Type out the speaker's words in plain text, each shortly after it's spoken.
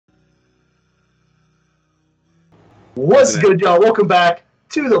What's good, y'all? Welcome back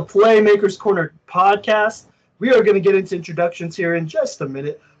to the Playmakers Corner podcast. We are going to get into introductions here in just a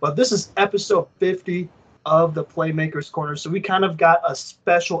minute, but this is episode 50 of the Playmakers Corner. So we kind of got a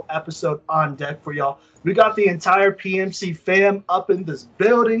special episode on deck for y'all. We got the entire PMC fam up in this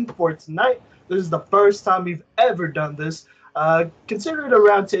building for tonight. This is the first time we've ever done this. Consider it a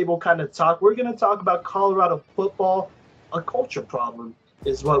roundtable kind of talk. We're going to talk about Colorado football, a culture problem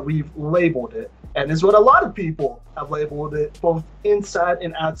is what we've labeled it, and is what a lot of people have labeled it, both inside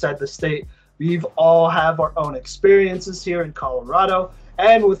and outside the state. We've all have our own experiences here in Colorado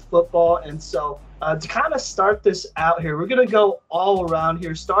and with football, and so to kind of start this out here, we're going to go all around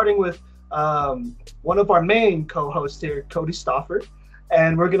here, starting with one of our main co-hosts here, Cody Stauffer,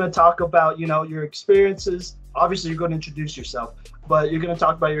 and we're going to talk about, your experiences. Obviously, you're going to introduce yourself, but you're going to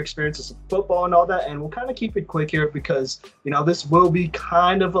talk about your experiences in football and all that, and we'll kind of keep it quick here because, this will be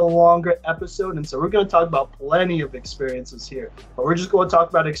kind of a longer episode, and so we're going to talk about plenty of experiences here. But we're just going to talk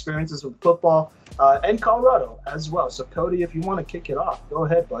about experiences with football and Colorado as well. So, Cody, if you want to kick it off, go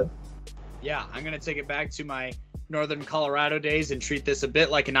ahead, bud. Yeah, I'm going to take it back to my Northern Colorado days and treat this a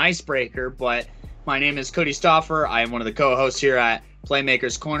bit like an icebreaker, but my name is Cody Stauffer. I am one of the co-hosts here at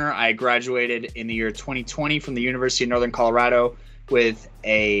Playmakers Corner. I graduated in the year 2020 from the University of Northern Colorado with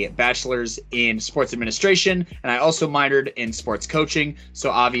a bachelor's in sports administration, and I also minored in sports coaching. So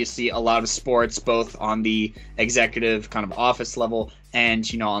obviously a lot of sports, both on the executive kind of office level and,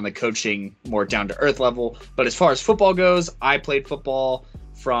 on the coaching more down to earth level. But as far as football goes, I played football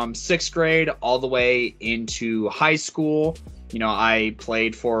from 6th grade all the way into high school. I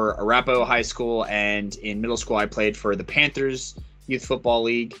played for Arapahoe High School, and in middle school I played for the Panthers Youth Football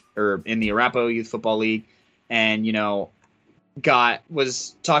League, or in the Arapahoe Youth Football League, and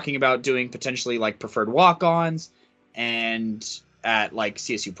was talking about doing potentially like preferred walk-ons and at like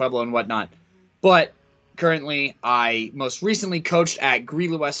CSU Pueblo and whatnot. But currently, I most recently coached at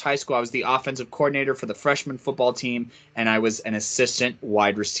Greeley West High School. I was the offensive coordinator for the freshman football team, and I was an assistant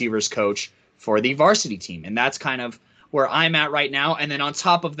wide receivers coach for the varsity team. And that's kind of where I'm at right now. And then on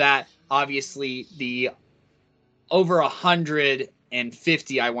top of that, obviously the over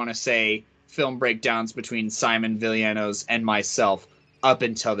 150, I want to say, film breakdowns between Simon Villanos and myself up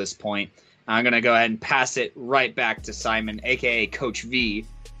until this point. I'm going to go ahead and pass it right back to Simon, aka Coach V,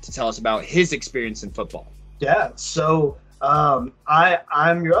 to tell us about his experience in football. Yeah, so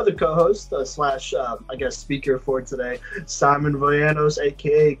I'm your other co-host slash speaker for today, Simon Villanos,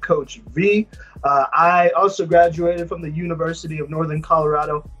 aka Coach V. I also graduated from the University of Northern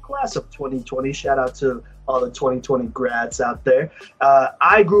Colorado, class of 2020. Shout out to all the 2020 grads out there.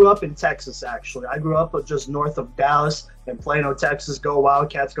 I grew up in Texas, actually. I grew up just north of Dallas in Plano, Texas. Go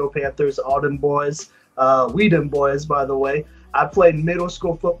Wildcats, go Panthers, all them boys. We them boys, by the way. I played middle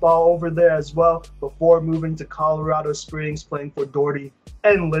school football over there as well before moving to Colorado Springs, playing for Doherty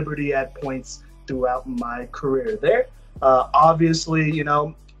and Liberty at points throughout my career there. Obviously,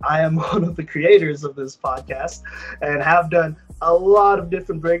 I am one of the creators of this podcast and have done a lot of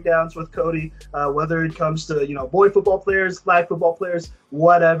different breakdowns with Cody, whether it comes to, boy football players, flag football players,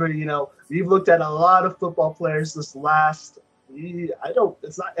 whatever, we've looked at a lot of football players this last, it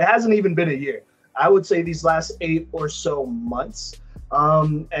hasn't even been a year. I would say these last 8 or so months.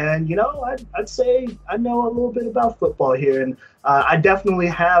 And, I'd say I know a little bit about football here. And I definitely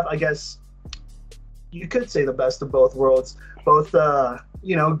have, I guess, you could say the best of both worlds, both,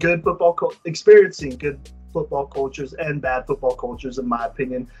 good football, experiencing good football cultures and bad football cultures, in my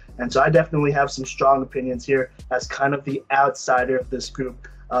opinion. And so I definitely have some strong opinions here as kind of the outsider of this group.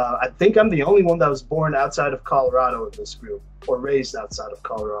 I think I'm the only one that was born outside of Colorado in this group, or raised outside of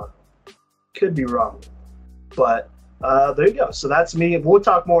Colorado. Could be wrong, but there you go. So that's me. We'll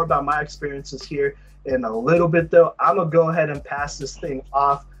talk more about my experiences here in a little bit, though. I'm gonna go ahead and pass this thing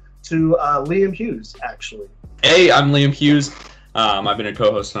off to Liam Hughes, actually. Hey, I'm Liam Hughes. I've been a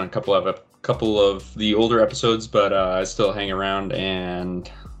co-host on a couple of the older episodes, but I still hang around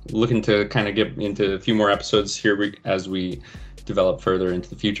and looking to kind of get into a few more episodes here as we develop further into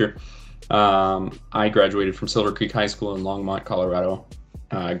the future. I graduated from Silver Creek High School in Longmont, Colorado.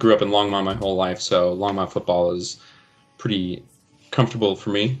 I grew up in Longmont my whole life, so Longmont football is pretty comfortable for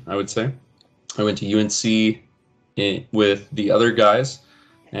me, I would say. I went to UNC with the other guys,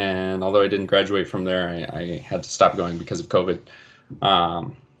 and although I didn't graduate from there, I had to stop going because of COVID.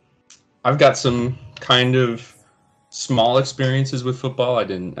 I've got some kind of small experiences with football. I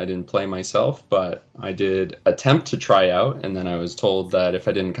didn't play myself, but I did attempt to try out, and then I was told that if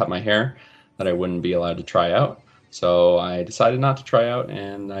I didn't cut my hair, that I wouldn't be allowed to try out. So I decided not to try out,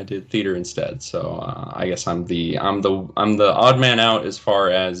 and I did theater instead. So I guess I'm the odd man out as far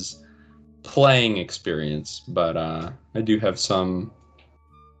as playing experience, but I do have some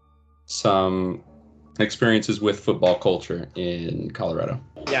experiences with football culture in Colorado.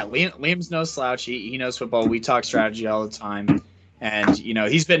 Yeah, Liam's no slouch. He knows football. We talk strategy all the time. And,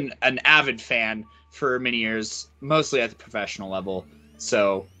 he's been an avid fan for many years, mostly at the professional level.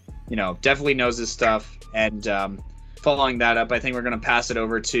 So, definitely knows his stuff. And following that up, I think we're going to pass it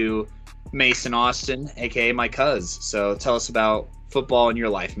over to Mason Austin, a.k.a. my cuz. So tell us about football in your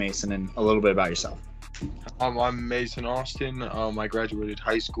life, Mason, and a little bit about yourself. I'm Mason Austin. I graduated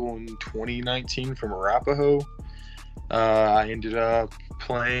high school in 2019 from Arapahoe. I ended up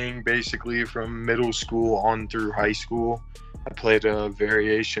playing basically from middle school on through high school. I played a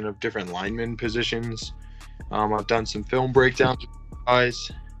variation of different lineman positions. I've done some film breakdowns with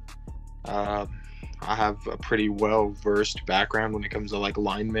guys. I have a pretty well-versed background when it comes to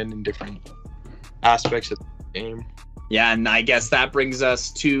linemen and different aspects of the game. Yeah, and I guess that brings us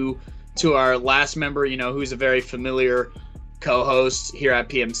to our last member, who's a very familiar co-host here at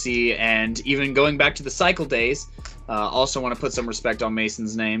PMC, and even going back to the cycle days, also want to put some respect on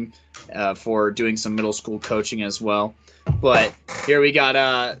Mason's name for doing some middle school coaching as well. But here we got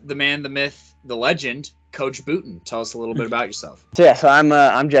the man, the myth, the legend, Coach Booten. Tell us a little bit about yourself. So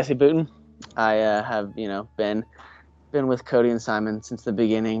I'm Jesse Booten. I have been with Cody and Simon since the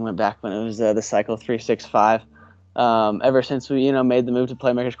beginning. Went back when it was the Cycle 365. Ever since we made the move to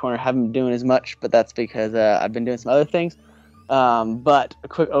Playmakers Corner, haven't been doing as much, but that's because I've been doing some other things. But a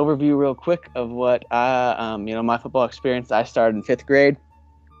quick overview, real quick, of what my football experience. I started in 5th grade,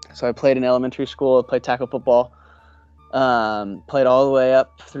 so I played in elementary school. I played tackle football. Played all the way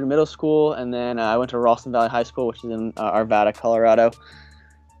up through middle school, and then I went to Ralston Valley High School, which is in Arvada, Colorado.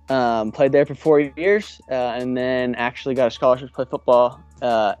 Played there for 4 years, and then actually got a scholarship to play football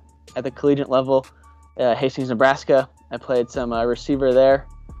at the collegiate level, Hastings, Nebraska. I played some receiver there,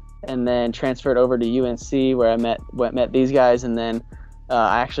 and then transferred over to UNC, where I met these guys, and then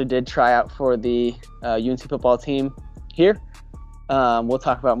I actually did try out for the UNC football team here. We'll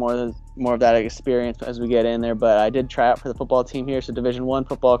talk about more of that experience as we get in there, but I did try out for the football team here, so Division I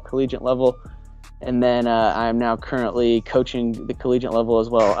football, collegiate level. And then I'm now currently coaching the collegiate level as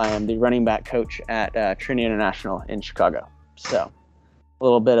well. I am the running back coach at Trinity International in Chicago. So a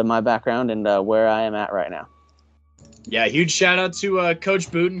little bit of my background and where I am at right now. Yeah, huge shout out to Coach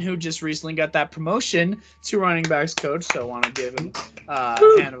Booten, who just recently got that promotion to running backs coach. So I want to give him a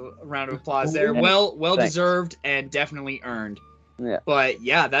round of applause there. Well deserved and definitely earned. Yeah. But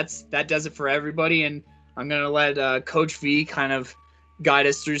yeah, that does it for everybody. And I'm going to let Coach V kind of guide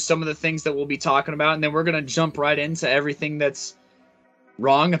us through some of the things that we'll be talking about, and then we're going to jump right into everything that's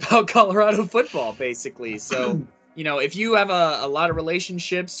wrong about Colorado football, basically. So, if you have a lot of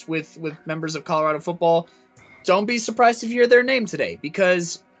relationships with members of Colorado football, don't be surprised if you hear their name today,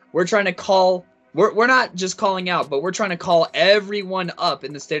 because we're trying to we're not just calling out, but we're trying to call everyone up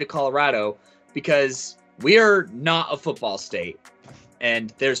in the state of Colorado, because we are not a football state,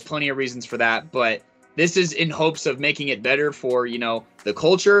 and there's plenty of reasons for that, but this is in hopes of making it better for, the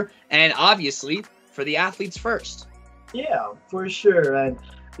culture and obviously for the athletes first. Yeah, for sure. And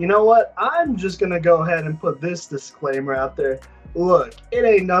you know what? I'm just going to go ahead and put this disclaimer out there. Look, it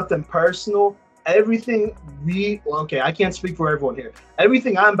ain't nothing personal. Everything I can't speak for everyone here.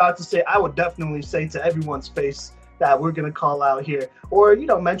 Everything I'm about to say, I would definitely say to everyone's face that we're going to call out here or,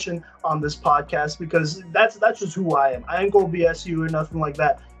 mention on this podcast, because that's just who I am. I ain't going to BS you or nothing like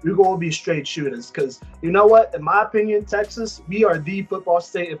that. We're going to be straight shooters, because you know what? In my opinion, Texas, we are the football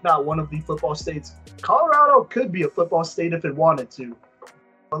state, if not one of the football states. Colorado could be a football state if it wanted to.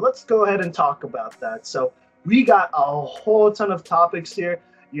 But let's go ahead and talk about that. So we got a whole ton of topics here.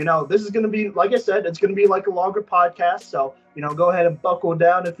 This is going to be, like I said, it's going to be like a longer podcast. So, go ahead and buckle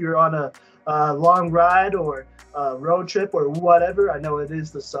down if you're on a long ride or road trip or whatever. I know it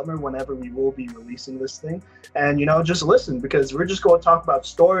is the summer whenever we will be releasing this thing, and just listen, because we're just going to talk about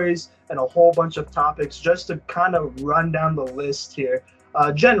stories and a whole bunch of topics just to kind of run down the list here,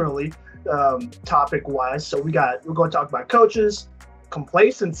 generally topic wise. So we're going to talk about coaches,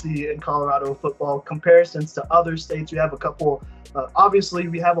 complacency in Colorado football, comparisons to other states. We have a couple, obviously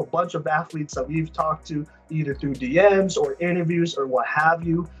we have a bunch of athletes that we've talked to either through DMs or interviews or what have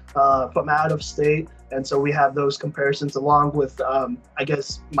you from out of state. And so we have those comparisons along with, I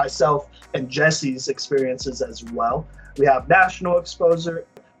guess, myself and Jesse's experiences as well. We have national exposure.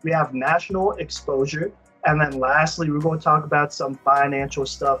 And then lastly, we're going to talk about some financial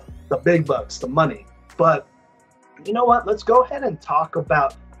stuff, the big bucks, the money. But you know what? Let's go ahead and talk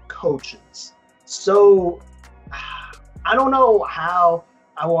about coaches. So I don't know how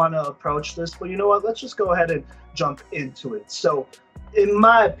I want to approach this, but you know what? Let's just go ahead and jump into it. So in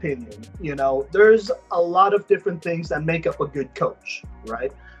my opinion, there's a lot of different things that make up a good coach,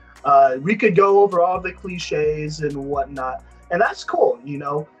 right? We could go over all the cliches and whatnot, and that's cool.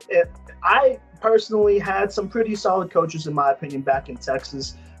 I personally had some pretty solid coaches, in my opinion, back in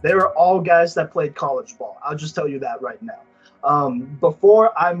Texas. They were all guys that played college ball. I'll just tell you that right now.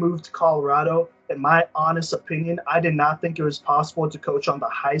 Before I moved to Colorado, in my honest opinion, I did not think it was possible to coach on the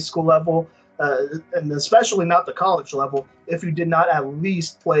high school level, and especially not the college level, if you did not at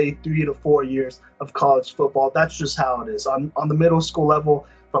least play 3 to 4 years of college football. That's just how it is. On the middle school level,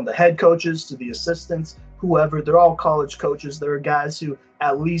 from the head coaches to the assistants, whoever, they're all college coaches. There are guys who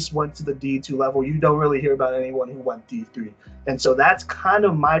at least went to the D2 level. You don't really hear about anyone who went D3. And so that's kind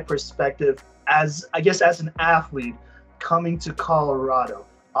of my perspective as an athlete coming to Colorado.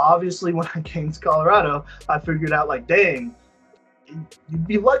 Obviously, when I came to Colorado, I figured out, like, dang, you'd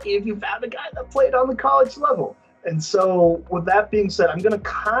be lucky if you found a guy that played on the college level. And so with that being said, I'm going to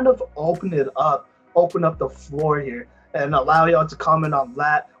kind of open up the floor here and allow y'all to comment on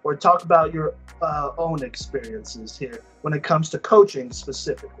that or talk about your own experiences here when it comes to coaching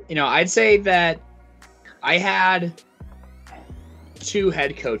specifically. I'd say that I had 2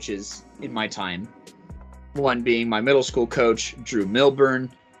 head coaches in my time. One being my middle school coach, Drew Milburn.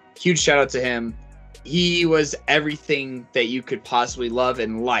 Huge shout out to him. He was everything that you could possibly love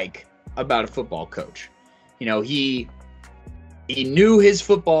and like about a football coach. He knew his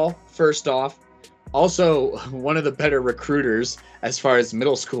football, first off. Also, one of the better recruiters as far as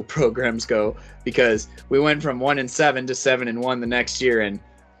middle school programs go, because we went from 1-7 to 7-1 the next year, and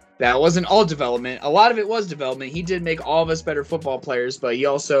that wasn't all development. A lot of it was development. He did make all of us better football players, but he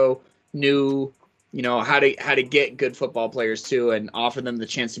also knew, how to get good football players too and offer them the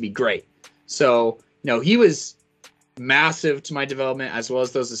chance to be great. So, he was massive to my development, as well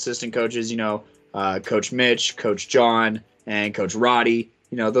as those assistant coaches, Coach Mitch, Coach John, and Coach Roddy.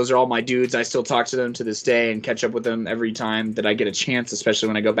 Those are all my dudes. I still talk to them to this day and catch up with them every time that I get a chance, especially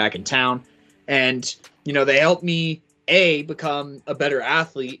when I go back in town. And, they helped me, become a better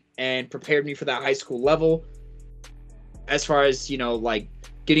athlete and prepared me for that high school level as far as,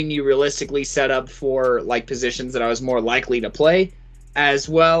 getting me realistically set up for, positions that I was more likely to play, as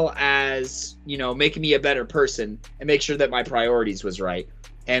well as, making me a better person and make sure that my priorities was right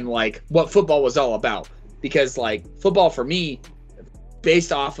and, what football was all about. Because, football for me,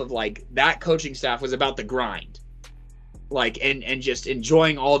 based off of that coaching staff, was about the grind, and just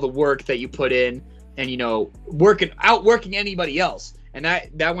enjoying all the work that you put in and, outworking anybody else. And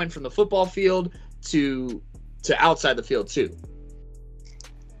that went from the football field to outside the field too.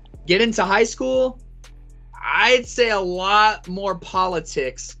 Get into high school, I'd say a lot more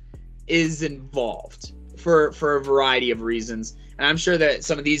politics is involved for a variety of reasons. And I'm sure that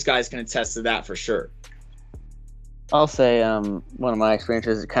some of these guys can attest to that for sure. I'll say one of my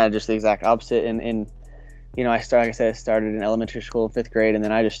experiences is kind of just the exact opposite. And I started in elementary school in 5th grade, and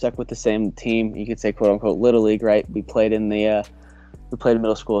then I just stuck with the same team. You could say, quote unquote, little league, right? We played in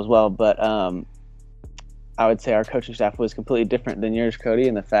middle school as well, but I would say our coaching staff was completely different than yours, Cody,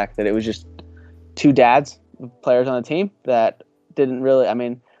 in the fact that it was just 2 dads, players on the team that didn't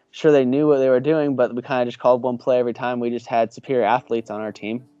really. Sure, they knew what they were doing, but we kind of just called one play every time. We just had superior athletes on our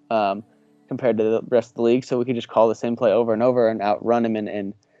team. Compared to the rest of the league, so we could just call the same play over and over and outrun them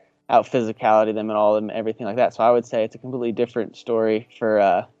and out physicality them and all of them, everything like that. So I would say it's a completely different story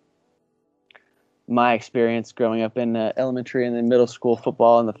for my experience growing up in elementary and then middle school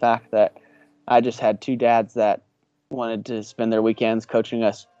football, and the fact that I just had 2 dads that wanted to spend their weekends coaching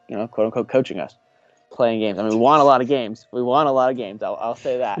us, quote unquote, coaching us, playing games. We won a lot of games. I'll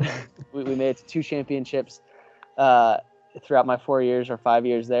say that. we made it to 2 championships throughout my 4 years or 5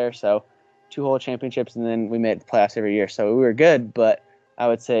 years there. So 2 whole championships, and then we made the playoffs every year. So we were good, but I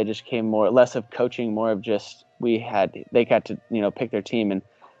would say it just came less of coaching, more of just they got to pick their team and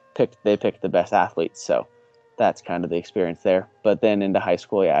they picked the best athletes. So that's kind of the experience there. But then into high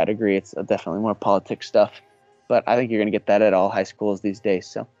school, yeah, I'd agree, it's definitely more politics stuff. But I think you're going to get that at all high schools these days.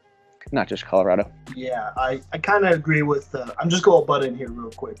 So not just Colorado. Yeah, I kind of agree with I'm just going to butt in here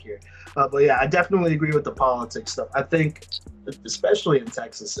real quick here. But yeah, I definitely agree with the politics stuff. I think, especially in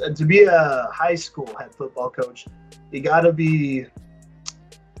Texas, to be a high school head football coach, you gotta be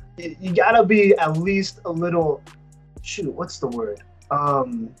at least a little, what's the word?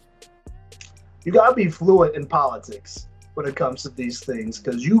 You gotta be fluent in politics when it comes to these things,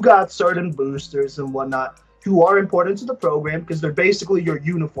 because you got certain boosters and whatnot who are important to the program because they're basically your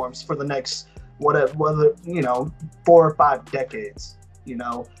uniforms for the next whether 4 or 5 decades.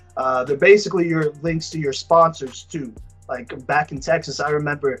 They're basically your links to your sponsors too. like back in Texas, I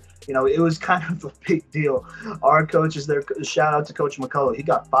remember, it was kind of a big deal. Our coaches there, shout out to Coach McCullough. He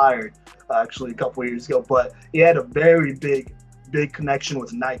got fired actually a couple of years ago, but he had a very big connection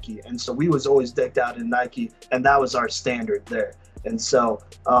with Nike. And so we was always decked out in Nike, and that was our standard there. And so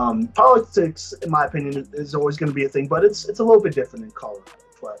politics, in my opinion, is always going to be a thing, but it's a little bit different in Colorado.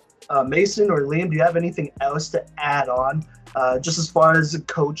 But Mason or Liam, do you have anything else to add on, just as far as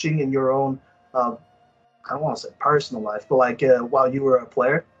coaching in your own, I don't want to say personal life, but like while you were a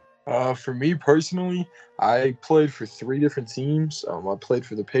player? For me personally, I played for 3 different teams. I played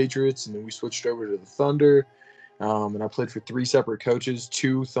for the Patriots, and then we switched over to the Thunder. And I played for 3 separate coaches,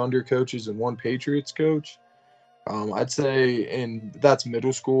 2 Thunder coaches and 1 Patriots coach. I'd say, and that's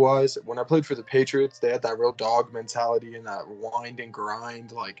middle school wise. When I played for the Patriots, they had that real dog mentality and that wind and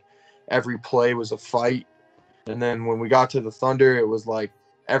grind. Like every play was a fight. And then when we got to the Thunder, it was like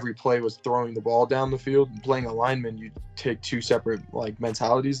every play was throwing the ball down the field. And playing a lineman, you take 2 separate like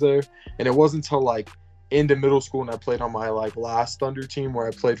mentalities there. And it wasn't until like into middle school, and I played on my like last Thunder team where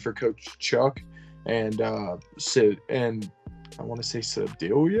I played for Coach Chuck and Sid and. I want to say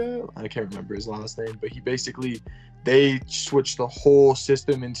Sedalia. I can't remember his last name, but they switched the whole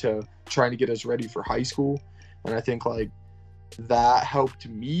system into trying to get us ready for high school. And I think like that helped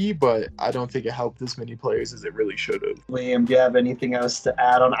me, but I don't think it helped as many players as it really should have. Liam, do you have anything else to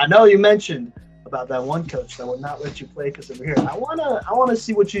add on? I know you mentioned about that one coach that would not let you play because of here. I wanna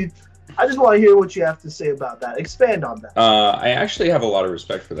see I just want to hear what you have to say about that. Expand on that. I actually have a lot of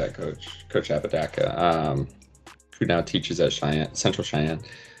respect for that Coach Apodaca. Who now teaches at Central Cheyenne.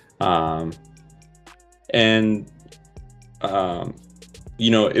 It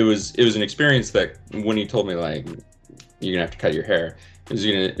was an experience that when he told me like you're gonna have to cut your hair,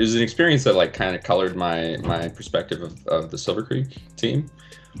 it was an experience that like kind of colored my perspective of the Silver Creek team,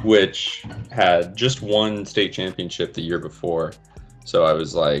 which had just won state championship the year before. So I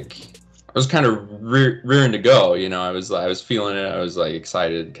was kind of rearing to go, I was feeling it. I was like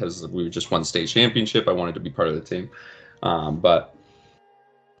excited because we just won state championship. I wanted to be part of the team. But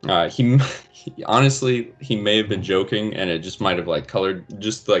he honestly, he may have been joking, and it just might have like colored,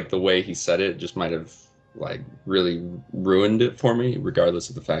 just like the way he said it just might have like really ruined it for me, regardless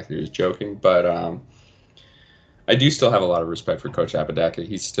of the fact that he was joking. But I do still have a lot of respect for Coach Apodaca.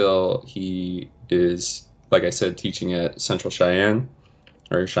 He is, like I said, teaching at Central Cheyenne.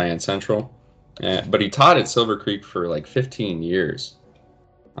 Or Cheyenne Central, but he taught at Silver Creek for like 15 years,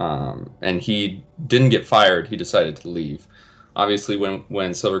 and he didn't get fired. He decided to leave. Obviously,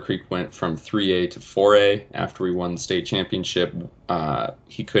 when Silver Creek went from 3A to 4A after we won the state championship,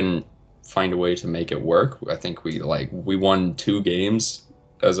 he couldn't find a way to make it work. I think we won 2 games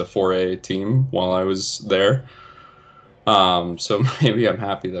as a 4A team while I was there. So maybe I'm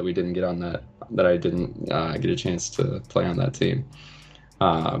happy that we didn't get on that I didn't get a chance to play on that team.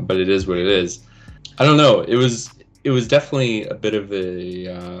 But it is what it is. I don't know. It was definitely a bit of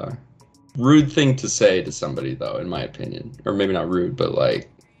a rude thing to say to somebody, though, in my opinion, or maybe not rude, but like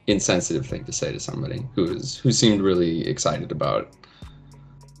insensitive thing to say to somebody who seemed really excited about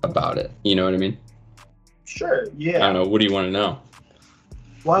it. You know what I mean? Sure. Yeah. I don't know. What do you want to know?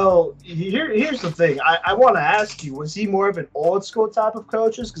 Well, here's the thing. I want to ask you: was he more of an old school type of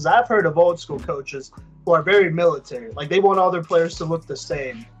coaches? Because I've heard of old school coaches who are very military. Like they want all their players to look the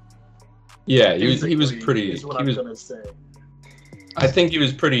same. Yeah, he was pretty. Is what I'm gonna say. I think he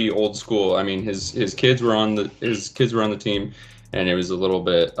was pretty old school. I mean, his kids were on the team, and it was a little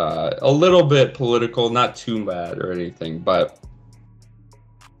bit political, not too bad or anything, but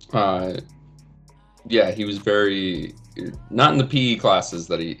yeah, he was very not in the PE classes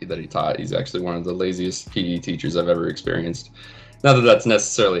that he taught. He's actually one of the laziest PE teachers I've ever experienced. Not that that's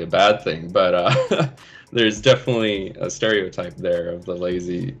necessarily a bad thing, but there's definitely a stereotype there of the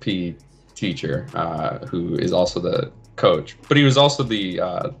lazy PE teacher who is also the coach. But he was also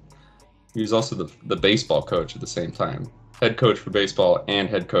the baseball coach at the same time, head coach for baseball and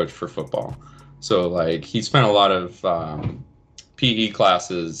head coach for football. So like he spent a lot of PE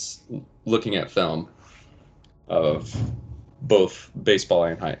classes looking at film of both baseball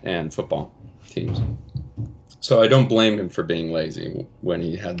and football teams. So I don't blame him for being lazy when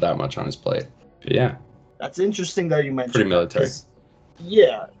he had that much on his plate. But yeah. That's interesting that you mentioned pretty military.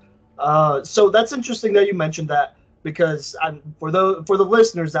 Yeah. So that's interesting that you mentioned that because for the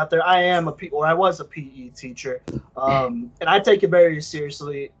listeners out there, I was a PE teacher, and I take it very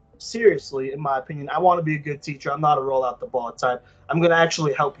seriously. Seriously, in my opinion, I want to be a good teacher. I'm not a roll out the ball type. I'm going to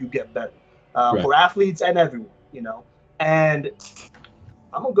actually help you get better for athletes and everyone, And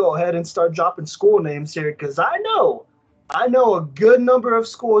I'm going to go ahead and start dropping school names here because I know a good number of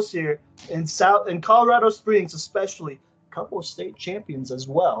schools here in Colorado Springs, especially couple of state champions as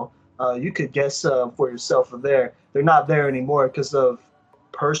well. You could guess for yourself there. They're not there anymore because of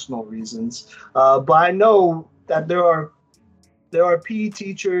personal reasons. But I know that there are PE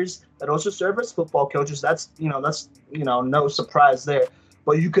teachers that also serve as football coaches. That's no surprise there.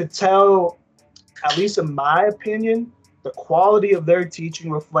 But you could tell, at least in my opinion, the quality of their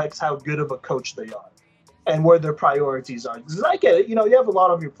teaching reflects how good of a coach they are and where their priorities are. Because I get it, you have a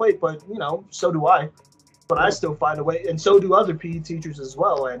lot on your plate, but so do I. But I still find a way, and so do other PE teachers as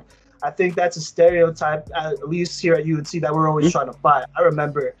well. And I think that's a stereotype, at least here at UNC, that we're always trying to fight. I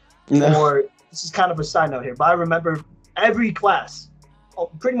remember, this is kind of a side note here, but I remember every class,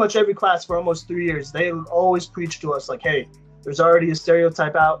 pretty much every class for almost 3 years, they would always preach to us like, hey, there's already a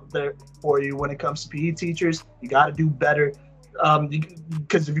stereotype out there for you when it comes to PE teachers. You got to do better.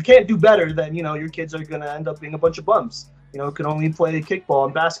 Because if you can't do better, then, your kids are going to end up being a bunch of bums. Can only play kickball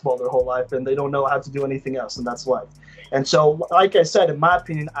and basketball their whole life, and they don't know how to do anything else, and that's life. And so, like I said, in my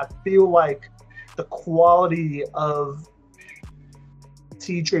opinion, I feel like the quality of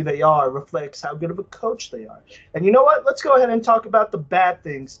teacher they are reflects how good of a coach they are. And you know what? Let's go ahead and talk about the bad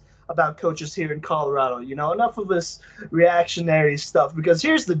things about coaches here in Colorado. Enough of this reactionary stuff, because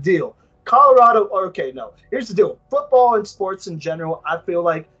here's the deal. Here's the deal. Football and sports in general, I feel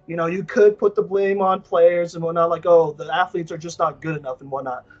like, you could put the blame on players and whatnot, like, oh, the athletes are just not good enough and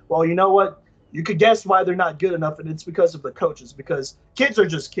whatnot. Well, you know what? You could guess why they're not good enough, and it's because of the coaches, because kids are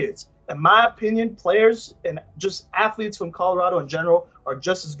just kids. In my opinion, players and just athletes from Colorado in general are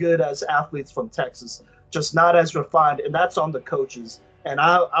just as good as athletes from Texas, just not as refined, and that's on the coaches. And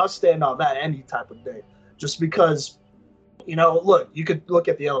I'll stand on that any type of day, just because, look, you could look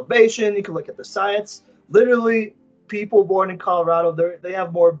at the elevation, you could look at the science. Literally, people born in Colorado, they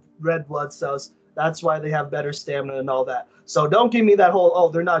have more red blood cells. That's why they have better stamina and all that. So don't give me that whole, oh,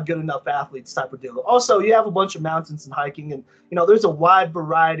 they're not good enough athletes type of deal. Also, you have a bunch of mountains and hiking, and, there's a wide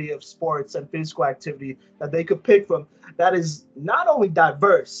variety of sports and physical activity that they could pick from that is not only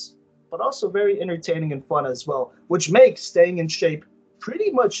diverse, but also very entertaining and fun as well, which makes staying in shape pretty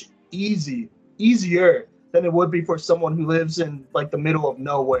much easier than it would be for someone who lives in like the middle of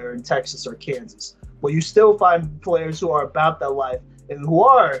nowhere in Texas or Kansas. But you still find players who are about that life and who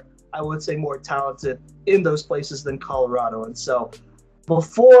are, I would say, more talented in those places than Colorado. And so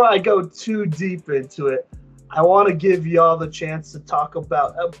before I go too deep into it, I want to give y'all the chance to talk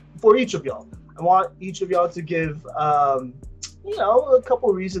about, for each of y'all, I want each of y'all to give, a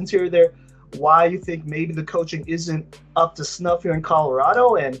couple reasons here or there why you think maybe the coaching isn't up to snuff here in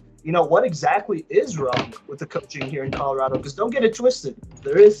Colorado, and what exactly is wrong with the coaching here in Colorado, because don't get it twisted,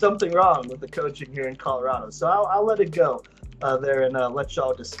 there is something wrong with the coaching here in Colorado. So I'll let it go there and let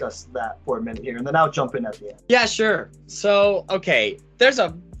y'all discuss that for a minute here, and then I'll jump in at the end. Yeah, sure. So, okay, there's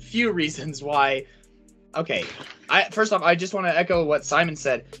a few reasons why. Okay, first off, I just want to echo what Simon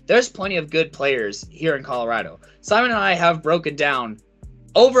said. There's plenty of good players here in Colorado. Simon and I have broken down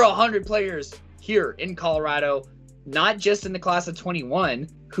over 100 players here in Colorado, not just in the class of 21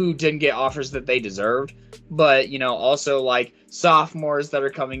 who didn't get offers that they deserved, but, also like sophomores that are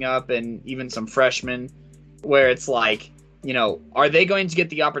coming up and even some freshmen where it's like, are they going to get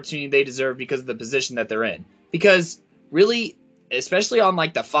the opportunity they deserve because of the position that they're in? Because really, especially on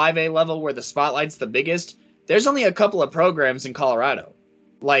like the 5A level where the spotlight's the biggest, there's only a couple of programs in Colorado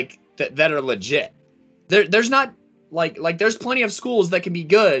like that are legit. There's not like there's plenty of schools that can be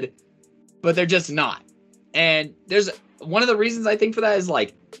good, but they're just not. And there's one of the reasons I think for that is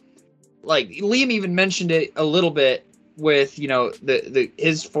like Liam even mentioned it a little bit with,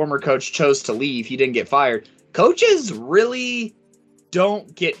 his former coach chose to leave. He didn't get fired. Coaches really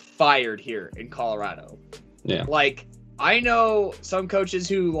don't get fired here in Colorado. Yeah. Like, I know some coaches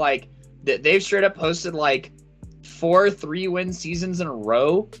who they've straight up posted 4 3-win seasons in a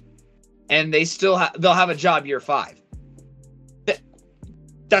row, and they still they'll have a job year 5.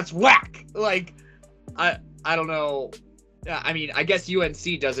 That's whack. I don't know. I mean, I guess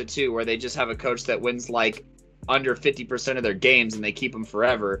UNC does it too, where they just have a coach that wins under 50% of their games and they keep them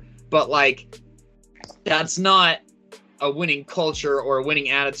forever. But that's not a winning culture or a winning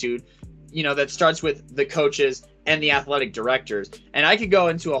attitude, that starts with the coaches and the athletic directors. And I could go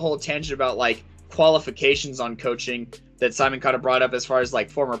into a whole tangent about qualifications on coaching that Simon kind of brought up as far as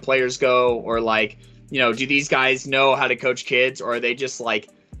former players go, or do these guys know how to coach kids, or are they just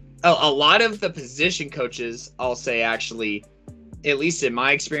a lot of the position coaches, I'll say actually, at least in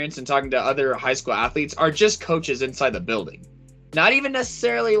my experience and talking to other high school athletes, are just coaches inside the building. Not even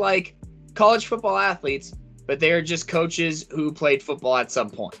necessarily college football athletes, but they are just coaches who played football at some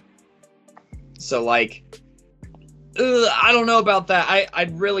point. So I don't know about that.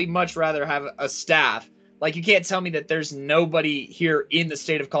 I'd really much rather have a staff Like, you can't tell me that there's nobody here in the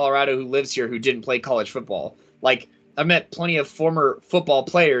state of Colorado who lives here who didn't play college football. Like, I've met plenty of former football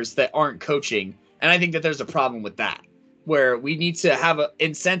players that aren't coaching, and I think that there's a problem with that, where we need to have an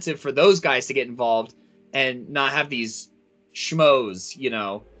incentive for those guys to get involved and not have these schmoes,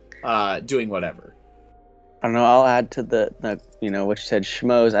 doing whatever. I don't know. I'll add to the what you said,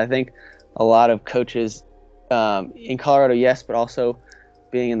 schmoes. I think a lot of coaches in Colorado, yes, but also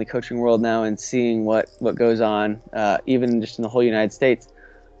being in the coaching world now and seeing what goes on, even just in the whole United States,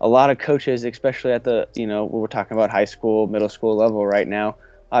 a lot of coaches, especially at the, we're talking about high school, middle school level right now.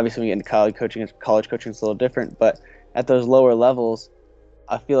 Obviously, when you get into college coaching is a little different, but at those lower levels,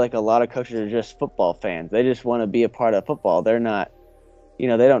 I feel like a lot of coaches are just football fans. They just want to be a part of football. They're not, they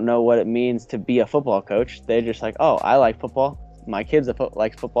don't know what it means to be a football coach. They're just like, oh, I like football. My kids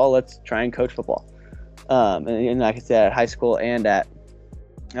like football. Let's try and coach football. And like I said, at high school and at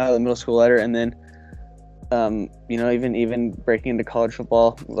the middle school letter, and then even breaking into college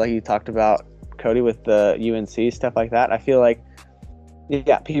football, like you talked about, Cody, with the UNC stuff like that. I feel like,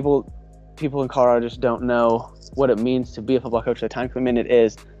 people in Colorado just don't know what it means to be a football coach. The time commitment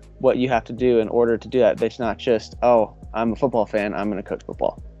is what you have to do in order to do that. It's not just, oh, I'm a football fan, I'm going to coach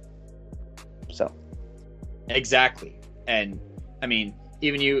football. So exactly. And I mean,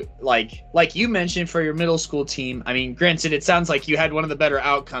 even you, like you mentioned for your middle school team, I mean, granted, it sounds like you had one of the better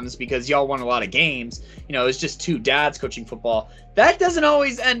outcomes because y'all won a lot of games. It was just two dads coaching football. That doesn't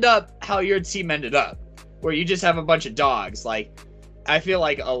always end up how your team ended up, where you just have a bunch of dogs. Like, I feel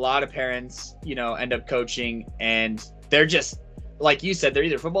like a lot of parents, end up coaching and they're just, like you said, they're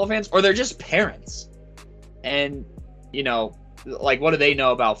either football fans or they're just parents. And, what do they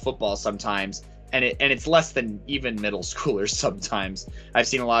know about football sometimes? And it's less than even middle schoolers sometimes. I've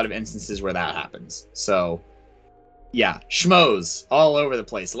seen a lot of instances where that happens. So, yeah, schmoes all over the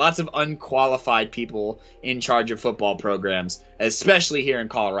place. Lots of unqualified people in charge of football programs, especially here in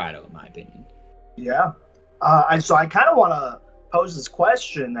Colorado, in my opinion. Yeah. So I kind of want to pose this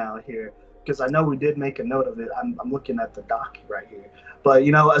question now here, because I know we did make a note of it. I'm looking at the doc right here. But,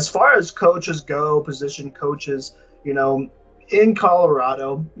 as far as coaches go, position coaches, in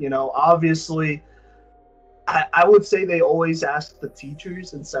Colorado, obviously, I would say they always ask the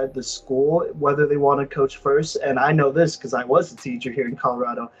teachers inside the school whether they want to coach first. And I know this because I was a teacher here in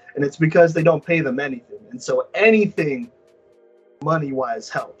Colorado, and it's because they don't pay them anything. And so anything money-wise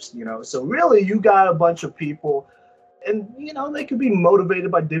helps, So really, you got a bunch of people, and, they could be motivated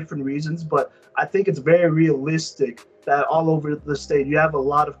by different reasons, but I think it's very realistic that all over the state, you have a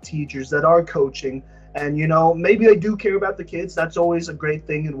lot of teachers that are coaching. And, maybe they do care about the kids. That's always a great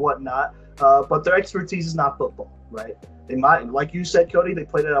thing and whatnot. But their expertise is not football, right? They might, like you said, Cody, they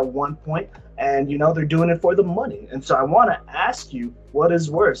played it at one point, and, they're doing it for the money. And so I want to ask you, what is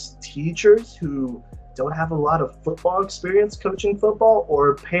worse, teachers who don't have a lot of football experience coaching football,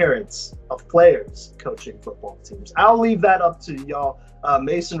 or parents of players coaching football teams? I'll leave that up to y'all.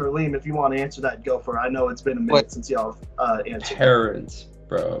 Mason or Liam, if you want to answer that, go for it. I know it's been a minute since y'all answered. Parents.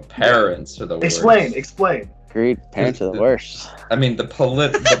 Bro, parents are the worst. Explain. Agreed. Parents are the worst. I mean, the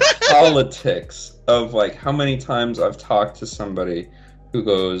politics of, like, how many times I've talked to somebody who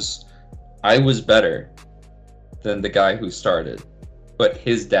goes, I was better than the guy who started, but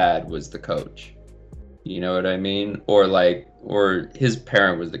his dad was the coach. You know what I mean? Or his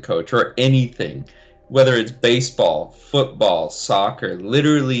parent was the coach, or anything. Whether it's baseball, football, soccer,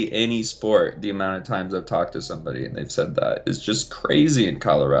 literally any sport, the amount of times I've talked to somebody and they've said that is just crazy in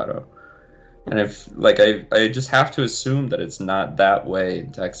Colorado. And I just have to assume that it's not that way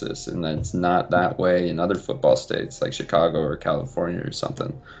in Texas, and that it's not that way in other football states like Chicago or California or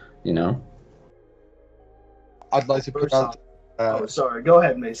something, I'd like to put out... sorry. Go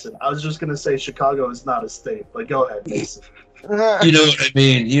ahead, Mason. I was just going to say Chicago is not a state, but go ahead, Mason. You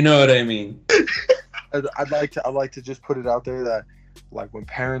know what I mean? I'd like to just put it out there that, like, when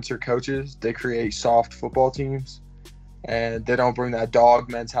parents are coaches, they create soft football teams, and they don't bring that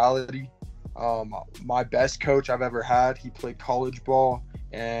dog mentality. My best coach I've ever had, he played college ball,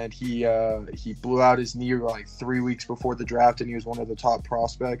 and he blew out his knee like 3 weeks before the draft, and he was one of the top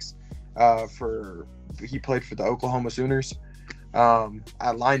prospects. He played for the Oklahoma Sooners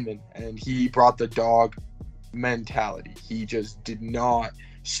at lineman, and he brought the dog mentality. He just did not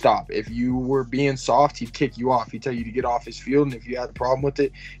stop. If you were being soft, he'd kick you off. He'd tell you to get off his field, and if you had a problem with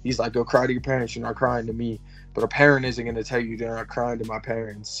it, he's like, go cry to your parents. You're not crying to me. But a parent isn't going to tell you they're not crying to my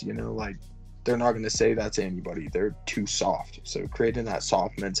parents. They're not going to say that to anybody. They're too soft. So creating that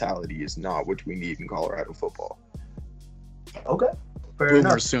soft mentality is not what we need in Colorado football. Okay. Fair Boomer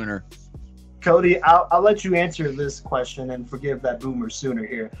enough. Sooner. Cody, I'll let you answer this question and forgive that boomer sooner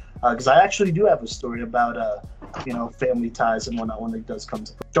here, because I actually do have a story about family ties and whatnot when it does come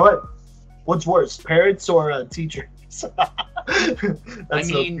to. Go ahead. What's worse, parents or teachers? That's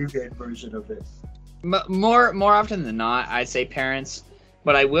the abbreviated version of it. More often than not, I'd say parents.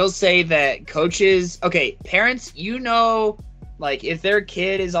 But I will say that coaches, parents, like if their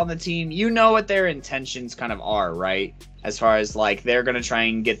kid is on the team, you know what their intentions kind of are, right? As far as like they're gonna try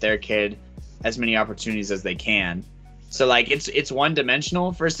and get their kid as many opportunities as they can. So like it's one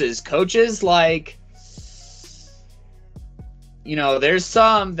dimensional versus coaches, like there's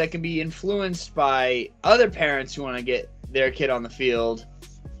some that can be influenced by other parents who want to get their kid on the field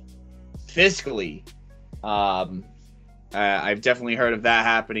fiscally. I've definitely heard of that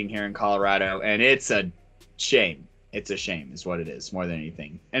happening here in Colorado, and it's a shame. It's a shame is what it is, more than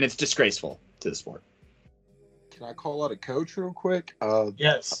anything. And it's disgraceful to the sport. Can I call out a coach real quick?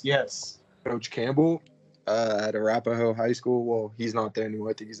 Yes. Coach Campbell at Arapahoe High School. Well, he's not there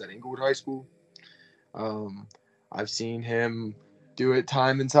anymore. I think he's at Inglewood High School. I've seen him do it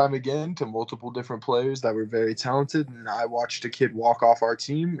time and time again to multiple different players that were very talented. And I watched a kid walk off our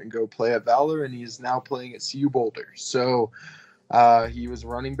team and go play at Valor, and he is now playing at CU Boulder. So he was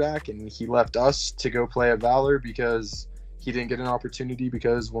running back, and he left us to go play at Valor because he didn't get an opportunity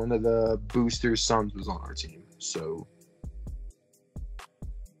because one of the boosters' sons was on our team. So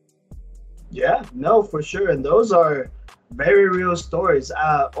yeah, no, for sure. And those are very real stories.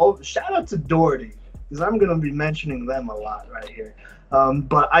 Shout out to Doherty, because I'm going to be mentioning them a lot right here.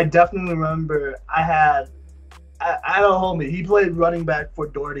 But I definitely remember I had a homie. He played running back for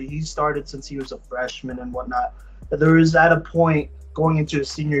Doherty. He started since he was a freshman and whatnot. There was at a point going into his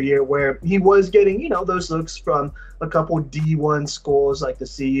senior year where he was getting, those looks from a couple D1 schools like the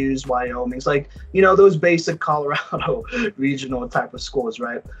CUs, Wyoming's, like, those basic Colorado regional type of schools,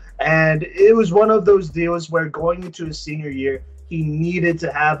 right? And it was one of those deals where going into his senior year, he needed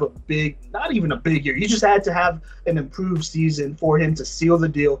to have not even a big year. He just had to have an improved season for him to seal the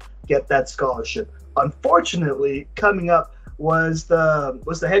deal, get that scholarship. Unfortunately, coming up was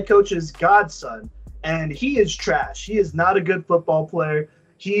the head coach's godson, and he is trash. He is not a good football player.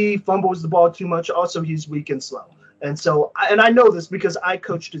 He fumbles the ball too much. Also, he's weak and slow. And so, I know this because I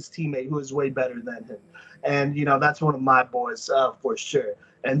coached his teammate who is way better than him. And, that's one of my boys for sure.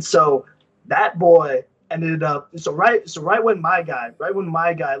 And so that boy ended up right when my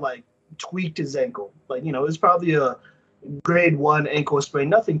guy like tweaked his ankle, like it was probably a grade 1 ankle sprain,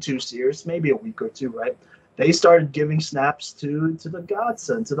 nothing too serious, maybe a week or two, right? They started giving snaps to the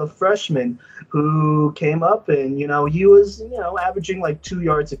godson, to the freshman who came up, and he was averaging like 2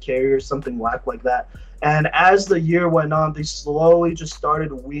 yards a carry or something like that. And as the year went on, they slowly just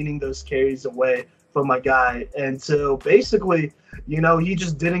started weaning those carries away from my guy. And so basically, he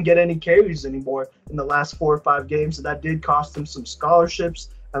just didn't get any carries anymore in the last 4 or 5 games. And that did cost him some scholarships.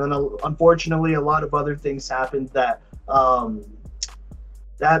 And then unfortunately, a lot of other things happened that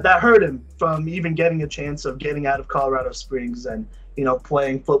that hurt him from even getting a chance of getting out of Colorado Springs and,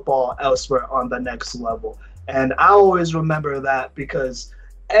 playing football elsewhere on the next level. And I always remember that because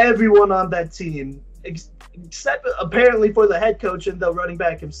everyone on that team, except apparently for the head coach and the running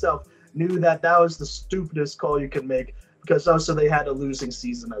back himself, knew that was the stupidest call you could make, because also they had a losing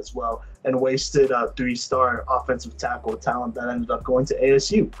season as well and wasted a 3-star offensive tackle talent that ended up going to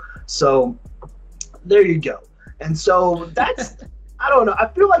ASU. So there you go. And so that's I don't know. I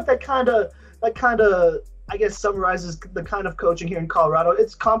feel like that kind of I guess summarizes the kind of coaching here in Colorado.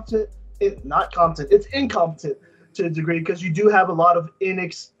 It's not competent. It's incompetent to a degree, because you do have a lot of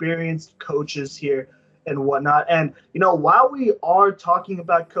inexperienced coaches here and whatnot. And, while we are talking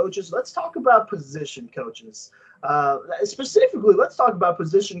about coaches, let's talk about position coaches. Specifically, let's talk about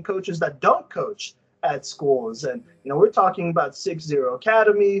position coaches that don't coach at schools. And, we're talking about 6-0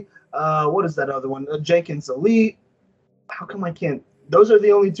 Academy. What is that other one? Jenkins Elite. How come I can't? Those are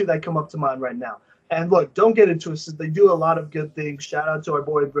the only 2 that come up to mind right now. And look, don't get it twisted. They do a lot of good things. Shout out to our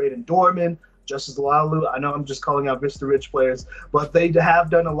boy Braden Dorman, Justice Lalu. I know I'm just calling out Mr. Rich players, but they have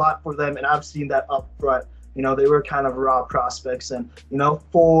done a lot for them, and I've seen that up front. They were kind of raw prospects, and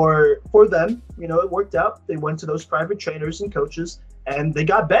for them, it worked out. They went to those private trainers and coaches, and they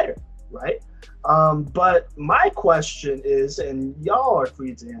got better, right? But my question is, and y'all are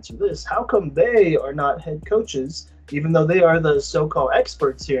free to answer this, how come they are not head coaches, even though they are the so-called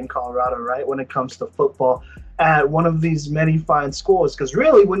experts here in Colorado, right, when it comes to football at one of these many fine schools? Because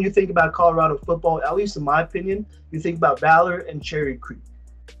really, when you think about Colorado football, at least in my opinion, you think about Valor and Cherry Creek,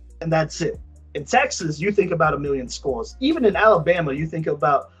 and that's it. In Texas, you think about a million schools. Even in Alabama, you think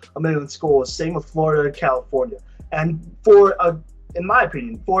about a million schools. Same with Florida and California. And for in my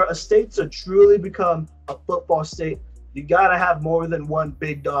opinion, for a state to truly become a football state, you gotta have more than one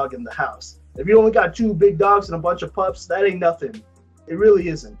big dog in the house. If you only got 2 big dogs and a bunch of pups, that ain't nothing. It really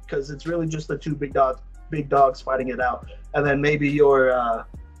isn't, because it's really just the 2 big dogs fighting it out, and then maybe your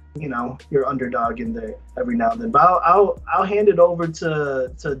underdog in there every now and then. But I'll hand it over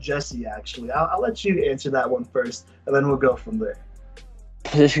to Jesse. Actually, I'll let you answer that one first, and then we'll go from there.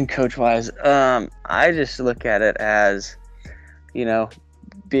 Position coach wise, I just look at it as,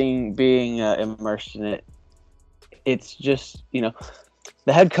 being immersed in it. It's just,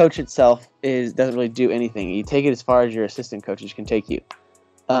 the head coach itself doesn't really do anything. You take it as far as your assistant coaches can take you.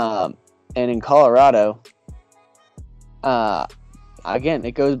 And in Colorado, again,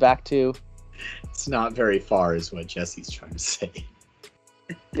 it goes back to, it's not very far, is what Jesse's trying to say.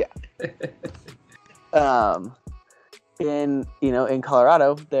 Yeah. In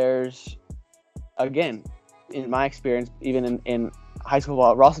Colorado, there's, again, in my experience, even in high school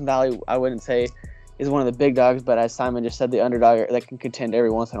ball, Rawson Valley, I wouldn't say is one of the big dogs, but as Simon just said, the underdog that can contend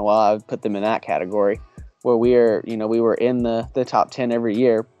every once in a while, I would put them in that category, where we were in the top 10 every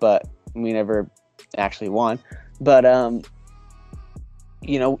year, but we never actually won. But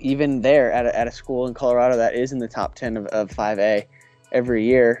even there at a school in Colorado that is in the top 10 of 5A every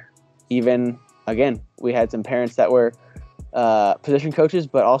year, even, again, we had some parents that were position coaches,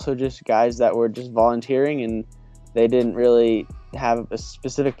 but also just guys that were just volunteering, and they didn't really have a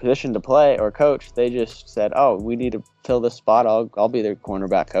specific position to play or coach. They just said, "Oh, we need to fill this spot. I'll be their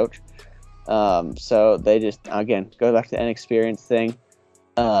cornerback coach." So they just, again, go back to the inexperience thing.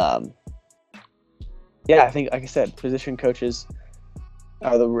 I think, like I said, position coaches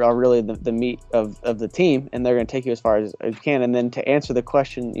are really the meat of the team, and they're going to take you as far as you can. And then to answer the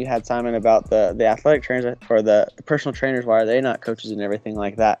question you had, Simon, about the athletic trainers or the personal trainers, why are they not coaches and everything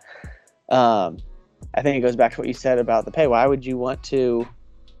like that? I think it goes back to what you said about the pay. Why would you want to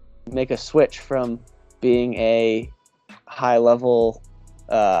make a switch from being a high-level,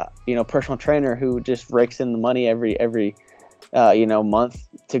 personal trainer who just rakes in the money every month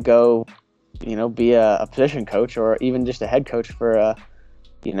to go, be a position coach or even just a head coach for a,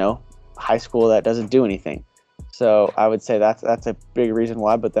 high school that doesn't do anything? So I would say that's a big reason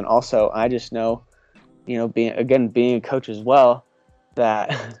why. But then also, I just know, being a coach as well,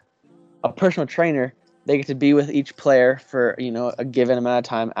 that a personal trainer, they get to be with each player for, a given amount of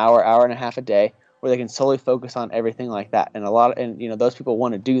time, hour and a half a day, where they can solely focus on everything like that. And those people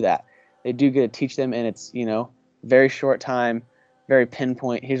want to do that. They do get to teach them, and it's, very short time, very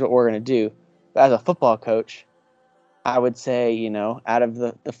pinpoint, here's what we're going to do. But as a football coach, I would say, out of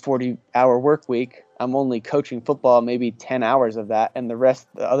the 40-hour work week, I'm only coaching football maybe 10 hours of that, and the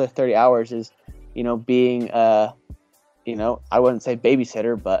other 30 hours is, being, I wouldn't say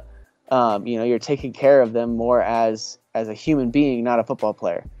babysitter, but you're taking care of them more as a human being, not a football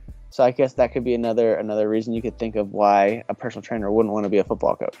player. So I guess that could be another reason you could think of why a personal trainer wouldn't want to be a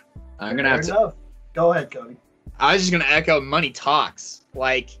football coach. I'm gonna have to. Go ahead, Cody. I was just gonna echo money talks.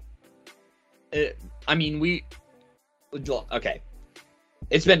 Okay.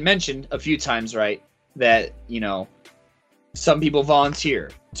 It's been mentioned a few times, right, that some people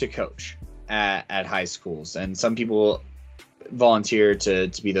volunteer to coach at high schools, and some people volunteer to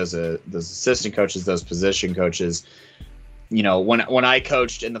be those assistant coaches, those position coaches. When I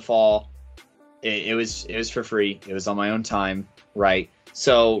coached in the fall, it was for free. It was on my own time, right?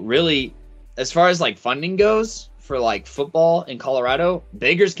 So really, as far as funding goes for football in Colorado,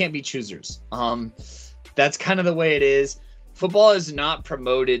 beggars can't be choosers. That's kind of the way it is. Football is not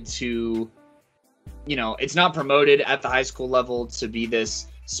promoted to, it's not promoted at the high school level to be this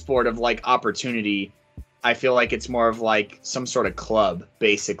sport of opportunity. I feel like it's more of some sort of club,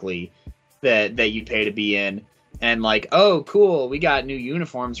 basically, that you pay to be in. And oh, cool, we got new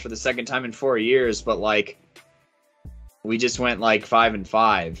uniforms for the second time in 4 years, but we just went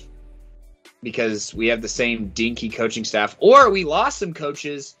 5-5 because we have the same dinky coaching staff, or we lost some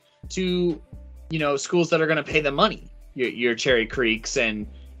coaches to, schools that are going to pay the money. Your Cherry Creeks and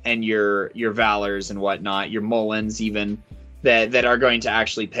your Valors and whatnot, your Mullins even, that are going to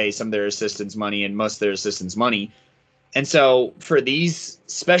actually pay some of their assistants money and most of their assistants money. And so for these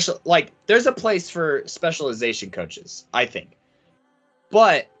special, there's a place for specialization coaches, I think.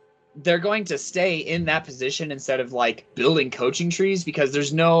 But they're going to stay in that position instead of building coaching trees, because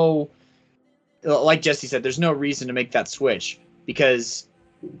there's no, like Jesse said, there's no reason to make that switch, because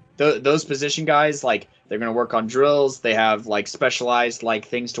those position guys, they're going to work on drills. They have specialized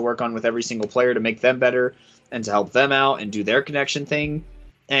things to work on with every single player to make them better and to help them out and do their connection thing.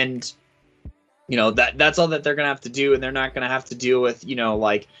 And that's all that they're going to have to do. And they're not going to have to deal with,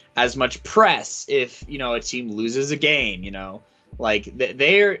 as much press if, a team loses a game, Like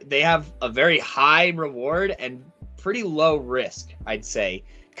they have a very high reward and pretty low risk, I'd say,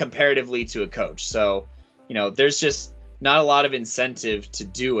 comparatively to a coach. So, there's just not a lot of incentive to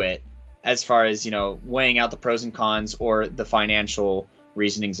do it as far as, weighing out the pros and cons or the financial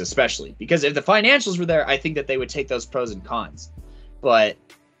reasonings, especially because if the financials were there, I think that they would take those pros and cons. But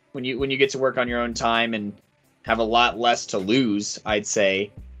when you get to work on your own time and have a lot less to lose, I'd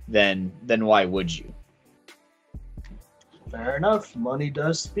say, then why would you? Fair enough. Money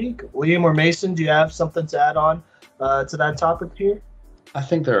does speak. William or Mason, do you have something to add on to that topic here? I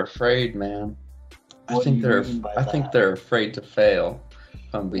think they're afraid, man. I What do think you they're mean by I think that? they're afraid to fail.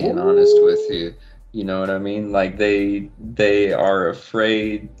 If I'm being honest with you. You know what I mean? Like they are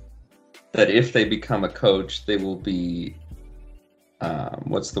afraid that if they become a coach, they will be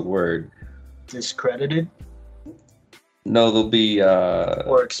what's the word? Discredited No, they'll be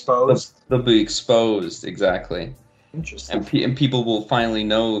or exposed? they'll be exposed, exactly. Interesting. And people will finally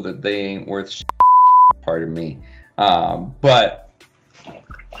know that they ain't worth shit, pardon me. But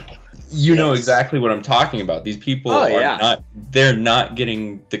you know exactly what I'm talking about. These people they're not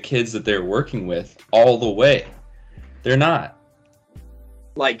getting the kids that they're working with all the way. They're not.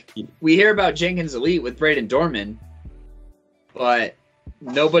 Like, we hear about Jenkins Elite with Braden Dorman, but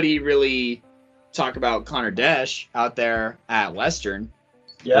nobody really talk about Connor Desch out there at Western.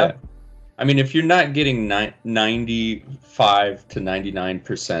 Yeah. I mean, if you're not getting 95 to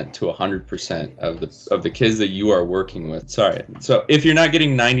 99% to 100% of the kids that you are working with, so if you're not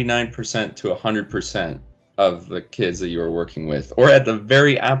getting 99% to 100% of the kids that you are working with, or at the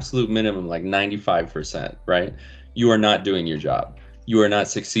very absolute minimum, like 95%, right? You are not doing your job. You are not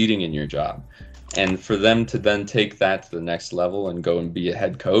succeeding in your job. And for them to then take that to the next level and go and be a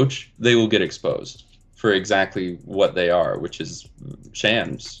head coach, they will get exposed for exactly what they are, which is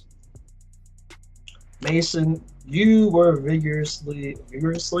shams. Mason, you were vigorously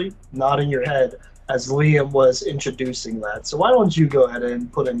nodding your head as Liam was introducing that. So why don't you go ahead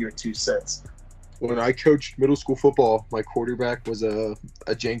and put in your 2 cents? When I coached middle school football, my quarterback was a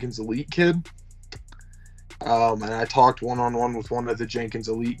Jenkins Elite kid. And I talked one-on-one with one of the Jenkins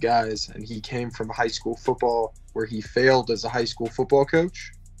Elite guys, and he came from high school football where he failed as a high school football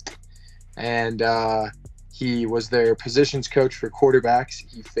coach. And he was their positions coach for quarterbacks.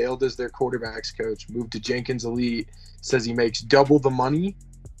 He failed as their quarterbacks coach, moved to Jenkins Elite, says he makes double the money,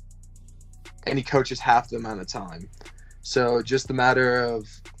 and he coaches half the amount of time. So just a matter of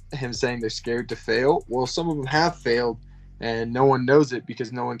him saying they're scared to fail. Well, some of them have failed, and no one knows it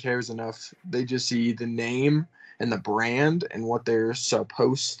because no one cares enough. They just see the name and the brand and what they're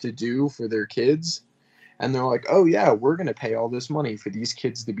supposed to do for their kids. And they're like, oh, yeah, we're going to pay all this money for these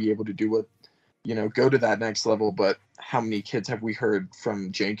kids to be able to do what, go to that next level. But how many kids have we heard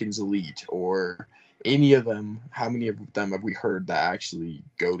from Jenkins Elite or any of them? How many of them have we heard that actually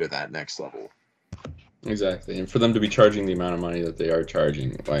go to that next level? Exactly. And for them to be charging the amount of money that they are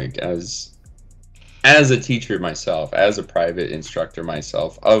charging, like as a teacher myself, as a private instructor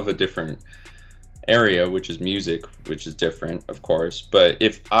myself of a different area, which is music, which is different, of course. But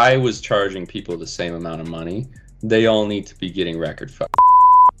if I was charging people the same amount of money, they all need to be getting record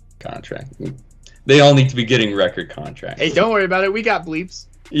contract. They all need to be getting record contracts. Hey, don't worry about it. We got bleeps.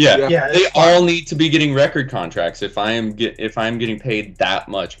 Yeah, Yeah, they it's fine. all need to be getting record contracts if I'm getting paid that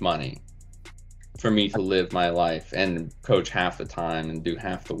much money for me to live my life and coach half the time and do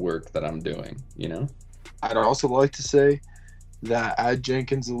half the work that I'm doing, I'd also like to say that at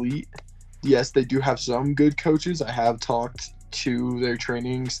Jenkins Elite, yes, they do have some good coaches. I have talked to their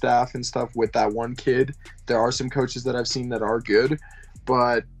training staff and stuff with that one kid. There are some coaches that I've seen that are good,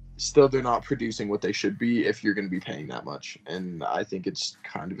 but still they're not producing what they should be if you're going to be paying that much. And I think it's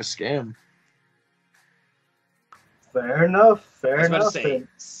kind of a scam. Fair enough. Fair I was about enough. to say, And-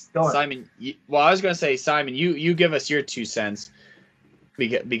 go on. Simon. I was going to say, Simon, you give us your 2 cents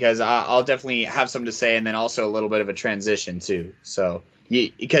because I'll definitely have something to say, and then also a little bit of a transition too. So,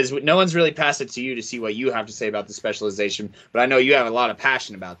 because no one's really passed it to you to see what you have to say about the specialization, but I know you have a lot of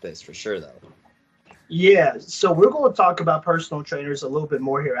passion about this for sure, though. Yeah, so we're going to talk about personal trainers a little bit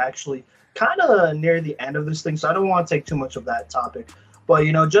more here, actually, kind of near the end of this thing, so I don't want to take too much of that topic. But,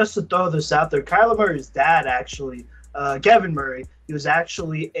 just to throw this out there, Kyler Murray's dad, actually, Kevin Murray, he was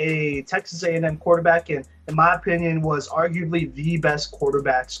actually a Texas A&M quarterback, and in my opinion, was arguably the best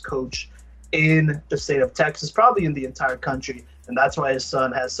quarterbacks coach in the state of Texas, probably in the entire country, and that's why his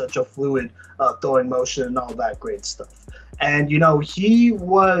son has such a fluid throwing motion and all that great stuff. And, he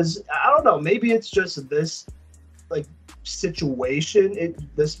was, I don't know, maybe it's just this, situation,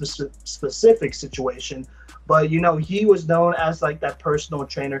 this specific situation, But, he was known as like that personal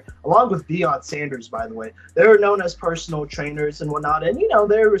trainer, along with Deion Sanders, by the way. They were known as personal trainers and whatnot. And,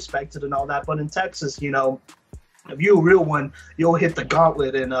 they're respected and all that. But in Texas, if you're a real one, you'll hit the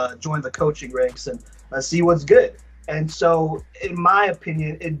gauntlet and join the coaching ranks and see what's good. And so, in my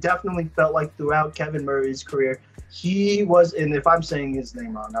opinion, it definitely felt like throughout Kevin Murray's career, he was, and if I'm saying his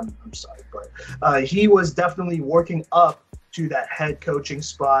name wrong, I'm sorry, but he was definitely working up to that head coaching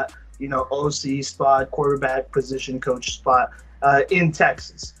spot, OC spot, quarterback position coach spot in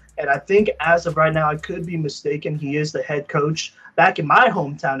Texas. And I think as of right now, I could be mistaken, he is the head coach back in my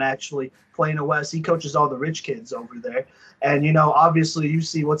hometown, actually, Plano West. He coaches all the rich kids over there. And, obviously you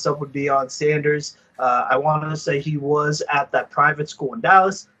see what's up with Deion Sanders. I want to say he was at that private school in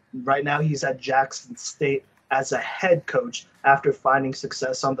Dallas. Right now he's at Jackson State as a head coach after finding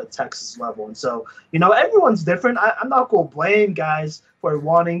success on the Texas level. And so, everyone's different. I'm not going to blame guys for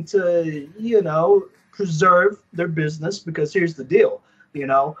wanting to, preserve their business, because here's the deal,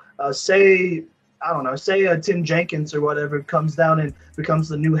 say Tim Jenkins or whatever comes down and becomes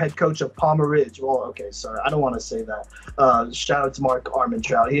the new head coach of Palmer Ridge. Well, okay, sorry, I don't want to say that. Shout out to Mark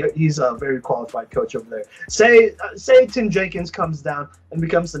Armentrout. He's a very qualified coach over there. Say Tim Jenkins comes down and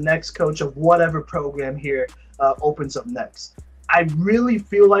becomes the next coach of whatever program here opens up next. I really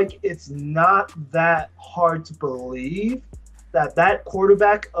feel like it's not that hard to believe that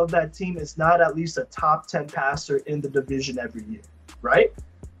quarterback of that team is not at least a top 10 passer in the division every year, right?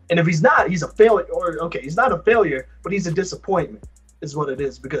 And if he's not, he's a failure. Or, okay, he's not a failure, but he's a disappointment is what it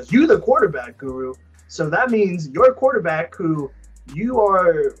is, because you're the quarterback guru. So that means your quarterback, who you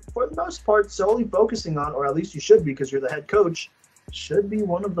are, for the most part, solely focusing on, or at least you should be because you're the head coach, should be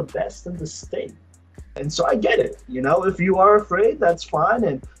one of the best in the state. And so I get it. If you are afraid, that's fine.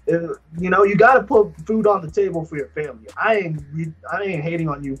 And, you got to put food on the table for your family. I ain't hating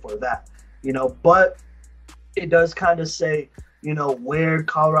on you for that, but it does kind of say, where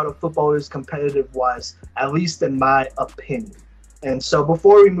Colorado football is competitive-wise, at least in my opinion. And so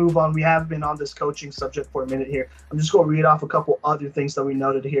before we move on, we have been on this coaching subject for a minute here. I'm just going to read off a couple other things that we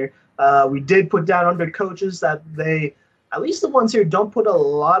noted here. We did put down under coaches that they, at least the ones here, don't put a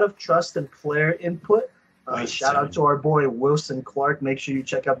lot of trust in player input. Shout out to our boy Wilson Clark. Make sure you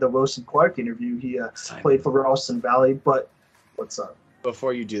check out the Wilson Clark interview. He played for Ralston Valley. But what's up?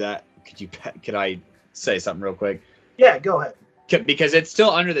 Before you do that, could I say something real quick? Yeah, go ahead. Because it's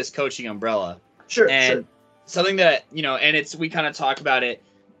still under this coaching umbrella. Sure. Something that, and we kind of talk about it,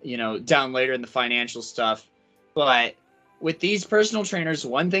 down later in the financial stuff. But with these personal trainers,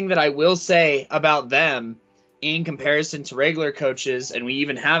 one thing that I will say about them in comparison to regular coaches, and we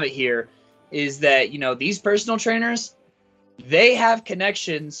even have it here, is that, these personal trainers, they have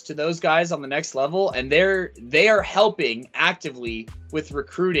connections to those guys on the next level, and they are helping actively with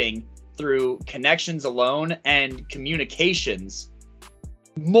recruiting through connections alone and communications,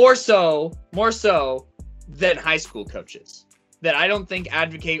 more so than high school coaches that I don't think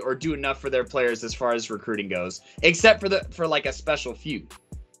advocate or do enough for their players as far as recruiting goes, except for like a special few.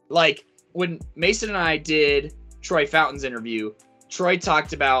 Like when Mason and I did Troy Fountain's interview, Troy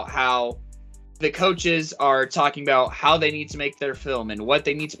talked about how the coaches are talking about how they need to make their film and what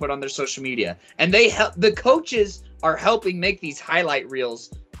they need to put on their social media. And the coaches are helping make these highlight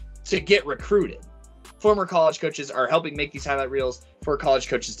reels to get recruited. Former college coaches are helping make these highlight reels for college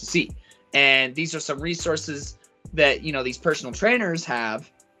coaches to see. And these are some resources that, these personal trainers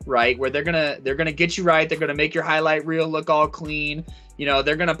have, right? Where they're going to get you right. They're going to make your highlight reel look all clean.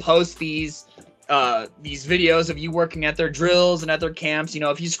 They're going to post these videos of you working at their drills and at their camps.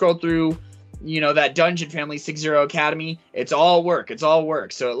 If you scroll through, that Dungeon Family 6-0 Academy, it's all work.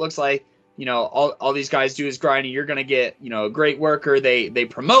 So it looks like, all these guys do is grind, and you're going to get, a great worker. They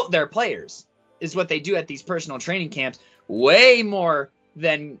promote their players is what they do at these personal training camps, way more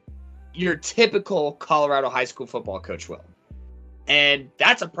than your typical Colorado high school football coach will. And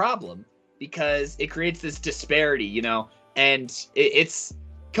that's a problem because it creates this disparity, and it's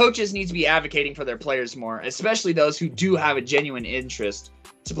coaches need to be advocating for their players more, especially those who do have a genuine interest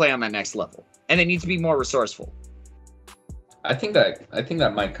to play on that next level. And they need to be more resourceful. I think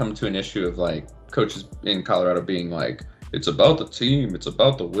that might come to an issue of like coaches in Colorado being like, it's about the team, it's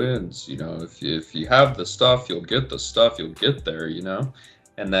about the wins. If you have the stuff, you'll get the stuff, you'll get there.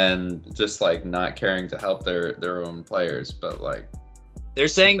 And then just like not caring to help their own players, but like they're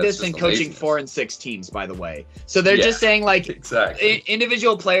saying this in coaching 4 and 6 teams, by the way. So they're just saying like exactly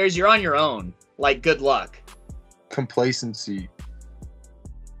individual players, you're on your own. Like good luck. Complacency.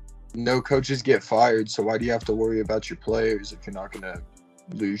 No coaches get fired, so why do you have to worry about your players if you're not going to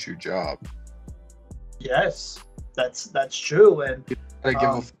lose your job? Yes, that's true. And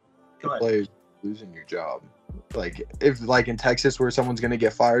gotta give players. losing your job. Like if like in Texas where someone's going to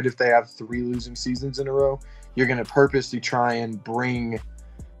get fired if they have 3 losing seasons in a row, you're going to purposely try and bring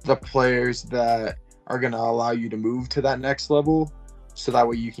the players that are going to allow you to move to that next level so that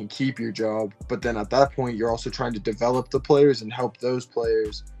way you can keep your job. But then at that point, you're also trying to develop the players and help those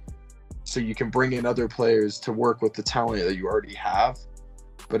players so you can bring in other players to work with the talent that you already have.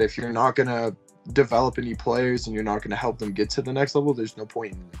 But if you're not going to develop any players and you're not going to help them get to the next level, there's no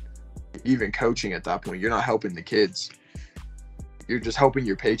point in even coaching at that point. You're not helping the kids. You're just helping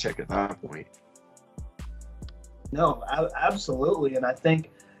your paycheck at that point. No, absolutely. And I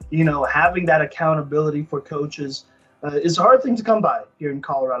think, having that accountability for coaches is a hard thing to come by here in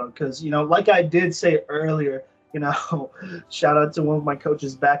Colorado because, like I did say earlier, shout out to one of my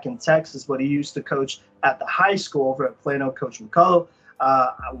coaches back in Texas, but he used to coach at the high school over at Plano, Coach McCullough.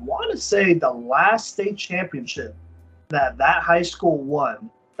 I want to say the last state championship that high school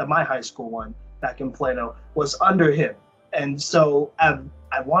won, that my high school won back in Plano, was under him. And so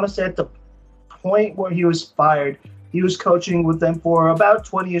I want to say at the point where he was fired, he was coaching with them for about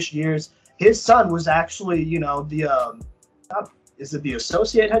 20-ish years. His son was actually, is it the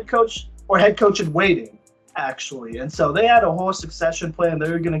associate head coach or head coach in waiting, actually. And so they had a whole succession plan. They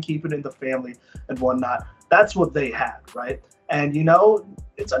were going to keep it in the family and whatnot. That's what they had, right? And,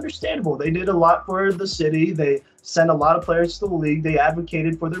 it's understandable. They did a lot for the city. They sent a lot of players to the league. They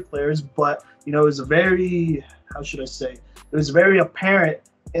advocated for their players. But, it was a very, how should I say, it was very apparent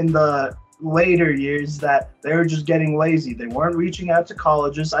in the later years that they were just getting lazy. They weren't reaching out to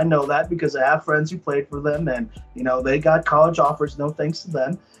colleges. I know that because I have friends who played for them and, they got college offers, no thanks to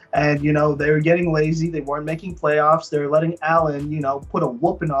them. And, they were getting lazy. They weren't making playoffs. They were letting Allen, put a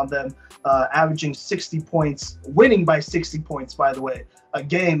whooping on them, averaging 60 points, winning by 60 points, by the way, a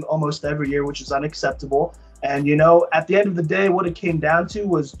game almost every year, which is unacceptable. And, at the end of the day, what it came down to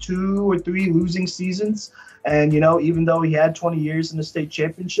was 2 or 3 losing seasons. And, even though he had 20 years in the state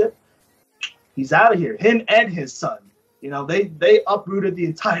championship, he's out of here. Him and his son. They uprooted the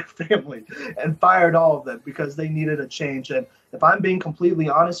entire family and fired all of them because they needed a change. And if I'm being completely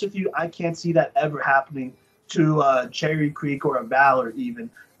honest with you, I can't see that ever happening to Cherry Creek or a Valor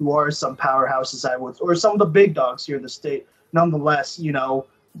even, who are some powerhouses, or some of the big dogs here in the state. Nonetheless,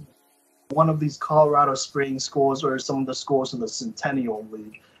 one of these Colorado Springs schools or some of the schools in the Centennial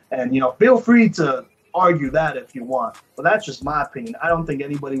League. And, feel free to argue that if you want. But that's just my opinion. I don't think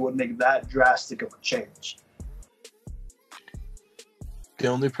anybody would make that drastic of a change. The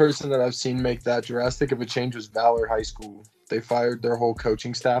only person that I've seen make that drastic of a change was Valor High School. They fired their whole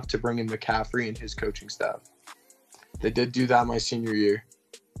coaching staff to bring in McCaffrey and his coaching staff. They did do that my senior year.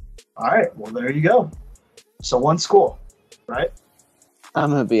 All right. Well, there you go. So one school, right?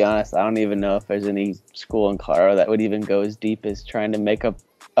 I'm going to be honest. I don't even know if there's any school in Colorado that would even go as deep as trying to make up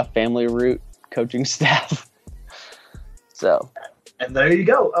a family root coaching staff. So. And there you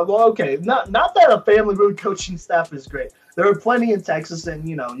go. Well, okay. Not that a family root coaching staff is great. There are plenty in Texas, and,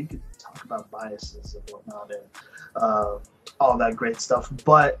 you could talk about biases and whatnot and all that great stuff.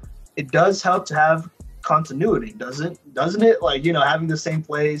 But it does help to have continuity, doesn't it? Like, having the same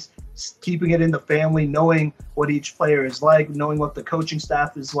plays, keeping it in the family, knowing what each player is like, knowing what the coaching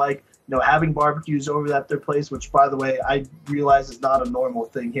staff is like, having barbecues over at their place, which, by the way, I realize is not a normal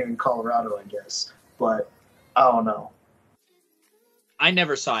thing here in Colorado, I guess. But I don't know. I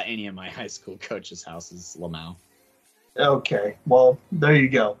never saw any of my high school coaches' houses, Lamau. Okay, well, there you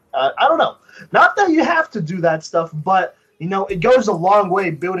go. I don't know. Not that you have to do that stuff, but, it goes a long way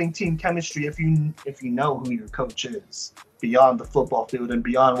building team chemistry if you know who your coach is beyond the football field and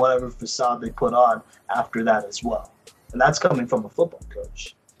beyond whatever facade they put on after that as well. And that's coming from a football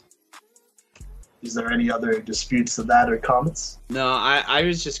coach. Is there any other disputes to that or comments? No, I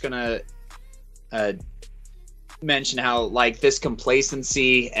was just going to mention how, this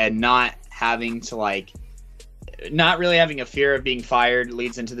complacency and not having to, not really having a fear of being fired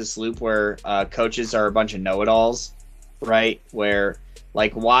leads into this loop where coaches are a bunch of know-it-alls, right? Where,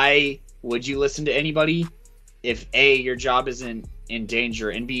 why would you listen to anybody if A, your job isn't in danger,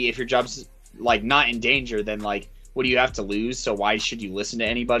 and B, if your job's, not in danger, then, what do you have to lose? So why should you listen to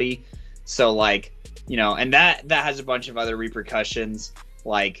anybody? So, and that has a bunch of other repercussions.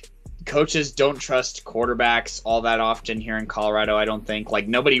 Coaches don't trust quarterbacks all that often here in Colorado, I don't think.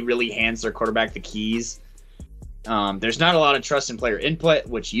 Nobody really hands their quarterback the keys. There's not a lot of trust in player input,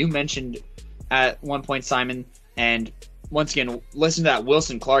 which you mentioned at one point, Simon. And once again, listen to that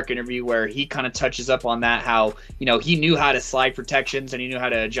Wilson Clark interview where he kind of touches up on that, how, he knew how to slide protections and he knew how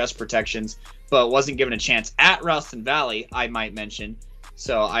to adjust protections, but wasn't given a chance at Ralston Valley, I might mention.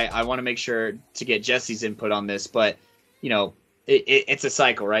 So I want to make sure to get Jesse's input on this, but, it's a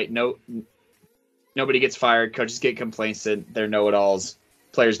cycle, right? No, nobody gets fired, coaches get complacent, they're know-it-alls,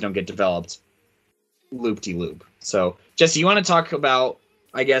 players don't get developed. Loop-de-loop. So, Jesse, you want to talk about,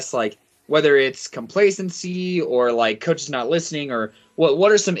 I guess, like, whether it's complacency or, like, coaches not listening, or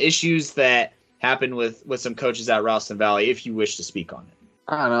what are some issues that happen with some coaches at Ralston Valley, if you wish to speak on it?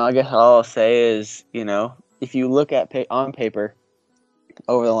 I don't know. I guess all I'll say is, if you look at on paper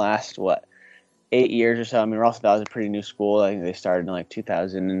over the last, 8 years or so, I mean, Ralston Valley is a pretty new school. I think they started in,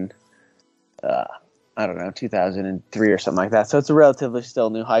 2003 or something like that. So it's a relatively still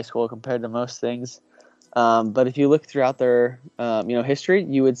new high school compared to most things. But if you look throughout their, history,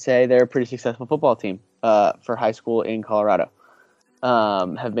 you would say they're a pretty successful football team for high school in Colorado.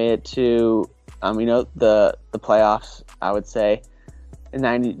 Have made it to, the playoffs, I would say,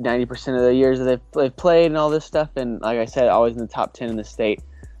 90% of the years that they've played and all this stuff. And like I said, always in the top 10 in the state.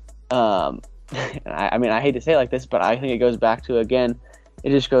 I hate to say it like this, but I think it goes back to, again, it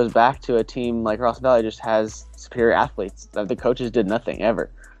just goes back to a team like Ralston Valley just has superior athletes. The coaches did nothing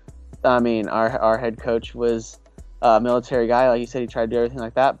ever. I mean, our head coach was a military guy. Like you said, he tried to do everything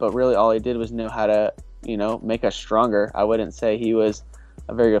like that, but really all he did was know how to, make us stronger. I wouldn't say he was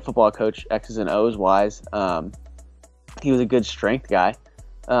a very good football coach, X's and O's wise. He was a good strength guy.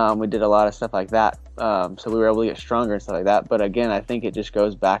 We did a lot of stuff like that. So we were able to get stronger and stuff like that. But again, I think it just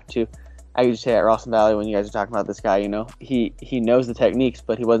goes back to, I could just say at Ralston Valley, when you guys are talking about this guy, he knows the techniques,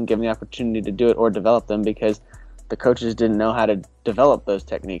 but he wasn't given the opportunity to do it or develop them because the coaches didn't know how to develop those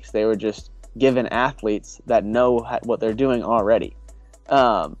techniques. They were just given athletes that know what they're doing already.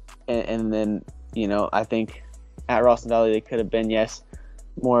 And then, I think at Ralston Valley, they could have been, yes,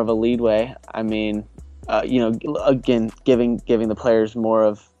 more of a leadway. I mean, again, giving the players more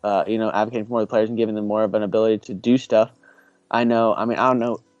of, advocating for more of the players and giving them more of an ability to do stuff. I don't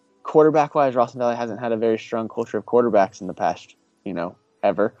know. Quarterback-wise, Ralston Valley hasn't had a very strong culture of quarterbacks in the past,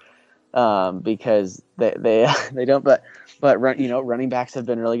 ever, because they don't. But running backs have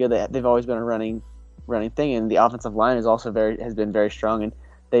been really good. They've always been a running thing, and the offensive line is also has been very strong, and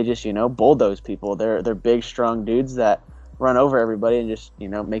they just bulldoze people. They're big, strong dudes that run over everybody and just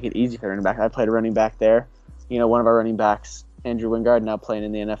make it easy for running back. I played a running back there. One of our running backs, Andrew Wingard, now playing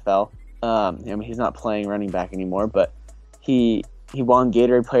in the NFL. He's not playing running back anymore, but he won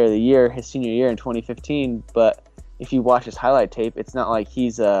Gatorade Player of the Year his senior year in 2015, but if you watch his highlight tape, it's not like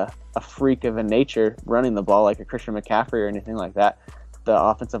he's a freak of a nature running the ball like a Christian McCaffrey or anything like that. The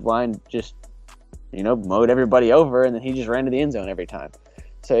offensive line just, mowed everybody over, and then he just ran to the end zone every time.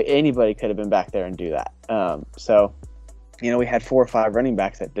 So anybody could have been back there and do that. We had 4 or 5 running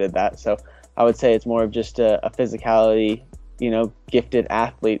backs that did that. So I would say it's more of just a physicality, gifted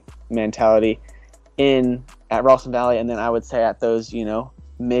athlete mentality at Ralston Valley, and then I would say at those,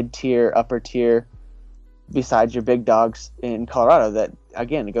 mid-tier, upper-tier, besides your big dogs in Colorado, that,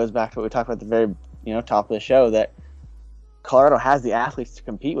 again, it goes back to what we talked about at the very, top of the show, that Colorado has the athletes to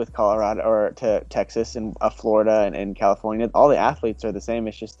compete with Colorado or to Texas and Florida and California. All the athletes are the same.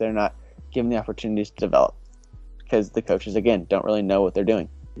 It's just they're not given the opportunities to develop because the coaches, again, don't really know what they're doing.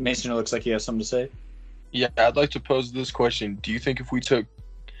 Mason, it looks like you have something to say. Yeah, I'd like to pose this question. Do you think if we took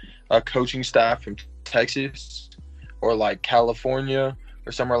a coaching staff from Texas or like California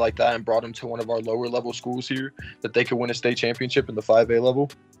or somewhere like that and brought them to one of our lower level schools here, that they could win a state championship in the 5A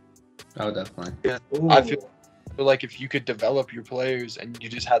level? Oh, definitely. Yeah, I feel like if you could develop your players and you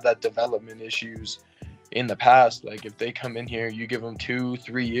just had that development issues in the past, like if they come in here, you give them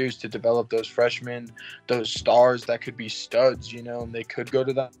 2-3 years to develop those freshmen, those stars that could be studs, and they could go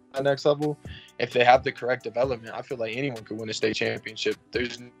to that next level. If they have the correct development, I feel like anyone could win a state championship.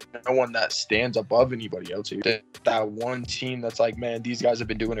 There's no one that stands above anybody else here. That one team that's like, man, these guys have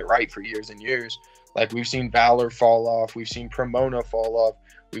been doing it right for years and years. Like we've seen Valor fall off. We've seen Pomona fall off.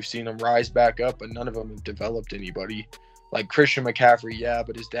 We've seen them rise back up, but none of them have developed anybody. Like Christian McCaffrey, yeah,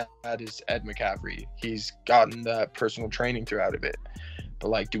 but his dad is Ed McCaffrey. He's gotten that personal training throughout of it. But,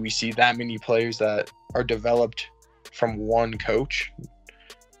 like, do we see that many players that are developed from one coach?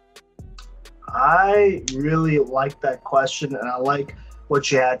 I really like that question, and I like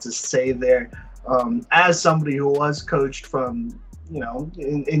what you had to say there. As somebody who was coached from,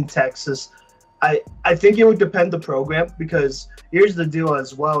 in Texas, I think it would depend the program, because here's the deal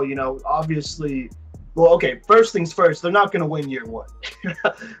as well, obviously – well, okay, first things first, they're not going to win year 1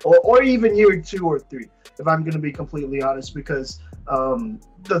 or even year 2 or 3, if I'm going to be completely honest, because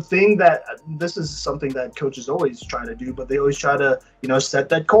the thing that this is something that coaches always try to do, but they always try to, set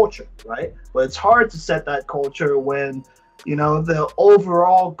that culture, right? But it's hard to set that culture when, the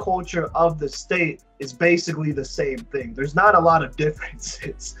overall culture of the state is basically the same thing. There's not a lot of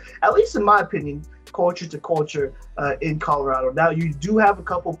differences, at least in my opinion, culture to culture in Colorado. Now, you do have a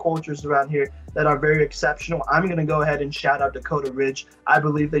couple cultures around here that are very exceptional. I'm going to go ahead and shout out Dakota Ridge. I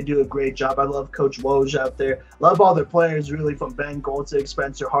believe they do a great job. I love Coach Woj out there. Love all their players, really, from Ben Goltig,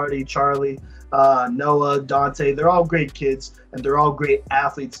 Spencer Hardy, Charlie, Noah, Dante. They're all great kids, and they're all great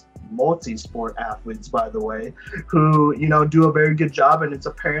athletes, multi-sport athletes, by the way, who, you know, do a very good job, and it's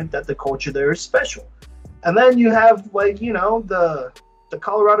apparent that the culture there is special. And then you have, like, you know, the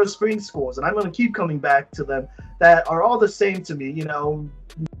Colorado Springs schools, and I'm going to keep coming back to them, that are all the same to me, you know,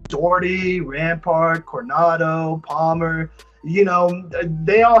 Doherty, Rampart, Coronado, Palmer, you know,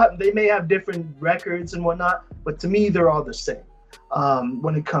 they may have different records and whatnot, but to me, they're all the same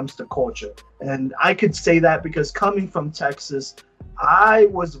when it comes to culture. And I could say that because coming from Texas, I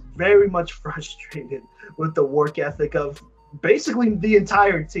was very much frustrated with the work ethic of basically the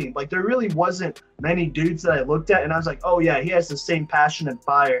entire team. Like, there really wasn't many dudes that I looked at and I was like, oh yeah, he has the same passion and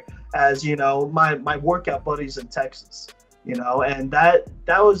fire as, you know, my workout buddies in Texas, you know. And that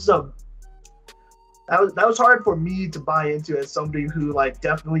was hard for me to buy into as somebody who, like,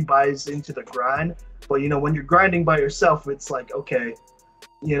 definitely buys into the grind. But, you know, when you're grinding by yourself, it's like, okay,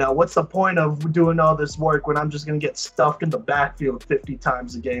 you know, what's the point of doing all this work when I'm just going to get stuffed in the backfield 50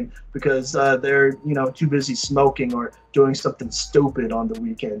 times a game because they're, you know, too busy smoking or doing something stupid on the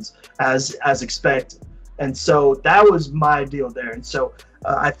weekends as expected. And so that was my deal there. And so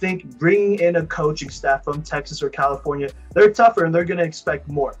I think bringing in a coaching staff from Texas or California, they're tougher and they're going to expect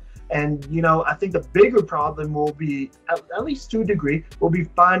more. And, you know, I think the bigger problem will be, at least to a degree, will be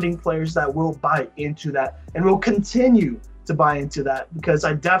finding players that will buy into that and will continue to buy into that, because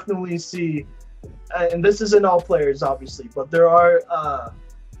I definitely see, and this isn't all players obviously, but there are,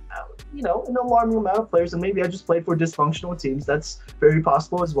 you know, an alarming amount of players, and maybe I just play for dysfunctional teams, that's very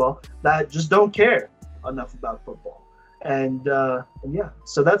possible as well, that just don't care enough about football. And yeah,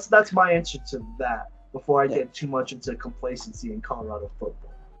 so that's my answer to that before I get too much into complacency in Colorado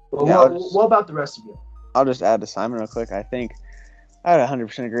football. But what about the rest of you? I'll just add to Simon real quick. I think I would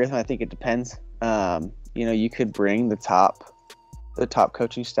 100% agree with him. I think it depends. You know, you could bring the top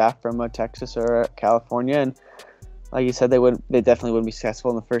coaching staff from Texas or California, and like you said, they definitely wouldn't be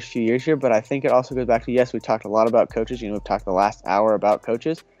successful in the first few years here. But I think it also goes back to, yes, we talked a lot about coaches. You know, we've talked the last hour about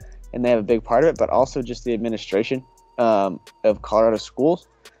coaches, and they have a big part of it, but also just the administration of Colorado schools.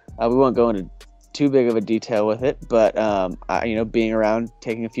 We won't go into too big of a detail with it, but you know, being around,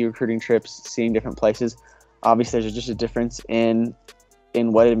 taking a few recruiting trips, seeing different places, obviously there's just a difference in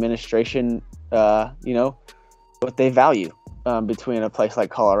what administration, you know, what they value between a place like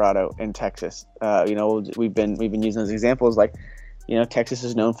Colorado and Texas. You know, we've been using those examples, like, you know, Texas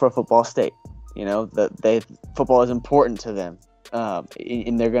is known for a football state. You know, football is important to them,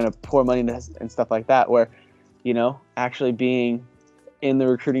 and they're going to pour money into and stuff like that. Where, you know, actually being in the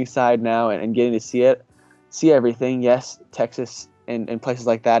recruiting side now and getting to see everything. Yes, Texas and places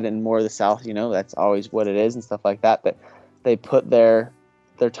like that, and more of the South. You know, that's always what it is and stuff like that. That they put their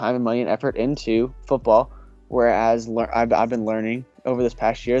time and money and effort into football, whereas I've been learning over this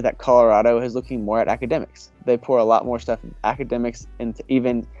past year that Colorado is looking more at academics. They pour a lot more stuff in academics, and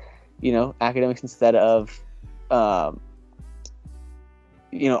even, you know, academics instead of,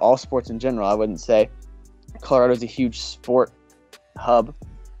 you know, all sports in general. I wouldn't say Colorado's a huge sport hub.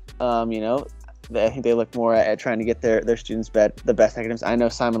 You know, I think they look more at trying to get their students the best academics. I know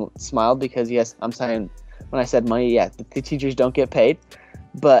Simon smiled because, yes, I'm saying when I said money, yeah, the teachers don't get paid.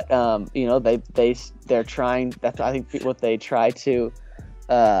 But you know, they're trying. That's, I think, what they try to,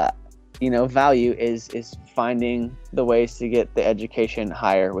 you know, value is finding the ways to get the education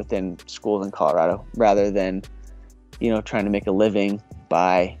higher within schools in Colorado, rather than, you know, trying to make a living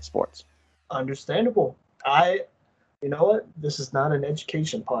by sports. Understandable. You know what? This is not an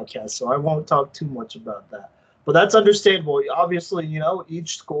education podcast, so I won't talk too much about that. But that's understandable. Obviously, you know,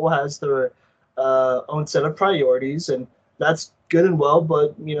 each school has their own set of priorities, and that's good and well.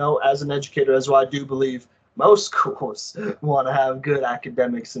 But, you know, as an educator as well, I do believe most schools want to have good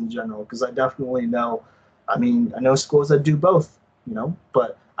academics in general, because I definitely know, I know schools that do both, you know,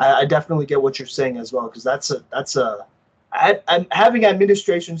 but I definitely get what you're saying as well, because having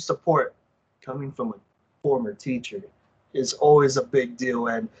administration support coming from a former teacher is always a big deal,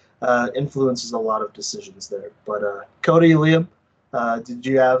 and influences a lot of decisions there. But Cody, Liam, did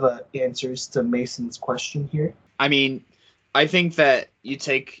you have answers to Mason's question here? I mean, I think that you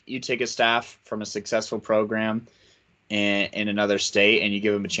take a staff from a successful program in another state and you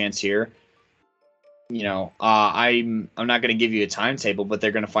give them a chance here. You know, I'm not going to give you a timetable, but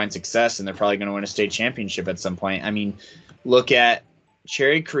they're going to find success and they're probably going to win a state championship at some point. I mean, look at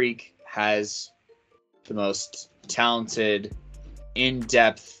Cherry Creek has the most talented,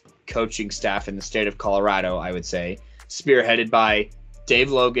 in-depth coaching staff in the state of Colorado, I would say, spearheaded by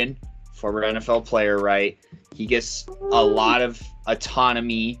Dave Logan former NFL player, right? He gets a lot of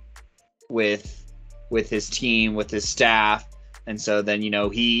autonomy with his team, with his staff, and so then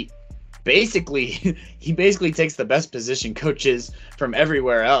he basically takes the best position coaches from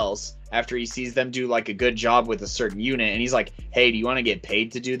everywhere else after he sees them do like a good job with a certain unit, and he's like, hey, do you want to get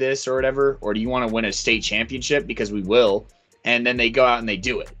paid to do this or whatever, or do you want to win a state championship, because we will. And then they go out and they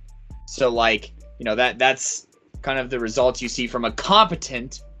do it. So like, that's kind of the results you see from a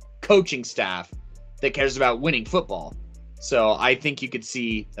competent coaching staff that cares about winning football. So I think you could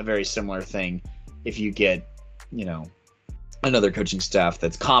see a very similar thing if you get another coaching staff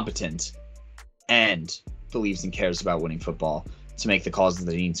that's competent and believes and cares about winning football to make the calls that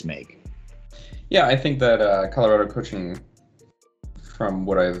they need to make. Yeah, I think that Colorado coaching, from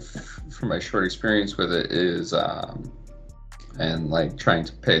my short experience with it, is and like trying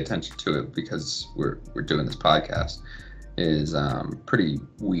to pay attention to it because we're doing this podcast, is pretty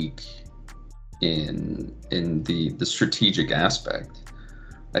weak in the strategic aspect.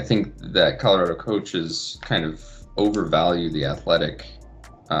 I think that Colorado coaches kind of overvalue the athletic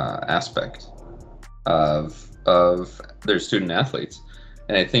aspect of their student athletes.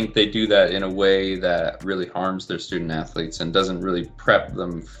 And I think they do that in a way that really harms their student athletes and doesn't really prep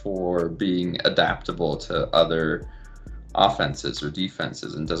them for being adaptable to other offenses or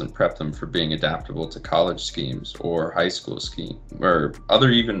defenses, and doesn't prep them for being adaptable to college schemes or high school scheme or other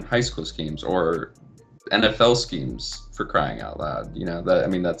even high school schemes or NFL schemes, for crying out loud.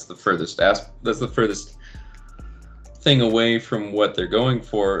 That's the furthest thing away from what they're going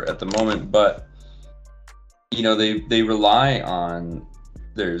for at the moment. But they rely on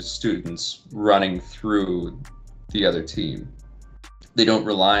their students running through the other team. They don't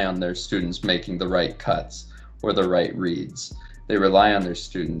rely on their students making the right cuts or the right reads. They rely on their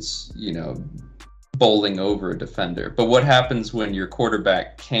students, bowling over a defender. But what happens when your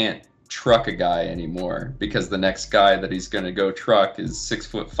quarterback can't truck a guy anymore because the next guy that he's going to go truck is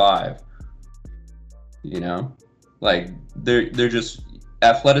 6'5"? Like they're just,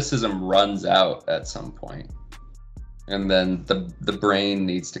 athleticism runs out at some point. And then the brain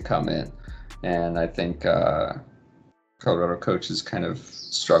needs to come in. And I think Colorado coaches kind of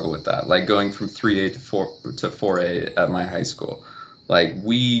struggle with that. Like going from 3A to 4A at my high school. Like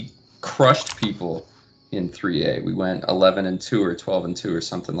we crushed people in 3A. We went 11-2 or 12-2 or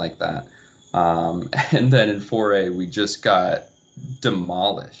something like that. And then in 4A, we just got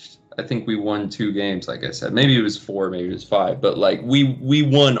demolished. I think we won 2 games, like I said. Maybe it was 4, maybe it was 5. But like we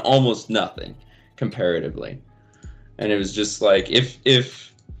won almost nothing comparatively. And it was just like if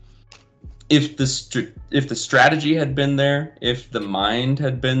the strategy had been there, if the minds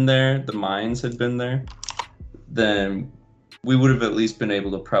had been there, then we would have at least been able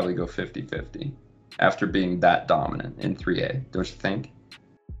to probably go 50-50 after being that dominant in 3A. Don't you think?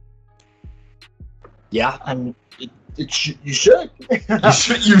 Yeah, I mean, you should. You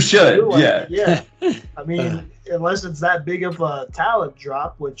should. Like, yeah. I mean, unless it's that big of a talent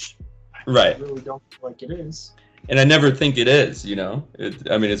drop, which right. I really don't feel like it is. And I never think it is,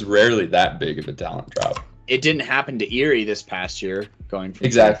 it's rarely that big of a talent drop. It didn't happen to Erie this past year, going from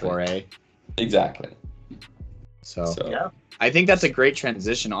exactly 4A. Exactly. So yeah. I think that's a great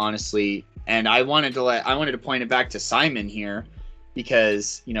transition, honestly. And I wanted to point it back to Simon here,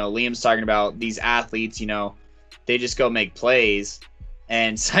 because Liam's talking about these athletes, they just go make plays,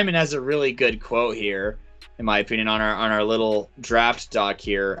 and Simon has a really good quote here, in my opinion, on our little draft doc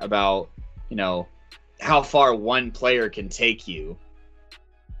here about how far one player can take you.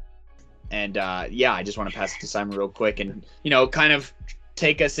 And I just want to pass it to Simon real quick and kind of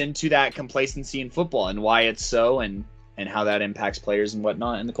take us into that complacency in football and why it's so, and how that impacts players and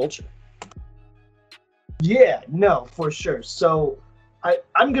whatnot in the culture. Yeah, no, for sure. So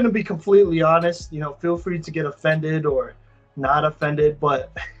I'm going to be completely honest, feel free to get offended or not offended,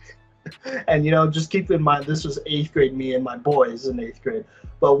 but, and, just keep in mind, this was 8th grade, me and my boys in 8th grade.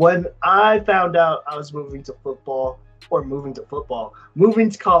 But when I found out I was moving to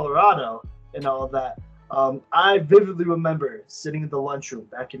Colorado and all of that, I vividly remember sitting in the lunchroom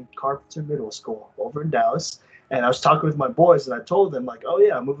back in Carpenter Middle School over in Dallas. And I was talking with my boys, and I told them, like, oh,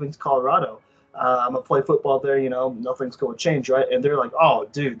 yeah, I'm moving to Colorado. I'm going to play football there, nothing's going to change, right? And they're like, oh,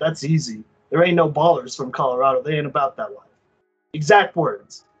 dude, that's easy. There ain't no ballers from Colorado. They ain't about that life. Exact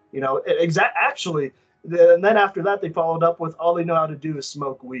words. Actually, and then after that, they followed up with all they know how to do is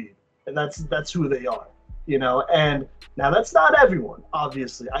smoke weed. And that's who they are, And now that's not everyone,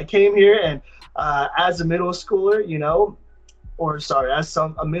 obviously. I came here and as a middle schooler, as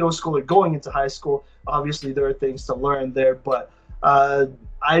a middle schooler going into high school, obviously there are things to learn there. But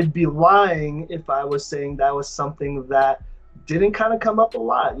I'd be lying if I was saying that was something that didn't kind of come up a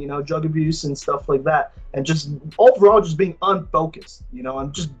lot, drug abuse and stuff like that. And just overall just being unfocused,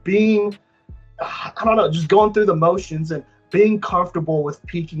 and just being, I don't know, just going through the motions and being comfortable with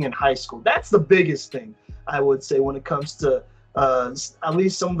peaking in high school. That's the biggest thing, I would say, when it comes to at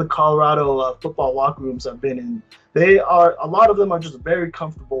least some of the Colorado football locker rooms I've been in. A lot of them are just very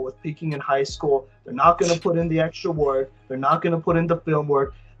comfortable with peaking in high school. They're not going to put in the extra work. They're not going to put in the film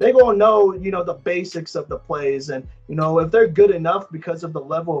work. They're going to know, the basics of the plays. And, if they're good enough because of the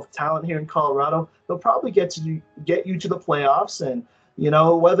level of talent here in Colorado, they'll probably get you to the playoffs. And,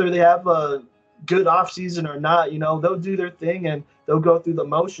 whether they have a good offseason or not, they'll do their thing and they'll go through the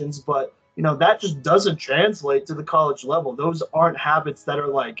motions. But, that just doesn't translate to the college level. Those aren't habits that are,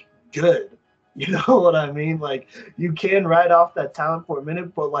 like, good. You know what I mean? Like, you can write off that talent for a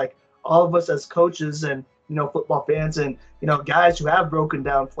minute, but, like, all of us as coaches and, football fans and, guys who have broken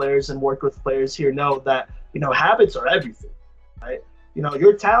down players and worked with players here know that, habits are everything, right?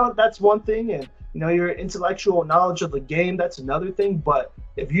 Your talent, that's one thing. And, your intellectual knowledge of the game, that's another thing. But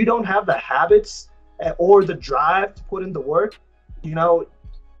if you don't have the habits or the drive to put in the work,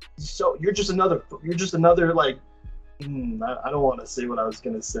 so you're just another like, I don't want to say what I was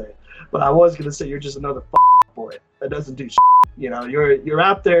going to say, but I was going to say you're just another boy that doesn't do shit. You're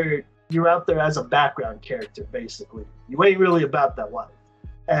out there as a background character, basically. You ain't really about that life.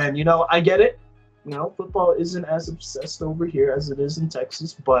 And, I get it. Football isn't as obsessed over here as it is in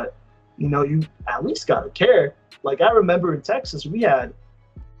Texas, but, you at least got to care. Like, I remember in Texas, we had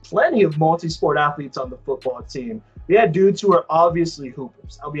plenty of multi-sport athletes on the football team. We had dudes who are obviously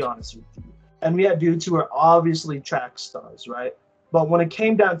hoopers, I'll be honest with you. And we had dudes who are obviously track stars, right? But when it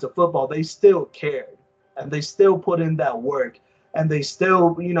came down to football, they still cared. And they still put in that work. And they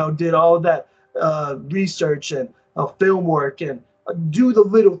still, did all that research and film work and do the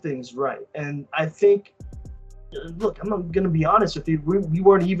little things right. And I think, look, I'm going to be honest with you. We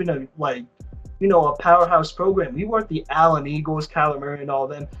weren't even a powerhouse program. We weren't the Allen Eagles, Kyler Murray and all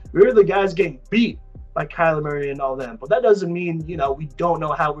them. We were the guys getting beat by Kyler Murray and all them. But that doesn't mean, we don't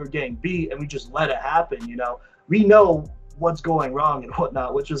know how we're getting beat and we just let it happen, We know what's going wrong and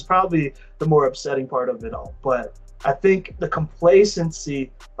whatnot, which is probably the more upsetting part of it all. But I think the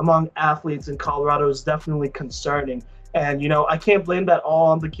complacency among athletes in Colorado is definitely concerning. And, I can't blame that all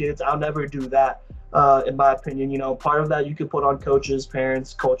on the kids. I'll never do that, in my opinion. Part of that you could put on coaches,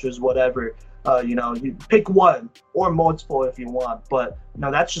 parents, coaches, whatever. You pick one or multiple if you want. But,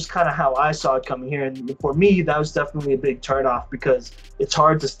 that's just kind of how I saw it coming here. And for me, that was definitely a big turnoff because it's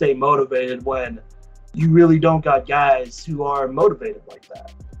hard to stay motivated when you really don't got guys who are motivated like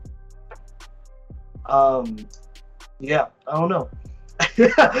that. Yeah, I don't know.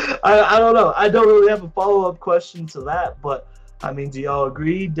 I don't know. I don't really have a follow-up question to that, but I mean, do y'all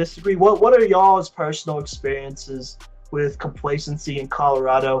agree, disagree? What are y'all's personal experiences with complacency in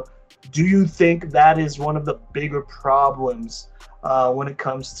Colorado? Do you think that is one of the bigger problems when it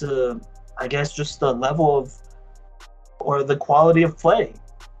comes to, I guess, just the level of or the quality of play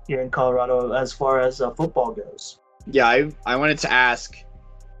here in Colorado as far as football goes? Yeah, I wanted to ask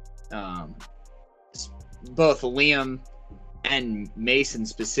both Liam and Mason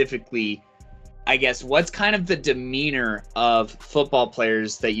specifically, I guess, what's kind of the demeanor of football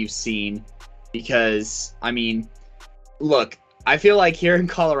players that you've seen? Because, I mean, look, I feel like here in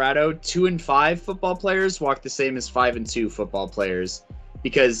Colorado, 2 and 5 football players walk the same as 5 and 2 football players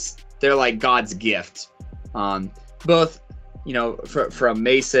because they're like God's gift. Both, from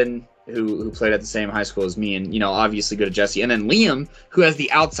Mason, who played at the same high school as me, and obviously go to Jesse, and then Liam, who has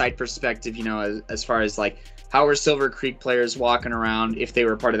the outside perspective, as far as like how were Silver Creek players walking around if they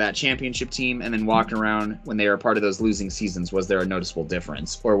were part of that championship team, and then walking around when they were part of those losing seasons. Was there a noticeable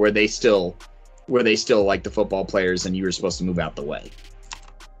difference, or were they still like the football players and you were supposed to move out the way?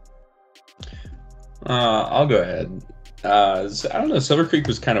 I'll go ahead. I don't know. Silver Creek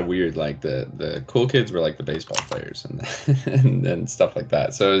was kind of weird. Like the cool kids were like the baseball players and stuff like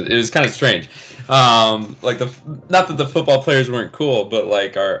that. So it was kind of strange. Not that the football players weren't cool, but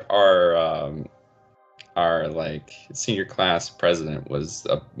like our like senior class president was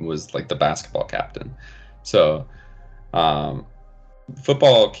like the basketball captain. So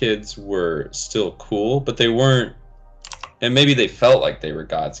football kids were still cool, but they weren't. And maybe they felt like they were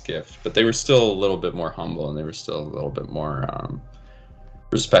God's gift, but they were still a little bit more humble, and they were still a little bit more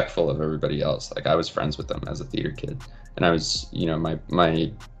respectful of everybody else. Like, I was friends with them as a theater kid, and I was,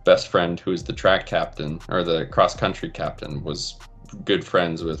 my best friend, who was the track captain or the cross country captain, was good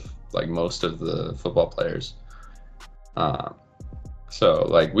friends with like most of the football players. So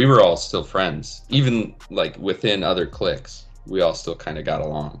like we were all still friends, even like within other cliques. We all still kind of got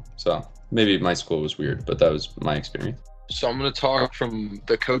along. So maybe my school was weird, but that was my experience. So I'm going to talk from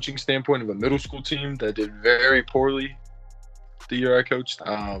the coaching standpoint of a middle school team that did very poorly the year I coached.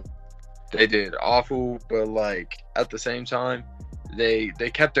 They did awful, but like at the same time, they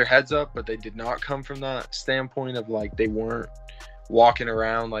kept their heads up, but they did not come from that standpoint of like they weren't walking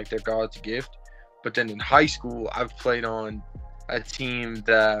around like they're God's gift. But then in high school, I've played on a team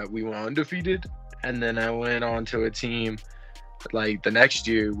that we went undefeated, and then I went on to a team like the next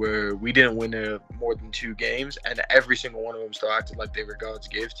year where we didn't win more than 2 games, and every single one of them still acted like they were God's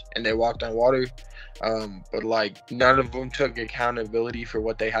gift and they walked on water. But like none of them took accountability for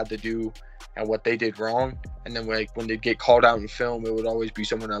what they had to do and what they did wrong. And then like when they get called out in film, it would always be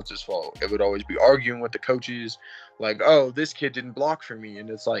someone else's fault. It would always be arguing with the coaches, like, oh, this kid didn't block for me. And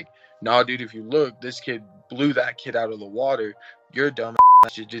it's like, nah, dude, if you look, this kid blew that kid out of the water. You're dumb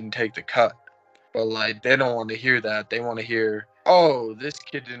ass, you didn't take the cut. But like they don't want to hear that. They want to hear, oh, this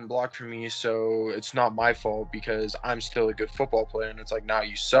kid didn't block for me, so it's not my fault because I'm still a good football player. And it's like, nah,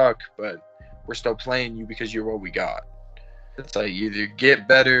 you suck, but we're still playing you because you're what we got. It's like either get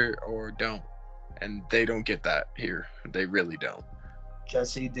better or don't. And they don't get that here. They really don't.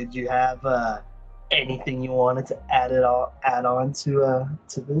 Jesse, did you have anything you wanted to add on to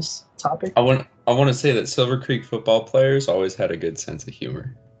this topic? I want to say that Silver Creek football players always had a good sense of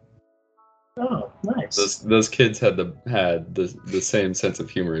humor. Oh, nice. Those kids had the same sense of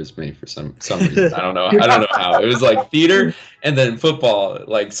humor as me for some reason. I don't know how. It was like theater and then football.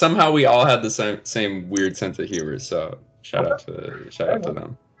 Like somehow we all had the same weird sense of humor. So shout out to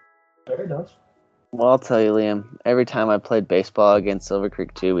them. Fair enough. Well, I'll tell you, Liam, every time I played baseball against Silver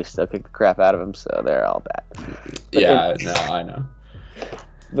Creek 2, we still kicked the crap out of them, so they're all bad. Yeah, no, I know.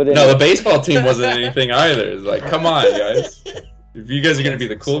 But no, the baseball team wasn't anything either. It's like, come on, guys. If you guys are going to be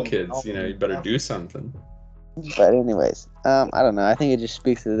the cool kids, you better do something. But anyways, I don't know. I think it just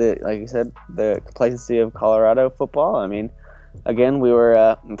speaks to like you said, the complacency of Colorado football. I mean, again, we were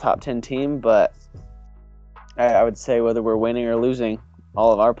a top 10 team, but I would say whether we're winning or losing,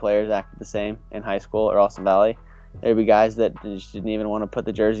 all of our players acted the same in high school or Austin Valley. There'd be guys that just didn't even want to put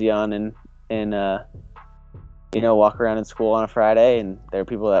the jersey on and walk around in school on a Friday, and there were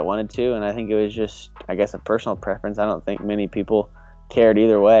people that wanted to, and I think it was just, I guess, a personal preference. I don't think many people cared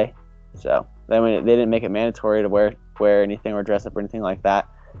either way. So they didn't make it mandatory to wear anything or dress up or anything like that.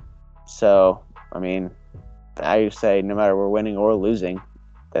 So, I mean, I would say no matter we're winning or losing,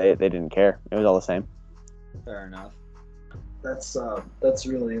 they didn't care. It was all the same. Fair enough. That's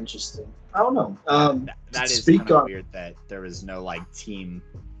really interesting. I don't know. That is kind of weird that there was no like team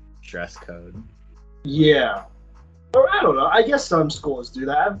dress code. Yeah. Or I don't know. I guess some schools do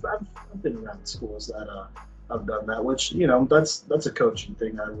that. I've been around schools that have done that, which that's a coaching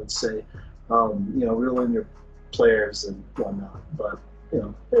thing, I would say. Reel in your players and whatnot. But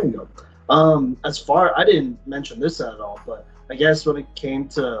there you go. I didn't mention this at all, but I guess when it came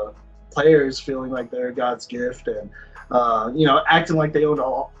to players feeling like they're God's gift and acting like they own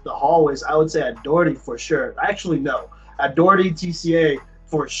the hallways, I would say at Doherty for sure. Actually, no. At Doherty TCA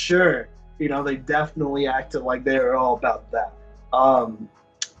for sure. They definitely acted like they were all about that.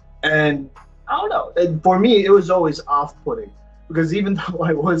 And I don't know. And for me, it was always off-putting because even though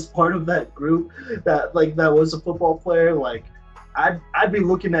I was part of that group that was a football player, like I'd be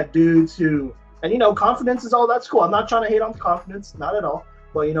looking at dudes who, and confidence is all that's cool. I'm not trying to hate on confidence, not at all.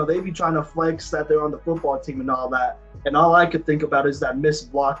 But they be trying to flex that they're on the football team and all that. And all I could think about is that missed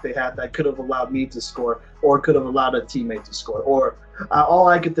block they had that could have allowed me to score or could have allowed a teammate to score. Or all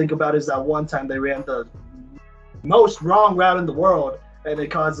I could think about is that one time they ran the most wrong route in the world and it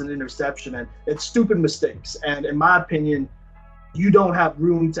caused an interception. And it's stupid mistakes. And in my opinion, you don't have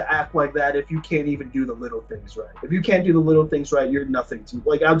room to act like that if you can't even do the little things right. If you can't do the little things right, you're nothing to me.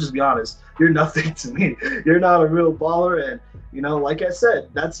 Like, I'll just be honest, you're nothing to me. You're not a real baller. And, like I said,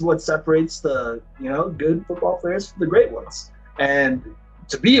 that's what separates the, good football players from the great ones. And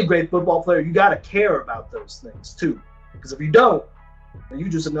to be a great football player, you got to care about those things too. Because if you don't, then you're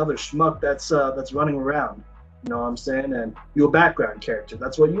just another schmuck that's running around. You know what I'm saying? And you're a background character.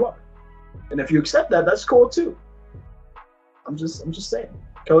 That's what you are. And if you accept that, that's cool too. I'm just saying.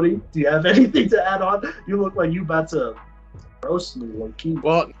 Cody, do you have anything to add on? You look like you about to roast me, low key.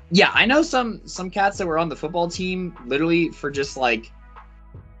 Well, yeah, I know some cats that were on the football team literally for just like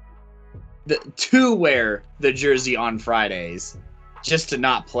to wear the jersey on Fridays just to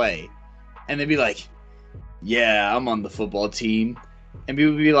not play. And they'd be like, yeah, I'm on the football team. And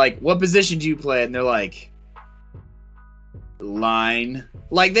people would be like, what position do you play? And they're like, line.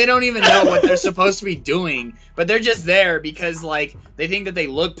 Like, they don't even know what they're supposed to be doing, but they're just there because, like, they think that they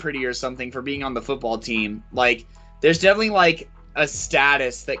look pretty or something for being on the football team. Like, there's definitely, like, a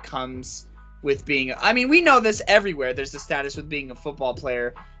status that comes with being. I mean, we know this everywhere. There's the status with being a football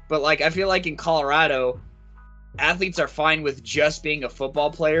player, but like I feel like in Colorado, athletes are fine with just being a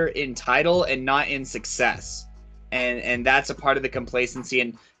football player in title and not in success, and that's a part of the complacency.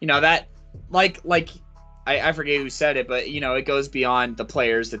 And you know that like I forget who said it, but you know it goes beyond the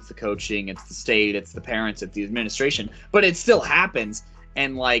players. It's the coaching, it's the state, it's the parents, it's the administration, but it still happens.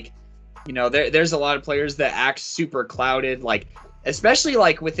 And like, you know, there's a lot of players that act super clouded, like especially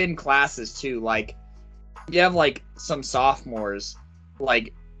like within classes too. Like you have like some sophomores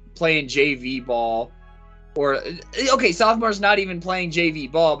like playing JV ball, or okay, sophomores not even playing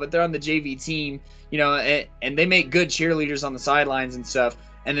JV ball, but they're on the JV team, you know, and they make good cheerleaders on the sidelines and stuff.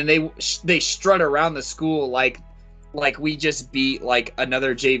 And then they strut around the school like we just beat like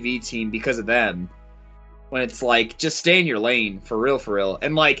another JV team because of them. When it's like, just stay in your lane, for real.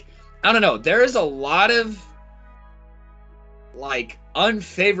 And like, I don't know, there is a lot of like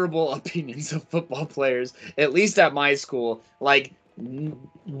unfavorable opinions of football players, at least at my school. Like,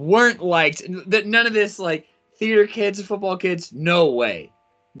 weren't liked. None of this like theater kids, football kids. No way.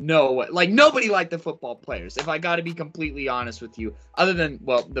 Like nobody liked the football players, if I got to be completely honest with you, other than,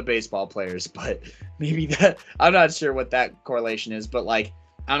 well, the baseball players. But maybe that, I'm not sure what that correlation is, but like,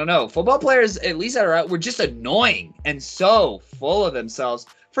 I don't know, football players, at least that are out, were just annoying and so full of themselves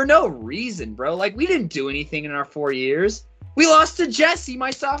for no reason, bro. Like, we didn't do anything in our 4 years. We lost to Jesse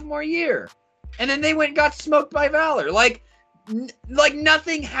my sophomore year, and then they went and got smoked by Valor. Like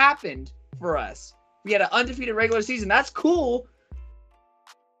nothing happened for us. We had an undefeated regular season. That's cool.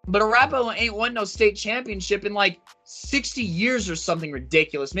 But Arapahoe ain't won no state championship in like 60 years or something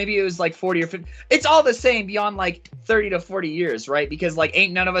ridiculous. Maybe it was like 40 or 50. It's all the same beyond like 30 to 40 years, right? Because like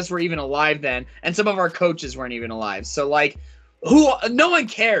ain't none of us were even alive then, and some of our coaches weren't even alive. So like, no one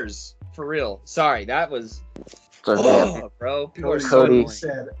cares, for real. Sorry, that was bro. People are so Cody annoying.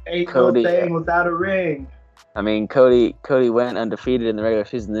 Said, ain't Cody, no thing without a ring. I mean, Cody went undefeated in the regular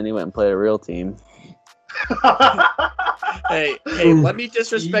season, then he went and played a real team. Hey, let me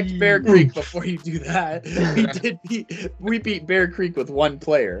disrespect Bear Creek before you do that. We beat Bear Creek with one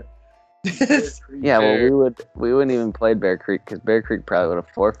player. Yeah, well, we wouldn't even played Bear Creek because Bear Creek probably would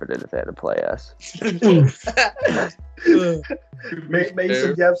have forfeited if they had to play us. Mason,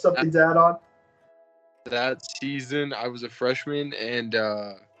 do you have something to add on? That season, I was a freshman, and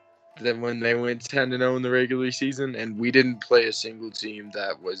then when they went 10-0 in the regular season, and we didn't play a single team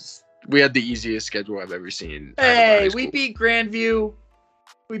that was. We had the easiest schedule I've ever seen. Hey, we beat Grandview.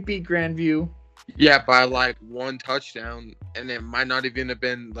 Yeah, by like one touchdown, and it might not even have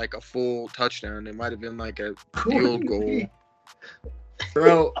been like a full touchdown. It might have been like a field goal.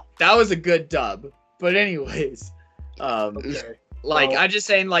 Bro, that was a good dub. But anyways, Okay. like Well, I'm just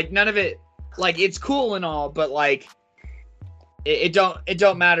saying, like none of it, like it's cool and all, but like it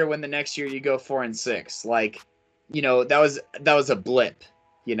don't matter when the next year you go 4-6. Like, you know, that was a blip.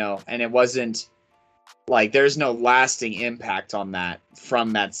 You know, and it wasn't like there's no lasting impact on that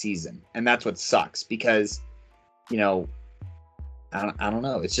from that season. And that's what sucks because, you know, I don't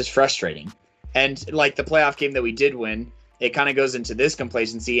know. It's just frustrating. And like the playoff game that we did win, it kind of goes into this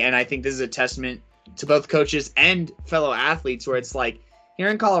complacency. And I think this is a testament to both coaches and fellow athletes where it's like here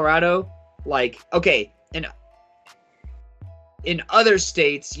in Colorado, like, okay, in other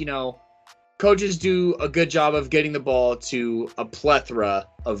states, you know, coaches do a good job of getting the ball to a plethora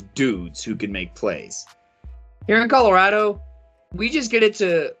of dudes who can make plays. Here in Colorado, we just get it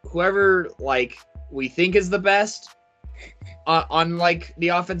to whoever like we think is the best on like the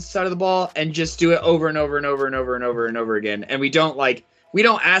offensive side of the ball, and just do it over and over and over and over and over and over again. And we don't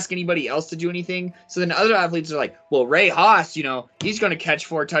ask anybody else to do anything. So then other athletes are like, well, Ray Haas, you know, he's going to catch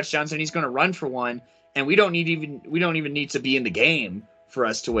 4 touchdowns and he's going to run for 1, and we don't even need to be in the game for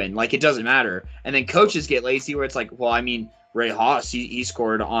us to win. Like, it doesn't matter. And then coaches get lazy where it's like, well, I mean, Ray Haas, he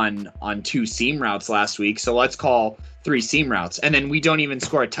scored on 2 seam routes last week, so let's call 3 seam routes. And then we don't even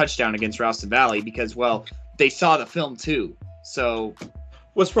score a touchdown against Ralston Valley because, well, they saw the film too. So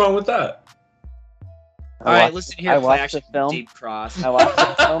What's wrong with that? all right, listen here, I play watched action the film. deep cross. I watched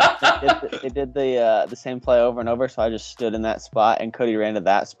the film. They did the same play over and over, so I just stood in that spot, and Cody ran to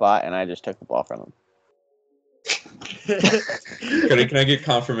that spot, and I just took the ball from him. Cody, can I get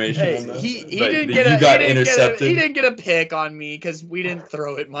confirmation Hey, on that? he That didn't you got intercepted. He didn't get a pick on me because we didn't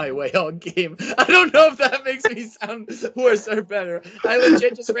throw it my way all game. I don't know if that makes me sound worse or better. I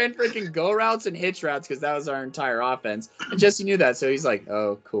legit just ran freaking go routes and hitch routes because that was our entire offense. And Jesse knew that, so he's like,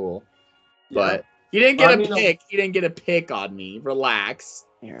 "Oh, cool." But he didn't get a pick. He didn't get a pick on me. Relax.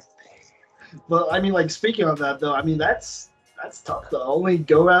 Here. But I mean, like speaking of that though, I mean That's tough. The only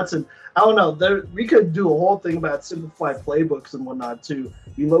go routes, and I don't know. We could do a whole thing about simplified playbooks and whatnot too.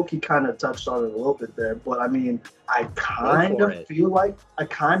 We low-key kind of touched on it a little bit there, but I mean, I kind of feel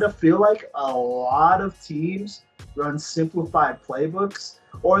like a lot of teams run simplified playbooks,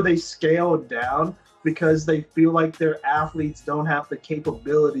 or they scale down because they feel like their athletes don't have the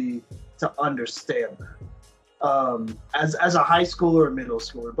capability to understand that. As a high schooler or middle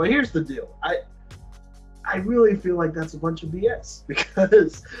schooler. But here's the deal. I really feel like that's a bunch of BS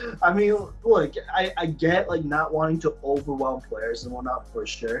because, I mean, look, I get like not wanting to overwhelm players and whatnot for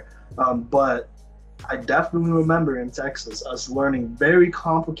sure, but I definitely remember in Texas us learning very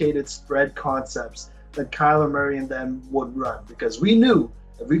complicated spread concepts that Kyler Murray and them would run because we knew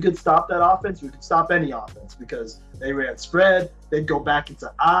if we could stop that offense, we could stop any offense because they ran spread, they'd go back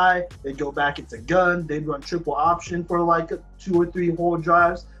into I, they'd go back into gun, they'd run triple option for like 2 or 3 whole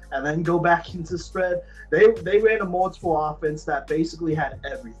drives, and then go back into spread. They ran a multiple offense that basically had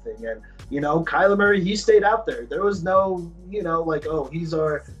everything. And, you know, Kyler Murray, he stayed out there. There was no, you know, like, oh, he's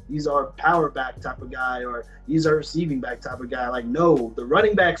our power back type of guy or he's our receiving back type of guy. Like, no, the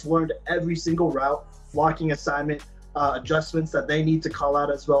running backs learned every single route, blocking assignment, adjustments that they need to call out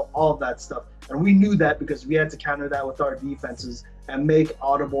as well, all of that stuff. And we knew that because we had to counter that with our defenses and make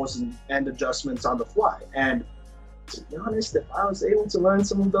audibles and adjustments on the fly. And to be honest, if I was able to learn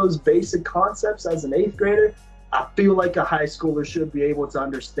some of those basic concepts as an 8th grader, I feel like a high schooler should be able to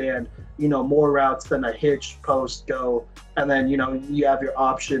understand, you know, more routes than a hitch, post, go, and then, you know, you have your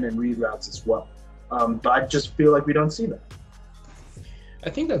option and read routes as well. But I just feel like we don't see that. I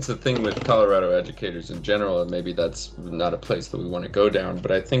think that's the thing with Colorado educators in general, and maybe that's not a place that we want to go down,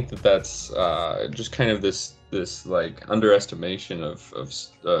 but I think that that's just kind of this like underestimation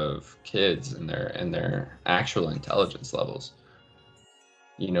of kids and their actual intelligence levels.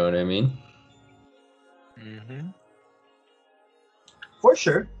 You know what I mean? Mm-hmm. For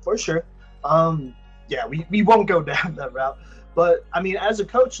sure. Yeah, we won't go down that route. But I mean, as a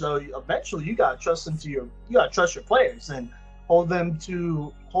coach though, eventually you gotta trust your players and hold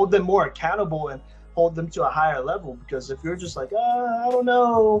them more accountable and hold them to a higher level. Because if you're just like, I don't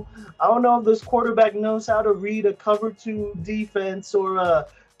know if this quarterback knows how to read a cover 2 defense or a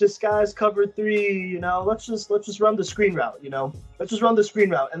disguise cover 3, you know, let's just run the screen route, you know, let's just run the screen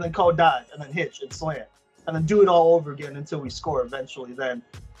route and then call dive and then hitch and slant and then do it all over again until we score eventually. Then,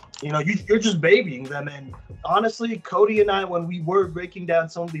 you know, you're just babying them. And honestly, Cody and I, when we were breaking down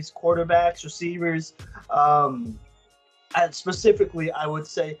some of these quarterbacks, receivers, and specifically, I would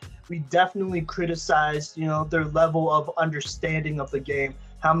say we definitely criticized, you know, their level of understanding of the game,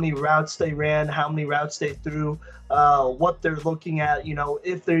 how many routes they ran, how many routes they threw, what they're looking at, you know,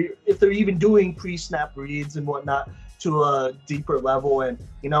 if they're even doing pre-snap reads and whatnot to a deeper level. And,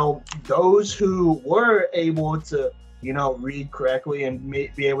 you know, those who were able to, you know, read correctly and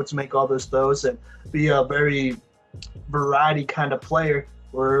be able to make all those throws and be a very variety kind of player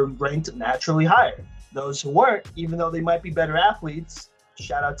were ranked naturally higher. Those who weren't, even though they might be better athletes,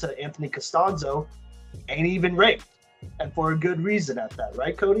 shout out to Anthony Costanzo, ain't even ranked. And for a good reason at that,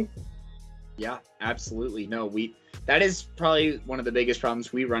 right, Cody? Yeah, absolutely. No, that is probably one of the biggest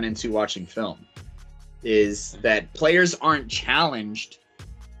problems we run into watching film is that players aren't challenged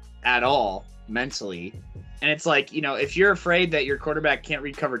at all mentally. And it's like, you know, if you're afraid that your quarterback can't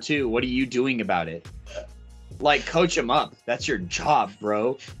read cover 2, what are you doing about it? Like, coach him up. That's your job,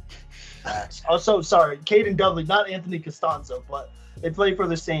 bro. Also, sorry, Caden Dudley, not Anthony Costanzo, but they play for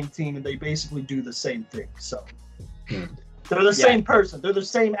the same team and they basically do the same thing. So they're the same person, they're the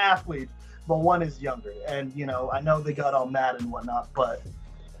same athlete, but one is younger. And, you know, I know they got all mad and whatnot, but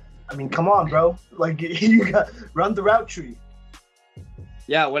I mean, come on, bro. Like, you got run the route tree.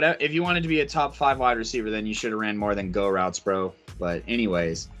 Yeah, whatever. If you wanted to be a top 5 wide receiver, then you should have ran more than go routes, bro. But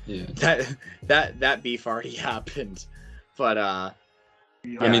anyways, that beef already happened. But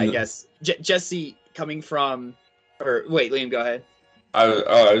yeah, I mean, I guess Jesse coming from, or wait, Liam, go ahead.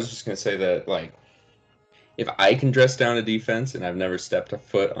 I was just gonna say that, like, if I can dress down a defense and I've never stepped a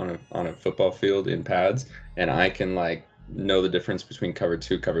foot on a football field in pads, and I can like know the difference between cover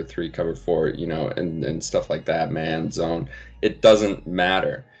 2, cover 3, cover 4, you know, and stuff like that, man, zone, it doesn't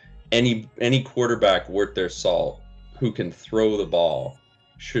matter. Any quarterback worth their salt who can throw the ball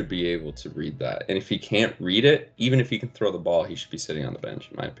should be able to read that. And if he can't read it, even if he can throw the ball, he should be sitting on the bench,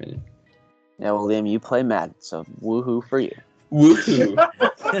 in my opinion. Yeah, well, Liam, you play Madden, so woohoo for you. Woohoo!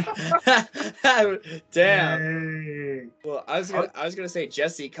 Damn. Hey. Well, I was gonna say,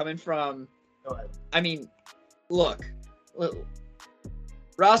 Jesse, coming from, I mean, look,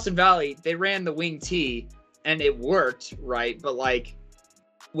 Ralston Valley, they ran the wing T and it worked, right? But like,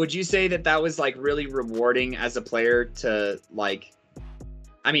 would you say that was like really rewarding as a player to like,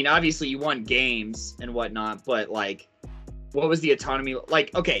 I mean, obviously you won games and whatnot, but like, what was the autonomy?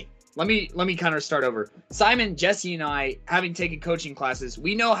 Like, okay, let me kind of start over. Simon, Jesse, and I, having taken coaching classes,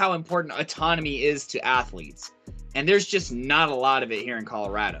 we know how important autonomy is to athletes. And there's just not a lot of it here in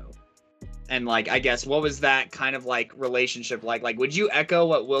Colorado. And like, I guess, what was that kind of like relationship like? Like, would you echo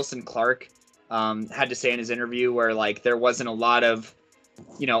what Wilson Clark had to say in his interview, where like there wasn't a lot of,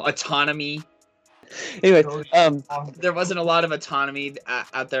 you know, autonomy? Anyway, there wasn't a lot of autonomy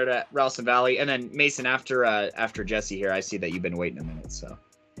out there at Ralston Valley. And then Mason, after Jesse here, I see that you've been waiting a minute. So,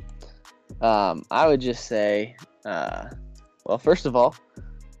 I would just say, well, first of all,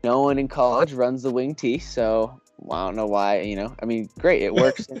 no one in college runs the wing tee, so I don't know why. You know, I mean, great, it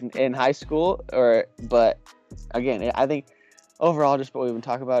works in high school, but again, I think overall, just what we've been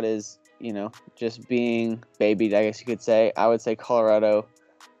talking about is, you know, just being babied, I guess you could say. I would say Colorado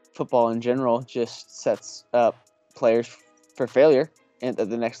football in general just sets up players for failure at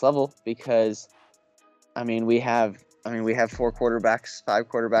the next level, because I mean we have 5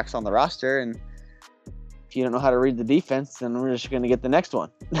 quarterbacks on the roster, and if you don't know how to read the defense, then we're just going to get the next one,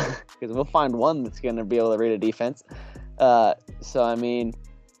 because we'll find one that's going to be able to read a defense. So I mean,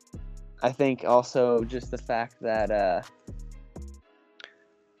 I think also just the fact that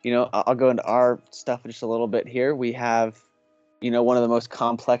you know, I'll go into our stuff just a little bit here. We have, you know, one of the most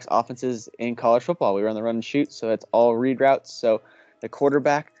complex offenses in college football. We run the run and shoot, so it's all read routes. So the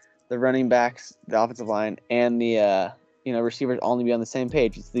quarterback, the running backs, the offensive line, and the you know, receivers all need to be on the same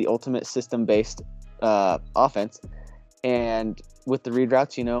page. It's the ultimate system-based offense. And with the read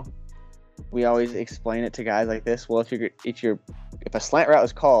routes, you know, we always explain it to guys like this. Well, if a slant route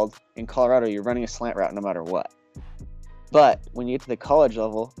is called in Colorado, you're running a slant route no matter what. But when you get to the college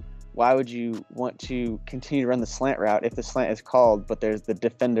level, why would you want to continue to run the slant route if the slant is called, but there's the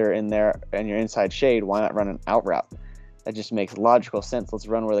defender in there and you're inside shade? Why not run an out route? That just makes logical sense. Let's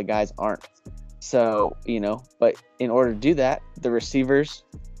run where the guys aren't. So, you know, but in order to do that, the receivers,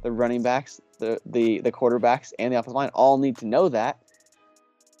 the running backs, the quarterbacks, and the offensive line all need to know that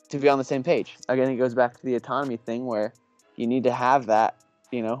to be on the same page. Again, it goes back to the autonomy thing, where you need to have that,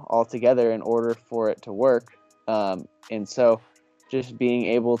 you know, all together in order for it to work. And so just being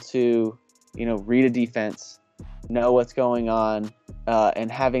able to, you know, read a defense, know what's going on,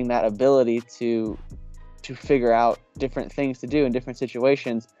 and having that ability to figure out different things to do in different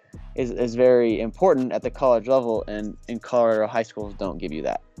situations is very important at the college level, and in Colorado high schools don't give you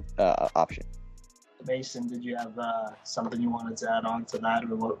that option. Mason, did you have something you wanted to add on to that,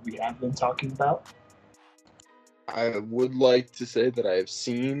 or what we have been talking about? I would like to say that I have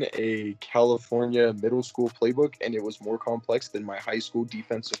seen a California middle school playbook, and it was more complex than my high school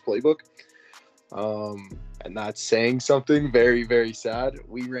defensive playbook. And that's saying something. Very, very sad.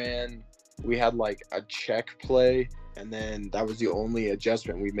 We had like a check play, and then that was the only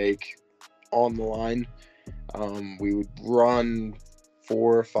adjustment we make on the line. We would run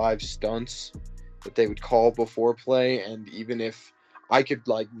 4 or 5 stunts that they would call before play, and even if I could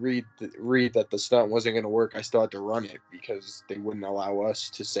like read that the stunt wasn't going to work, I still had to run it because they wouldn't allow us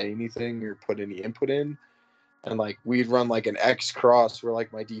to say anything or put any input in. And like we'd run like an X cross where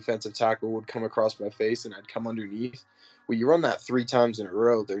like my defensive tackle would come across my face and I'd come underneath. Well, you run that 3 times in a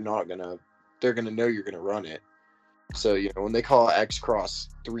row, they're going to know you're going to run it. So, you know, when they call X cross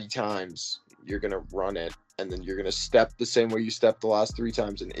 3 times, you're going to run it, and then you're going to step the same way you stepped the last 3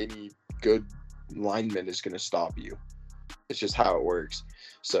 times, and any good lineman is going to stop you. It's just how it works.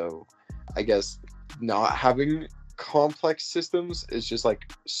 So I guess not having complex systems is just like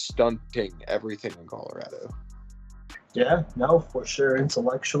stunting everything in Colorado. Yeah, no, for sure.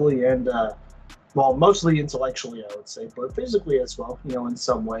 Intellectually and, well, mostly intellectually, I would say, but physically as well, you know, in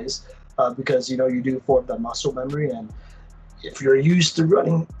some ways, because, you know, you do form that muscle memory. And if you're used to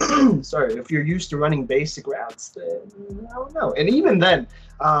running, if you're used to running basic routes, then I don't know. And even then,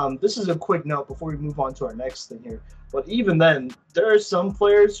 this is a quick note before we move on to our next thing here. But even then, there are some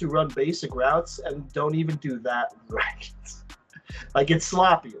players who run basic routes and don't even do that right. Like, it's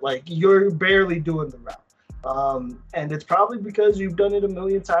sloppy. Like, you're barely doing the route. And it's probably because you've done it a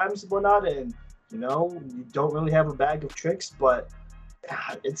million times and whatnot, and, you know, you don't really have a bag of tricks, but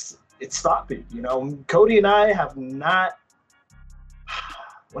it's sloppy. You know, Cody and I have not,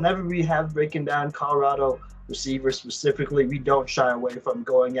 whenever we have breaking down Colorado receivers specifically, we don't shy away from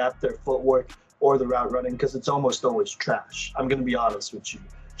going after footwork or the route running, because it's almost always trash. I'm going to be honest with you.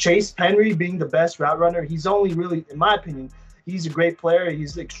 Chase Penry being the best route runner, he's only really, in my opinion, he's a great player.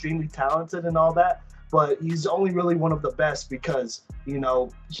 He's extremely talented and all that, but he's only really one of the best because, you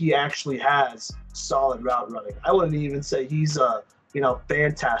know, he actually has solid route running. I wouldn't even say he's a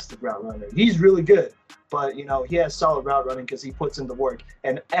fantastic route runner. He's really good, but he has solid route running because he puts in the work,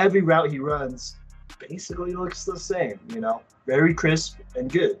 and every route he runs basically looks the same. Very crisp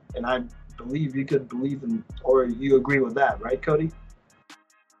and good. And I believe you could believe in, or you agree with that, right, Cody?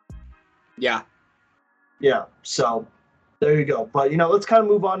 Yeah. Yeah. So there you go. But let's kind of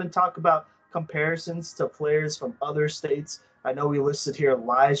move on and talk about comparisons to players from other states. I know we listed here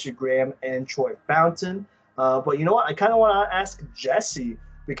Elijah Graham and Troy Fountain. But you know what? I kind of want to ask Jesse,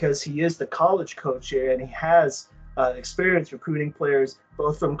 because he is the college coach here and he has experience recruiting players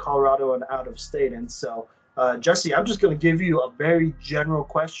both from Colorado and out of state. And so, Jesse, I'm just going to give you a very general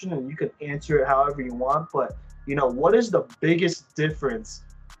question and you can answer it however you want. But, what is the biggest difference?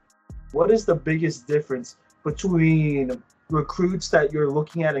 What is the biggest difference between recruits that you're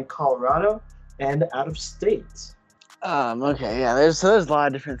looking at in Colorado and out of state? Okay, yeah, there's a lot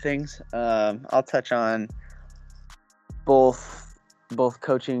of different things. I'll touch on both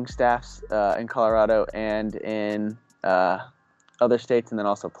coaching staffs in Colorado and in other states, and then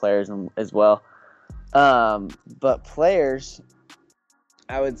also players as well. But players,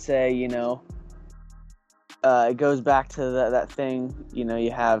 I would say, it goes back to that thing.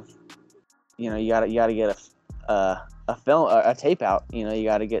 You have, you gotta get a film, a tape out. You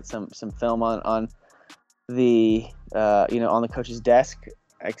got to get some film on the on the coach's desk,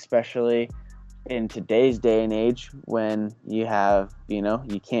 especially in today's day and age when you have,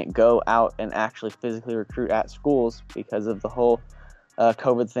 you can't go out and actually physically recruit at schools because of the whole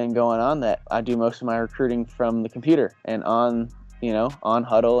COVID thing going on. That I do most of my recruiting from the computer and on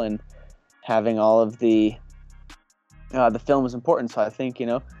Huddle, and having all of the film is important. So I think,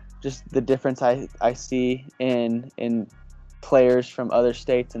 just the difference I see in players from other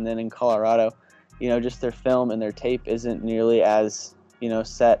states and then in Colorado, just their film and their tape isn't nearly as,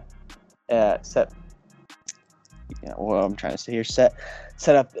 set. What I'm trying to say here, set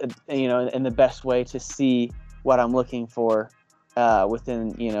up, in the best way to see what I'm looking for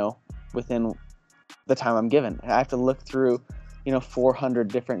within the time I'm given. I have to look through, 400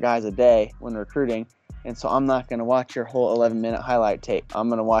 different guys a day when recruiting. And so I'm not going to watch your whole 11-minute highlight tape. I'm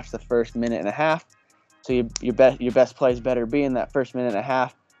going to watch the first minute and a half. So your best plays better be in that first minute and a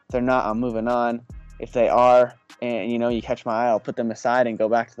half. If they're not, I'm moving on. If they are, and you catch my eye, I'll put them aside and go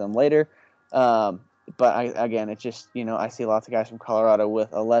back to them later. But it's just, I see lots of guys from Colorado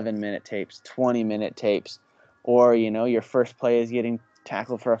with 11-minute tapes, 20-minute tapes, or, your first play is getting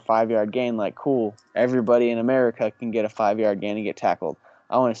tackled for a 5-yard gain. Like, cool, everybody in America can get a 5-yard gain and get tackled.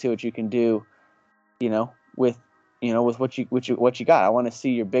 I want to see what you can do, with what you got. I want to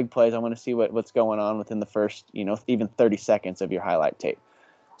see your big plays. I want to see what's going on within the first, even 30 seconds of your highlight tape.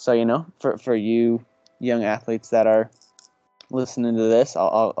 So, for you young athletes that are listening to this,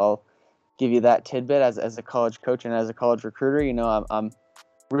 I'll give you that tidbit as a college coach and as a college recruiter. I'm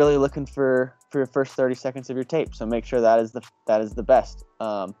really looking for your first 30 seconds of your tape. So make sure that is the best.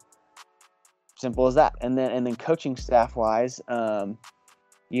 Simple as that. And then coaching staff wise, I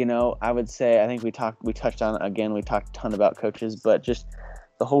would say, I think we touched on, again, we talked a ton about coaches, but just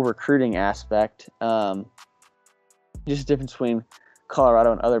the whole recruiting aspect, just the difference between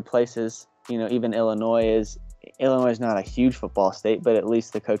Colorado and other places. Even Illinois is not a huge football state, but at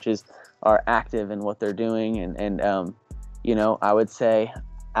least the coaches are active in what they're doing. And I would say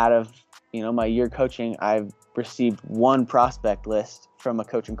out of, my year coaching, I've received one prospect list from a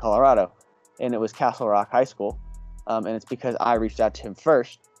coach in Colorado, and it was Castle Rock High School. And it's because I reached out to him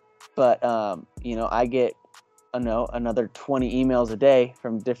first. But, I get, another 20 emails a day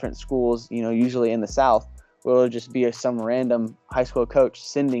from different schools, usually in the South, where it'll just be some random high school coach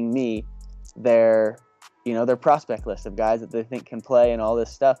sending me their prospect list of guys that they think can play and all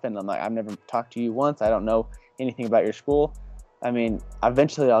this stuff. And I'm like, I've never talked to you once. I don't know anything about your school. I mean,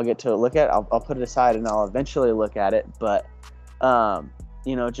 eventually I'll get to look at it. I'll put it aside and I'll eventually look at it. But,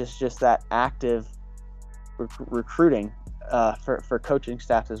 just that active recruiting for coaching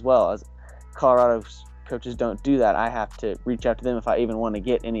staff as well. As Colorado's coaches don't do that. I have to reach out to them if I even want to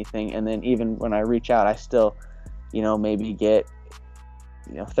get anything. And then even when I reach out, I still, maybe get,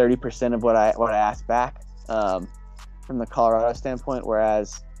 30% of what I ask back from the Colorado standpoint.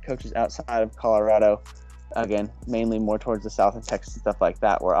 Whereas coaches outside of Colorado, again, mainly more towards the South and Texas and stuff like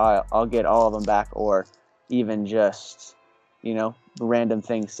that, where I'll get all of them back, or even just, random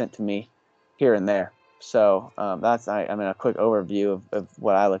things sent to me here and there. So that's, a quick overview of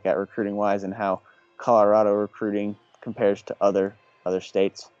what I look at recruiting wise and how Colorado recruiting compares to other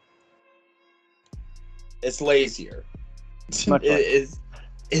states. It's lazier. Much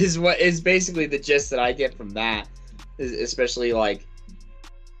Is what is basically the gist that I get from that, especially like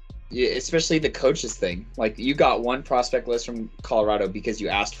yeah, especially the coaches thing. Like, you got one prospect list from Colorado because you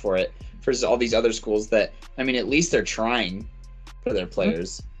asked for it, versus all these other schools that, I mean, at least they're trying for their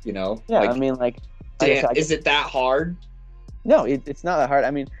players, you know? Yeah, like, I mean, like damn, is it that hard? No, it's not that hard.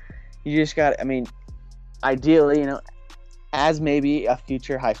 I mean, you just got. I mean, ideally, you know, as maybe a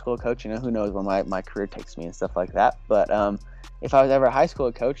future high school coach, you know, who knows where my career takes me and stuff like that. But if I was ever a high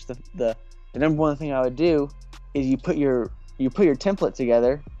school coach, the number one thing I would do is you put your template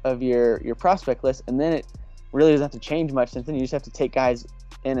together of your prospect list, and then it really doesn't have to change much. Since then, you just have to take guys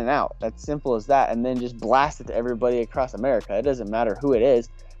in and out. That's simple as that, and then just blast it to everybody across America. It doesn't matter who it is.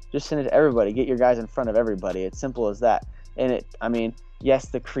 Just send it to everybody. Get your guys in front of everybody. It's simple as that. And I mean, yes,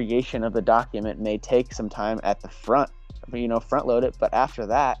 the creation of the document may take some time at the front, you know, front load it. But after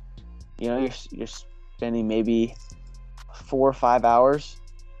that, you know, you're spending maybe 4 or 5 hours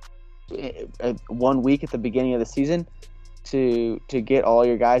 1 week at the beginning of the season to get all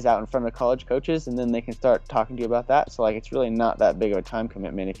your guys out in front of college coaches, and then they can start talking to you about that. So like, it's really not that big of a time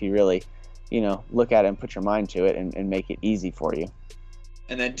commitment if you really, you know, look at it and put your mind to it and make it easy for you.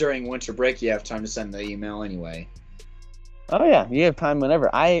 And then during winter break, you have time to send the email anyway. Oh yeah, you have time whenever.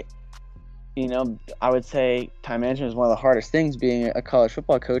 I would say time management is one of the hardest things being a college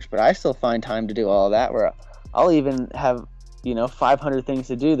football coach, but I still find time to do all of that, where I'll even have, you know, 500 things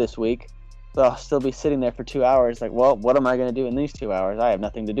to do this week, but I'll still be sitting there for 2 hours like, well, what am I going to do in these 2 hours? I have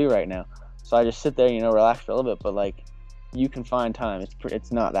nothing to do right now. So I just sit there, you know, relax for a little bit, but like, you can find time.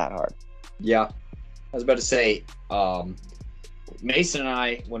 It's not that hard. Yeah. I was about to say, Mason and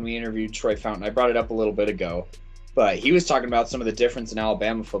I, when we interviewed Troy Fountain, I brought it up a little bit ago, but he was talking about some of the difference in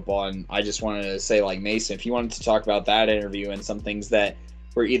Alabama football, and I just wanted to say, like, Mason, if you wanted to talk about that interview and some things that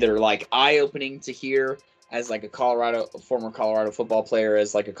were either like eye-opening to hear as like a former Colorado football player,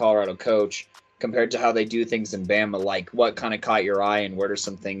 as like a Colorado coach, compared to how they do things in Bama, like what kind of caught your eye, and what are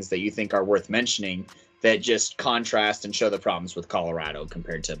some things that you think are worth mentioning that just contrast and show the problems with Colorado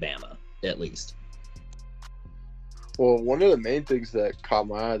compared to Bama, at least? Well, one of the main things that caught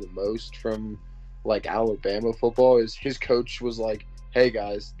my eye the most from like Alabama football is his coach was like, hey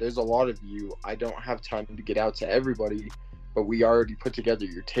guys, there's a lot of you. I don't have time to get out to everybody, but we already put together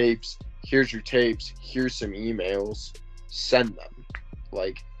your tapes. Here's your tapes. Here's some emails. Send them.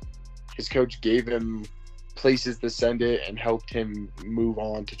 Like, his coach gave him places to send it and helped him move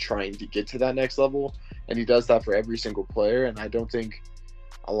on to trying to get to that next level. And he does that for every single player. And I don't think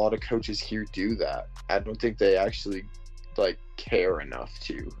a lot of coaches here do that. I don't think they actually like care enough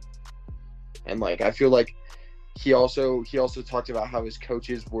to. And like, I feel like he also talked about how his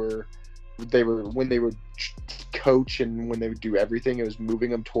coaches when they would coach and when they would do everything, it was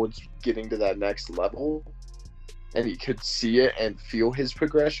moving them towards getting to that next level, and he could see it and feel his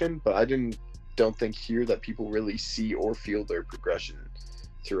progression. But I don't think here that people really see or feel their progression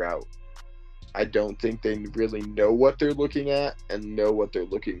throughout. I don't think they really know what they're looking at and know what they're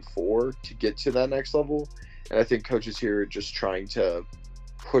looking for to get to that next level. And I think coaches here are just trying to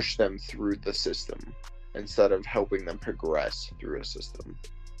push them through the system instead of helping them progress through a system.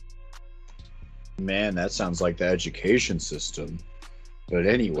 Man, that sounds like the education system. But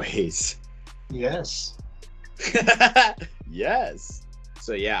anyways. Yes. Yes.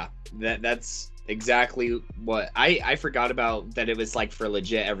 So yeah, that's exactly what I forgot about, that it was like for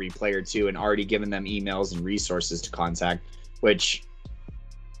legit every player too, and already given them emails and resources to contact, which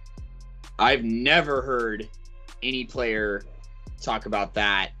I've never heard any player talk about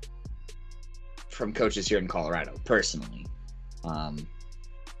that from coaches here in Colorado personally,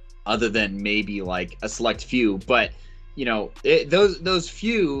 other than maybe like a select few. But you know, those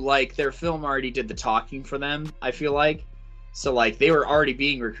few, like, their film already did the talking for them, I feel like. So like, they were already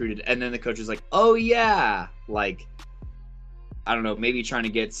being recruited, and then the coach was like, oh yeah, like, I don't know, maybe trying to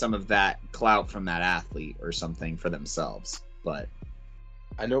get some of that clout from that athlete or something for themselves. But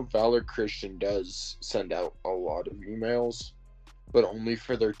I know Valor Christian does send out a lot of emails, but only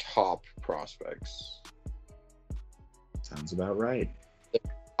for their top prospects. sounds about right.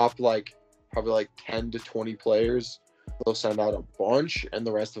 Top, like, probably like 10 to 20 players, they'll send out a bunch, and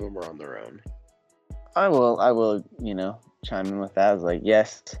the rest of them are on their own. I will, you know, chime in with that. I was like,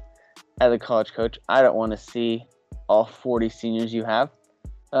 yes, as a college coach, I don't want to see all 40 seniors you have.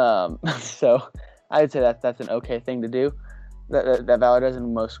 So I would say that's an okay thing to do. That Valor does,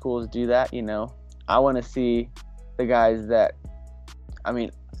 and most schools do that, you know. I want to see the guys that, I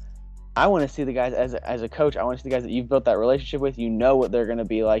want to see the guys as a coach. I want to see the guys that you've built that relationship with. You know what they're going to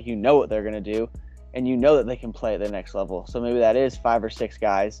be like. You know what they're going to do. And you know that they can play at the next level. So maybe that is 5 or 6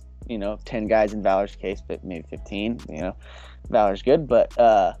 guys, you know, 10 guys in Valor's case, but maybe 15, you know. Valor's good. But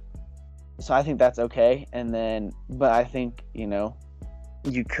so I think that's okay. And then, but I think, you know,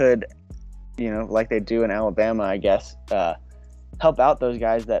 you could, like they do in Alabama, I guess, help out those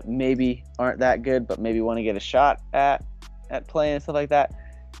guys that maybe aren't that good, but maybe want to get a shot at playing and stuff like that.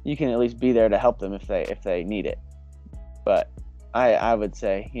 You can at least be there to help them if they need it. But I would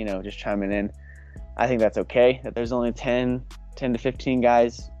say, just chiming in, I think that's okay that there's only 10 to 15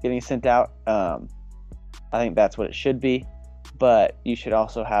 guys getting sent out. I think that's what it should be. But you should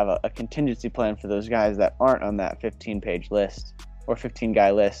also have a contingency plan for those guys that aren't on that 15-page list or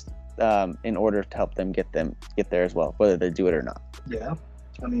 15-guy list in order to help them get there as well, whether they do it or not. Yeah,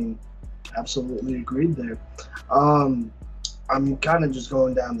 I mean, absolutely agreed there. I'm kind of just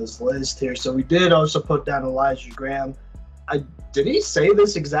going down this list here. So we did also put down Elijah Graham. Did he say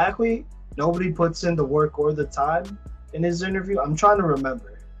this exactly? Nobody puts in the work or the time in his interview? I'm trying to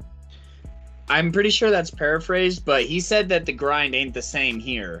remember. I'm pretty sure that's paraphrased, but he said that the grind ain't the same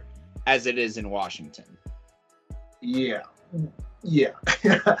here as it is in Washington. Yeah.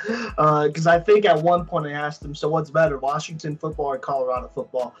 Because I think at one point I asked him, so what's better, Washington football or Colorado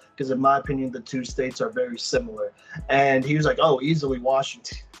football? Because in my opinion, the two states are very similar. And he was like, oh, easily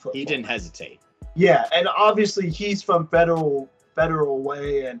Washington football. He didn't hesitate. Yeah, and obviously he's from Federal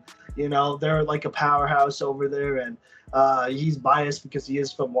Way, and, they're like a powerhouse over there, and he's biased because he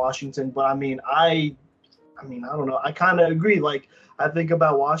is from Washington. But I mean, I don't know. I kind of agree. Like, I think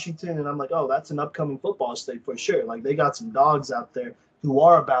about Washington and I'm like, oh, that's an upcoming football state for sure. Like, they got some dogs out there who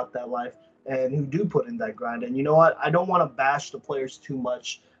are about that life and who do put in that grind. And you know what? I don't want to bash the players too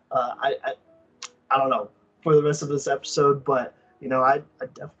much. I don't know for the rest of this episode, but I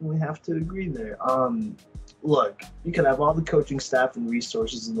definitely have to agree there. Look, you can have all the coaching staff and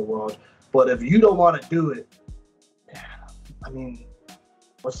resources in the world, but if you don't want to do it, I mean,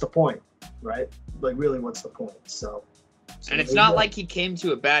 what's the point, right? Like, really, what's the point? So and it's not like he came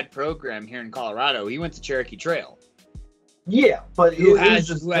to a bad program here in Colorado. He went to Cherokee Trail. Yeah, but who has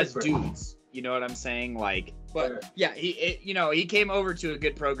dudes? You know what I'm saying? Like, but yeah, he came over to a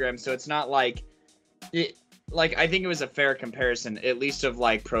good program, so it's not like it. Like, I think it was a fair comparison, at least of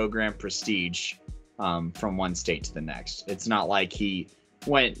like program prestige, from one state to the next. It's not like he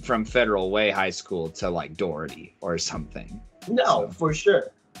went from Federal Way High School to like Doherty or something. No, for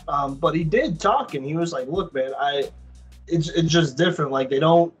sure. But he did talk, and he was like, "Look, man, it's just different. Like, they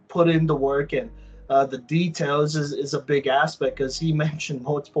don't put in the work, and the details is a big aspect." Because he mentioned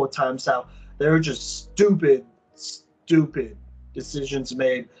multiple times how there were just stupid decisions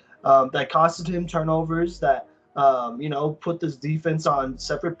made that costed him turnovers. That put this defense on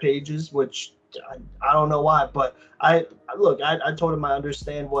separate pages, which I don't know why. But I told him I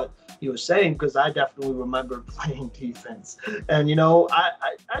understand what he was saying because I definitely remember playing defense. And,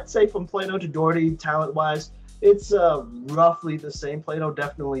 I'd say from Plano to Doherty, talent-wise, it's roughly the same. Plano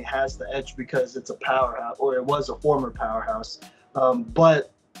definitely has the edge because it's a powerhouse, or it was a former powerhouse.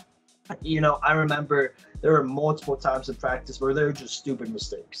 But, I remember there were multiple times in practice where there were just stupid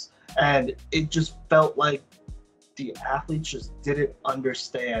mistakes. And it just felt like the athletes just didn't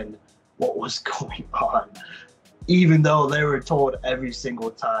understand what was going on, even though they were told every single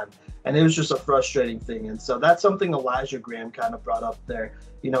time. And it was just a frustrating thing. And so that's something Elijah Graham kind of brought up there.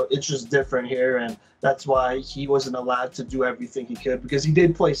 It's just different here. And that's why he wasn't allowed to do everything he could, because he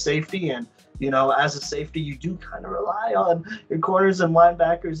did play safety. And, as a safety, you do kind of rely on your corners and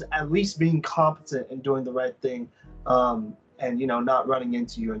linebackers at least being competent and doing the right thing. And, not running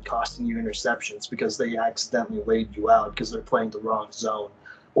into you and costing you interceptions because they accidentally laid you out because they're playing the wrong zone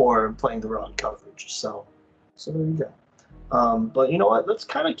or playing the wrong coverage. So there you go. But you know what? Let's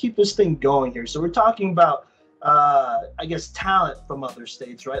kind of keep this thing going here. So we're talking about, I guess, talent from other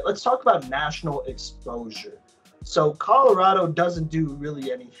states, right? Let's talk about national exposure. So Colorado doesn't do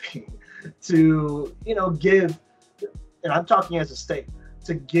really anything to, give, and I'm talking as a state,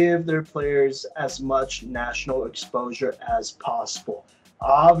 to give their players as much national exposure as possible.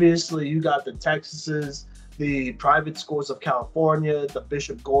 Obviously, you got the Texases, the private schools of California, the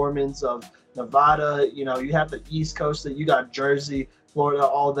Bishop Gormans of Nevada. You have the East Coast, that you got Jersey, Florida,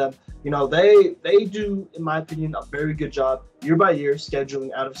 all of them. They do, in my opinion, a very good job year by year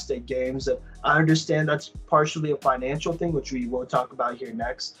scheduling out-of-state games. And I understand that's partially a financial thing, which we will talk about here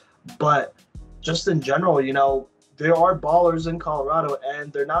next. But just in general, there are ballers in Colorado,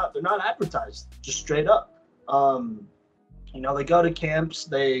 and they're not advertised, just straight up. They go to camps,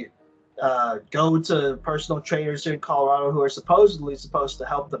 they go to personal trainers here in Colorado who are supposedly supposed to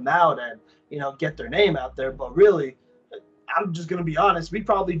help them out and, get their name out there. But really, I'm just going to be honest, we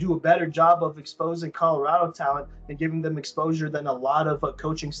probably do a better job of exposing Colorado talent and giving them exposure than a lot of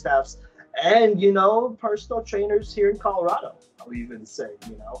coaching staffs and, personal trainers here in Colorado, I'll even say,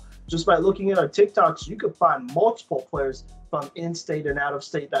 just by looking at our TikToks, you could find multiple players from in-state and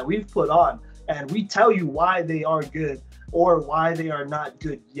out-of-state that we've put on, and we tell you why they are good or why they are not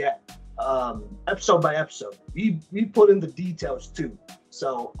good yet, episode by episode. We put in the details too.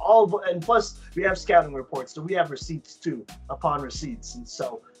 So and plus we have scouting reports, so we have receipts too upon receipts, and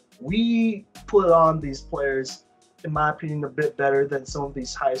so we put on these players, in my opinion, a bit better than some of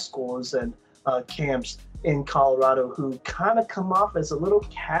these high schools and camps in Colorado who kind of come off as a little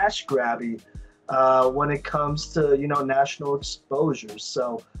cash grabby when it comes to, national exposure.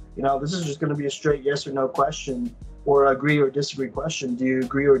 So, this is just going to be a straight yes or no question, or agree or disagree question. Do you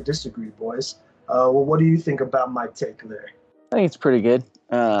agree or disagree, boys? Well, what do you think about my take there? I think it's pretty good.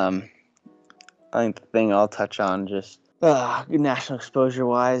 I think the thing I'll touch on just national exposure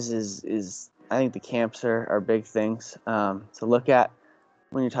wise is I think the camps are big things to look at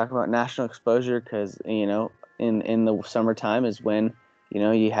when you talk about national exposure, because in the summertime is when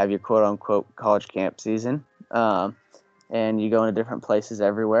you have your quote unquote college camp season, and you go into different places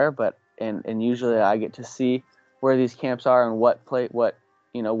everywhere. But and usually I get to see where these camps are and what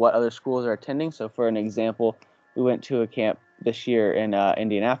other schools are attending. So for an example, we went to a camp this year in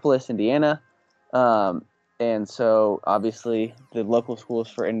Indianapolis, Indiana. And so obviously the local schools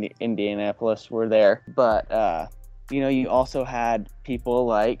for Indianapolis were there, but you also had people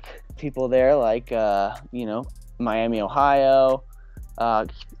there like Miami, Ohio,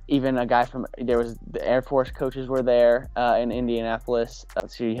 even a guy the Air Force coaches were there in Indianapolis.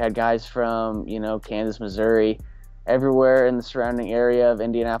 So you had guys from Kansas, Missouri, everywhere in the surrounding area of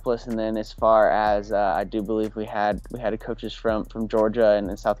Indianapolis, and then as far as I do believe we had coaches from Georgia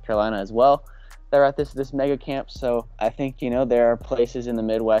and South Carolina as well. They're at this mega camp. So I think, there are places in the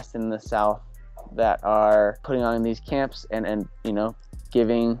Midwest and the South that are putting on these camps and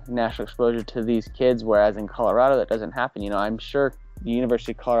giving national exposure to these kids, whereas in Colorado that doesn't happen. I'm sure the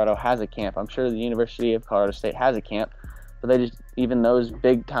University of Colorado has a camp. I'm sure the University of Colorado State has a camp, but they just, even those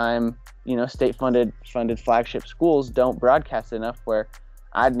big time, state funded flagship schools don't broadcast enough where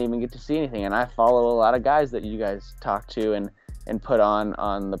I didn't even get to see anything. And I follow a lot of guys that you guys talk to and put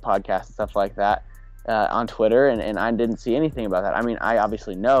on the podcast and stuff like that on Twitter, and I didn't see anything about that. I mean, I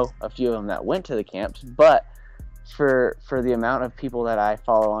obviously know a few of them that went to the camps, but for the amount of people that I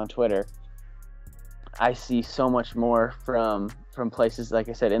follow on Twitter, I see so much more from places, like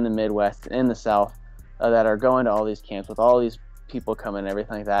I said, in the Midwest, in the South, that are going to all these camps with all these people coming and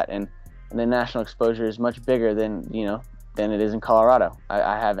everything like that, and the national exposure is much bigger than it is in Colorado.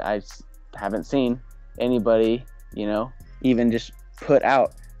 I haven't seen anybody even just put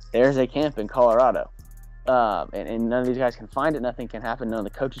out there's a camp in Colorado, and none of these guys can find it. Nothing can happen. None of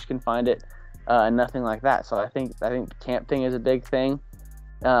the coaches can find it, and nothing like that. So I think the camp thing is a big thing.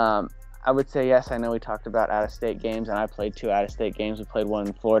 I would say yes. I know we talked about out-of-state games, and I played 2 out-of-state games. We played one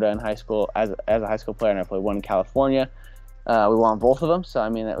in Florida in high school as a high school player, and I played one in California. We won both of them, so I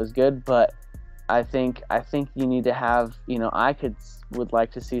mean that was good. But I think you need to have I would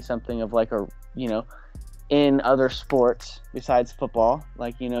like to see something of like a in other sports besides football,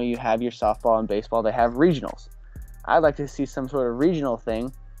 like you have your softball and baseball, they have regionals. I'd like to see some sort of regional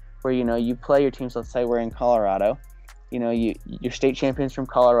thing where you play your teams. Let's say we're in Colorado, your state champions from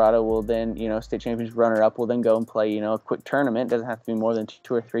Colorado will then state champions runner-up will then go and play a quick tournament. It doesn't have to be more than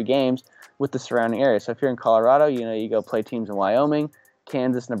 2 or 3 games with the surrounding area. So if you're in Colorado, you go play teams in Wyoming,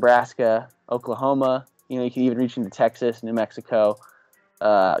 Kansas, Nebraska, Oklahoma. You can even reach into Texas, New Mexico,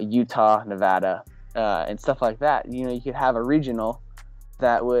 Utah, Nevada, and stuff like that. You could have a regional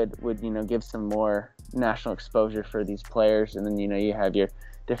that would give some more national exposure for these players, and then you have your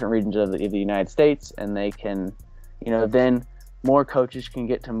different regions of the United States, and they can then more coaches can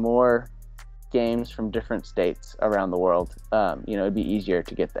get to more games from different states around the world. It'd be easier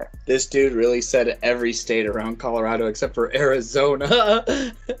to get there. This dude really said every state around Colorado except for Arizona.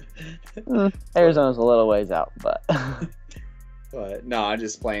 Arizona's a little ways out, but but no, I'm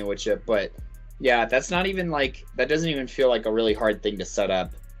just playing with you. But yeah, that's not even that doesn't even feel like a really hard thing to set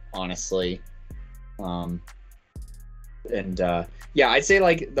up, honestly. Yeah, I'd say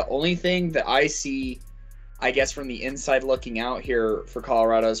the only thing that I see, I guess, from the inside looking out here for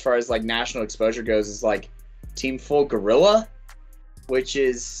Colorado as far as national exposure goes is Team Full Gorilla, which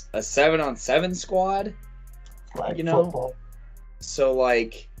is a 7-on-7 squad. Football. So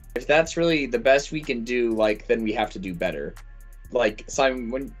if that's really the best we can do, then we have to do better.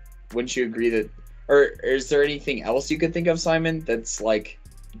 Simon, wouldn't you agree that, or is there anything else you could think of, Simon, that's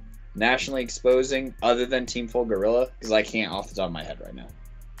nationally exposing other than Team Full Gorilla? Because I can't off the top of my head right now.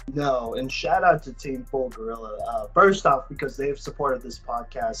 No, and shout out to Team Full Gorilla. First off, because they've supported this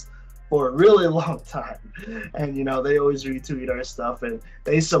podcast for a really long time, and they always retweet our stuff, and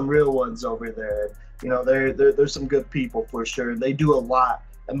they some real ones over there. You know, they're some good people for sure. They do a lot,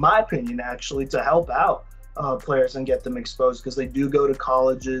 in my opinion, actually, to help out players and get them exposed, because they do go to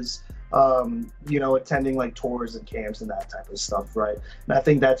colleges, you know, attending like tours and camps and that type of stuff, right? And I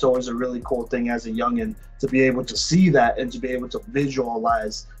think that's always a really cool thing as a youngin, to be able to see that and to be able to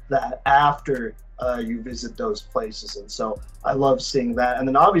visualize that after you visit those places. And so I love seeing that. And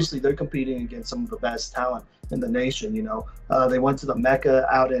then obviously they're competing against some of the best talent in the nation. You know, they went to the Mecca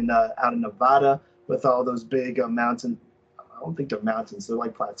out in Nevada with all those big mountain. I don't think they're mountains; they're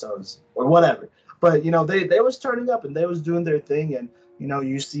like plateaus or whatever. But you know, they was turning up and they was doing their thing. And you know,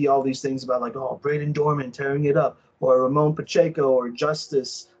 you see all these things about like, oh, Braden Dorman tearing it up, or Ramon Pacheco, or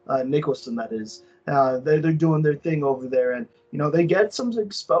Justice Nicholson. That is, they're doing their thing over there, and you know, they get some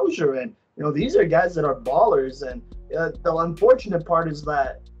exposure. And you know, these are guys that are ballers. And the unfortunate part is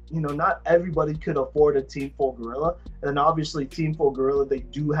that, you know, not everybody could afford a Team Full Gorilla. And obviously Team Full Gorilla, they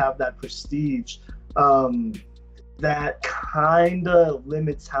do have that prestige that kind of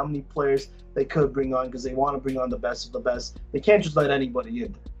limits how many players they could bring on, because they want to bring on the best of the best. They can't just let anybody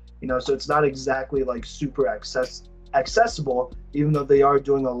in, you know, so it's not exactly like super accessible, even though they are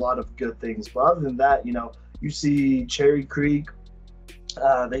doing a lot of good things. But other than that, you know, you see Cherry Creek,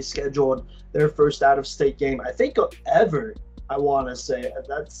 they scheduled their first out-of-state game, I think, ever. I want to say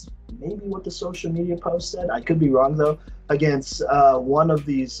that's maybe what the social media post said. I could be wrong though. Against one of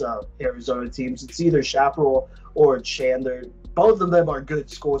these Arizona teams, it's either Chaparral or Chandler. Both of them are good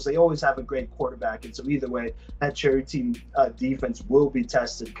schools. They always have a great quarterback, and so either way, that Cherry team defense will be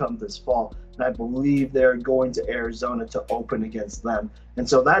tested come this fall. And I believe they're going to Arizona to open against them, and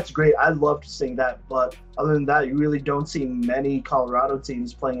so that's great. I love seeing that. But other than that, you really don't see many Colorado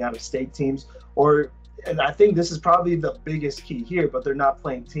teams playing out-of-state teams, and I think this is probably the biggest key here, but they're not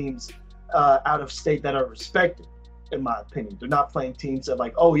playing teams out of state that are respected, in my opinion. They're not playing teams that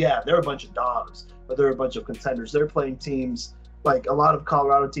like, oh yeah, they're a bunch of dogs, but they're a bunch of contenders. They're playing teams like a lot of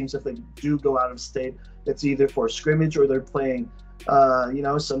Colorado teams, if they do go out of state, it's either for scrimmage or they're playing, you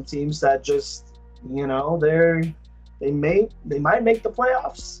know, some teams that just, you know, they might make the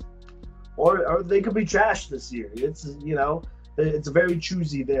playoffs, or they could be trashed this year. It's, you know, it's very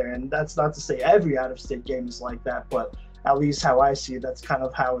choosy there, and that's not to say every out-of-state game is like that, but at least how I see it, that's kind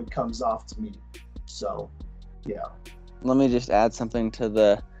of how it comes off to me. So, yeah. Let me just add something to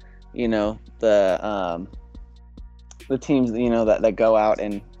the, you know, the teams, you know, that go out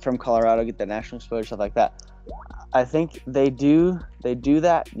and from Colorado get the national exposure, stuff like that. I think they do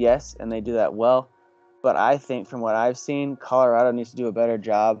that, yes, and they do that well. But I think from what I've seen, Colorado needs to do a better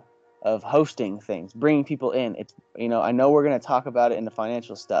job of hosting things, bringing people in. It's, you know, I know we're going to talk about it in the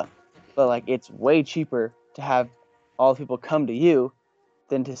financial stuff, but like, it's way cheaper to have all the people come to you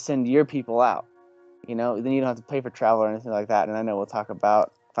than to send your people out. You know, then you don't have to pay for travel or anything like that. And I know we'll talk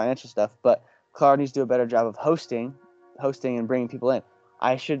about financial stuff, but Colorado needs to do a better job of hosting and bringing people in.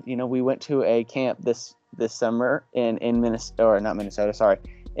 You know, we went to a camp this summer in Minnesota, or not Minnesota, sorry,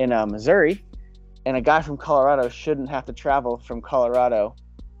 in Missouri, and a guy from Colorado shouldn't have to travel from Colorado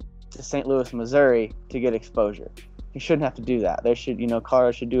to St. Louis, Missouri to get exposure. He shouldn't have to do that.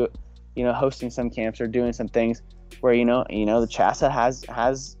 Colorado should do it, you know, hosting some camps or doing some things where, you know, the CHSAA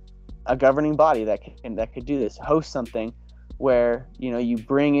has a governing body that could do this, host something where, you know, you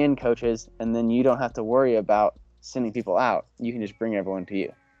bring in coaches and then you don't have to worry about sending people out. You can just bring everyone to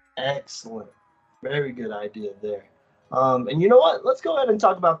you. Excellent. Very good idea there. And you know what? Let's go ahead and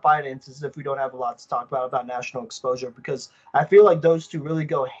talk about finances if we don't have a lot to talk about national exposure, because I feel like those two really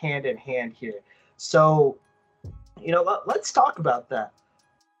go hand in hand here. So, you know, let's talk about that.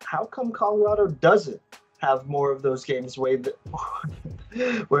 How come Colorado doesn't have more of those games where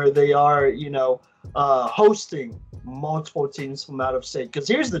they are, you know, hosting multiple teams from out of state? Because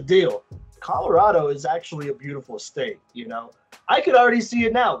here's the deal. Colorado is actually a beautiful state, you know. I could already see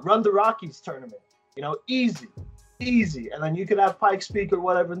it now. Run the Rockies tournament, you know, easy. And then you could have Pikes Peak or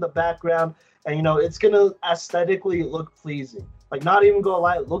whatever in the background, and, you know, it's going to aesthetically look pleasing. Like, not even going to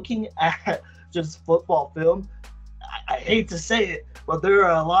lie, looking at just football film, I hate to say it, but there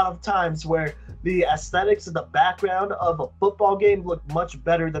are a lot of times where the aesthetics in the background of a football game look much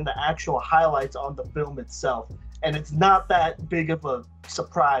better than the actual highlights on the film itself. And it's not that big of a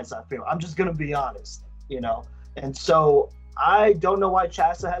surprise, I feel. I'm just going to be honest, you know. And so I don't know why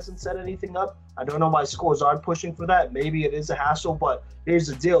CHSAA hasn't set anything up. I don't know why schools aren't pushing for that. Maybe it is a hassle, but here's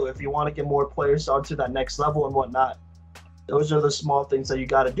the deal. If you want to get more players onto that next level and whatnot, those are the small things that you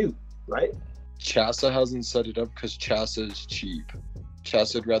got to do, right? CHSAA hasn't set it up because CHSAA is cheap.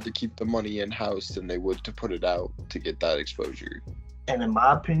 CHSAA would rather keep the money in-house than they would to put it out to get that exposure. And in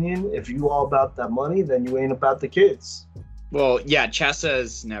my opinion, if you all about that money, then you ain't about the kids. Well, yeah, CHSAA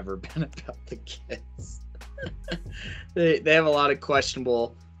has never been about the kids. They have a lot of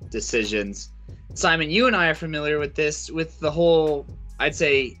questionable decisions. Simon, you and I are familiar with this, with the whole, I'd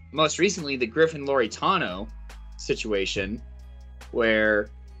say most recently, the Griffin Loritano situation, where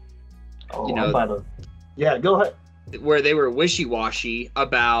yeah, go ahead. Where they were wishy-washy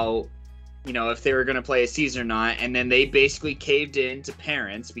about, if they were going to play a season or not, and then they basically caved in to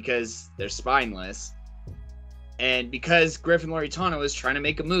parents because they're spineless. And because Griffin Loritano was trying to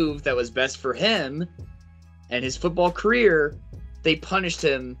make a move that was best for him and his football career, they punished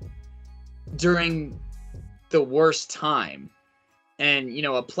him during the worst time. And,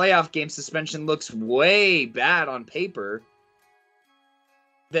 a playoff game suspension looks way bad on paper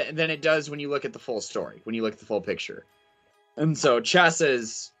than it does when you look at the full story, when you look at the full picture. And so Chassa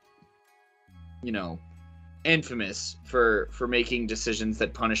is, infamous for making decisions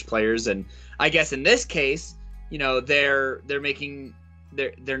that punish players. And I guess in this case, they're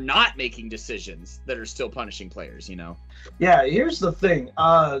not making decisions that are still punishing players, Yeah, here's the thing.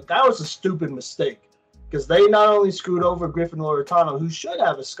 That was a stupid mistake because they not only screwed over Griffin Loritano, who should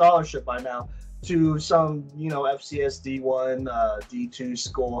have a scholarship by now, to some, FCS D1, D2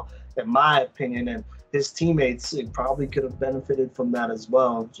 school, in my opinion, and his teammates probably could have benefited from that as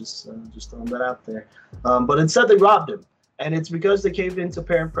well. Just throwing that out there. But instead, they robbed him, and it's because they caved into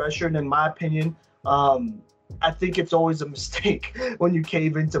parent pressure. And in my opinion, I think it's always a mistake when you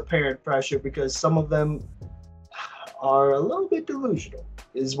cave into parent pressure because some of them are a little bit delusional,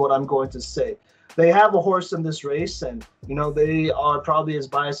 is what I'm going to say. They have a horse in this race, and they are probably as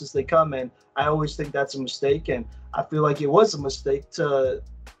biased as they come. And I always think that's a mistake, and I feel like it was a mistake to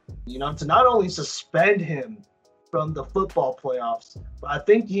not only suspend him from the football playoffs, but I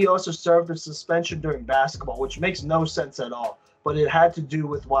think he also served a suspension during basketball, which makes no sense at all. But it had to do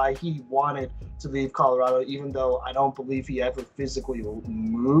with why he wanted to leave Colorado, even though I don't believe he ever physically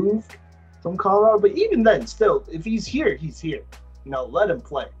moved from Colorado. But even then, still, if he's here, he's here. Let him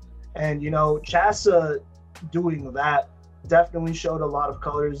play. And, Chassa doing that definitely showed a lot of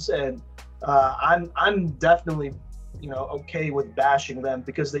colors. And I'm definitely, okay with bashing them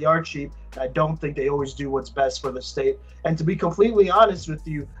because they are cheap. I don't think they always do what's best for the state. And to be completely honest with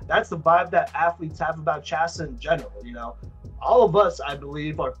you, that's the vibe that athletes have about Chassa in general. All of us, I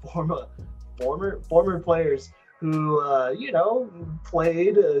believe, are former players who,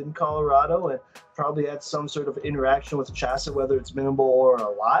 played in Colorado and probably had some sort of interaction with Chassa, whether it's minimal or a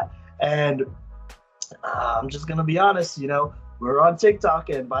lot. And I'm just going to be honest, we're on TikTok.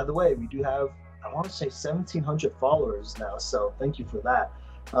 And by the way, we do have, I want to say 1,700 followers now. So thank you for that.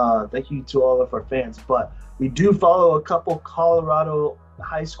 Thank you to all of our fans. But we do follow a couple Colorado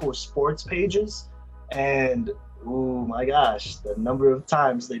high school sports pages. And, oh my gosh, the number of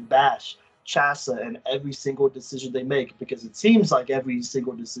times they bash Chassa and every single decision they make, because it seems like every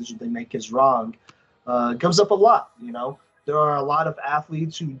single decision they make is wrong, comes up a lot. There are a lot of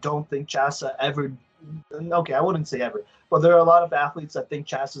athletes who don't think Chassa ever, okay, I wouldn't say ever, but there are a lot of athletes that think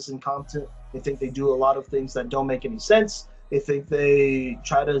Chassa's incompetent. They think they do a lot of things that don't make any sense. They think they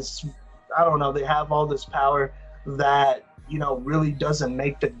try to, I don't know, they have all this power that, really doesn't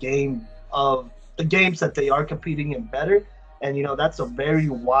make the game of the games that they are competing in better. And, that's a very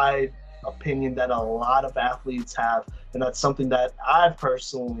wide opinion that a lot of athletes have. And that's something that I've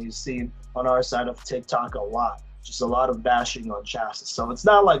personally seen on our side of TikTok a lot. Just a lot of bashing on Chassa. So it's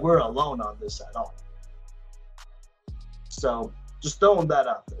not like we're alone on this at all. So just throwing that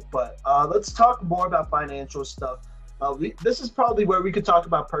out there. But let's talk more about financial stuff. This is probably where we could talk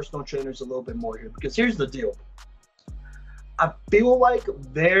about personal trainers a little bit more here, because here's the deal. I feel like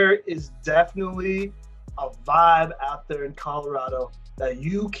there is definitely a vibe out there in Colorado that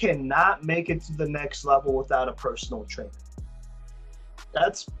you cannot make it to the next level without a personal trainer.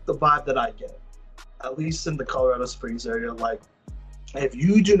 That's the vibe that I get, at least in the Colorado Springs area. Like, if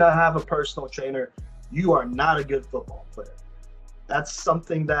you do not have a personal trainer, you are not a good football player. That's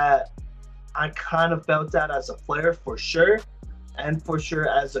something that I kind of felt that as a player for sure, and for sure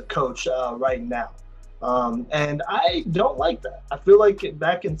as a coach right now. And I don't like that. I feel like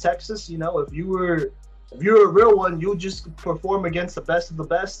back in Texas, if you're a real one, you just perform against the best of the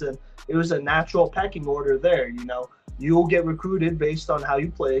best, and it was a natural pecking order there. You'll get recruited based on how you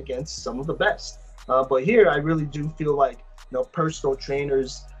play against some of the best. But here, I really do feel like, personal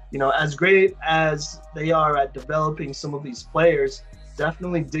trainers, as great as they are at developing some of these players,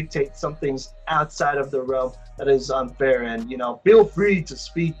 definitely dictate some things outside of the realm that is unfair. And, feel free to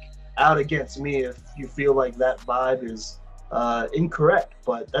speak out against me if you feel like that vibe is incorrect,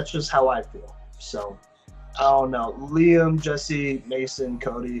 but that's just how I feel. So I don't know. Liam, Jesse, Mason,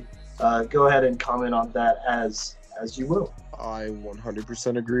 Cody, go ahead and comment on that as you will. I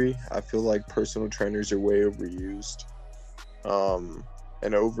 100% agree. I feel like personal trainers are way overused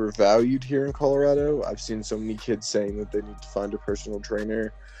and overvalued here in Colorado. I've seen so many kids saying that they need to find a personal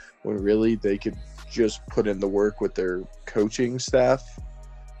trainer when really they could just put in the work with their coaching staff.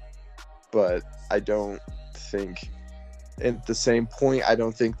 But I don't think, at the same point, I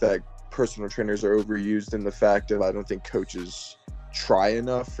don't think that personal trainers are overused in the fact of I don't think coaches try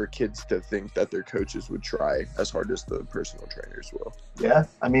enough for kids to think that their coaches would try as hard as the personal trainers will. Yeah,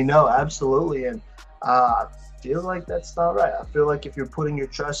 I mean, no, absolutely. And I feel like that's not right. I feel like if you're putting your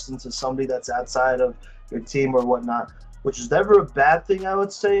trust into somebody that's outside of your team or whatnot, which is never a bad thing, I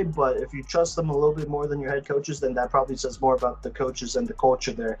would say, but if you trust them a little bit more than your head coaches, then that probably says more about the coaches and the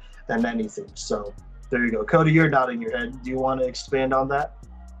culture there than anything. So there you go. Cody, you're nodding your head. Do you want to expand on that?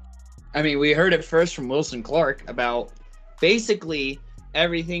 I mean, we heard it first from Wilson Clark about basically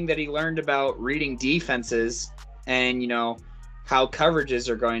everything that he learned about reading defenses and, how coverages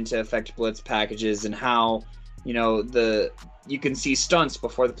are going to affect blitz packages and how, you can see stunts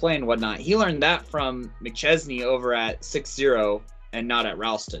before the play and whatnot. He learned that from McChesney over at 6-0 and not at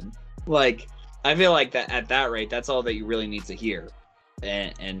Ralston. Like, I feel like that at that rate, that's all that you really need to hear.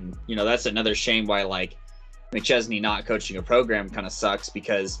 And that's another shame why, like, McChesney not coaching a program kind of sucks,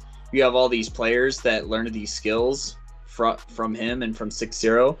 because you have all these players that learned these skills from him and from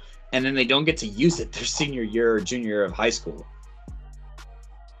 6-0, and then they don't get to use it their senior year or junior year of high school,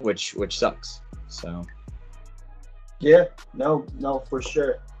 which sucks. So yeah, no, for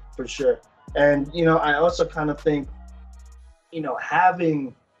sure. And I also kind of think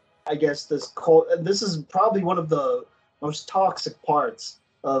having, I guess, this is probably one of the most toxic parts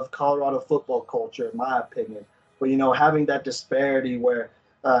of Colorado football culture, in my opinion. But having that disparity where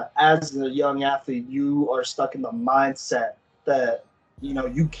as a young athlete, you are stuck in the mindset that,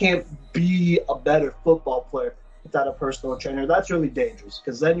 you can't be a better football player without a personal trainer. That's really dangerous,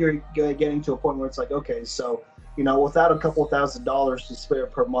 because then you're getting to a point where it's like, okay, so, without a couple $1,000s to spare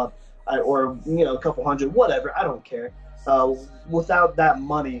per month, or, a couple hundred, whatever, I don't care. Without that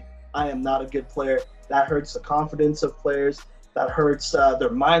money, I am not a good player. That hurts the confidence of players. That hurts their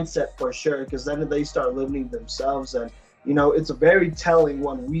mindset for sure, because then they start limiting themselves. And it's very telling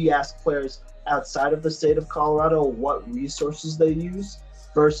when we ask players outside of the state of Colorado what resources they use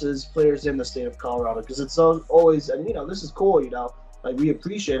versus players in the state of Colorado, because it's always, and this is cool, like we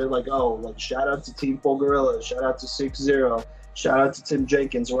appreciate it, like, oh, like shout out to Team Full Gorilla, shout out to 6-0, shout out to Tim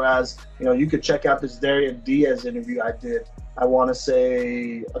Jenkins. Whereas, you could check out this Darian Diaz interview I did, I want to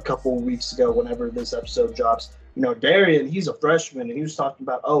say a couple of weeks ago, whenever this episode drops. Darian, he's a freshman, and he was talking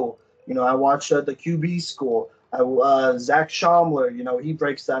about, I watched the QB school. Zach Schaumler, he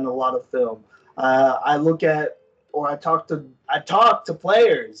breaks down a lot of film. I talk to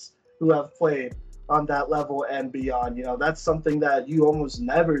players who have played on that level and beyond. That's something that you almost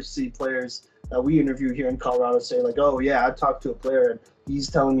never see players that we interview here in Colorado say, like, oh yeah, I talked to a player and he's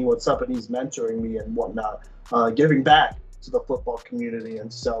telling me what's up and he's mentoring me and whatnot, giving back to the football community.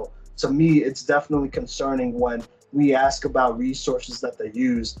 And so to me, it's definitely concerning when we ask about resources that they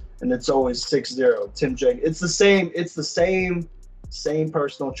use, and it's always 6-0, Tim Jenkins. It's the same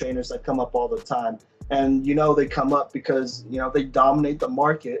personal trainers that come up all the time. And, they come up because, they dominate the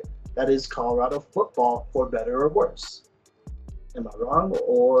market that is Colorado football, for better or worse. Am I wrong,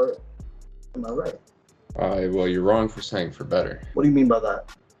 or am I right? Well, you're wrong for saying for better. What do you mean by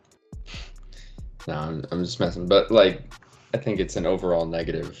that? No, I'm just messing. But, like, I think it's an overall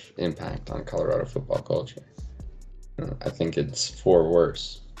negative impact on Colorado football culture. I think it's for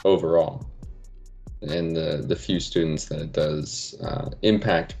worse overall. And the few students that it does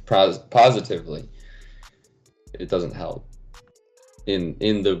impact positively, it doesn't help in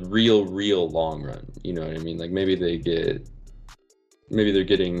the real long run. You know what I mean? Like maybe they're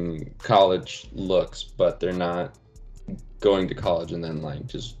getting college looks, but they're not going to college and then like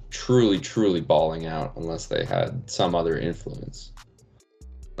just truly balling out unless they had some other influence,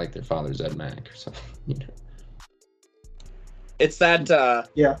 like their father's Ed Mack or something. It's that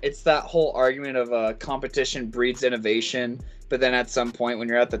It's that whole argument of competition breeds innovation, but then at some point when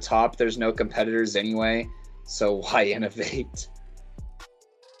you're at the top, there's no competitors anyway, so why innovate?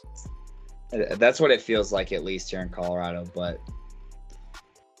 That's what it feels like, at least here in Colorado. But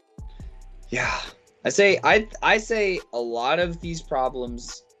yeah, I say a lot of these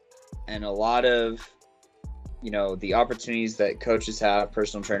problems and a lot of the opportunities that coaches have,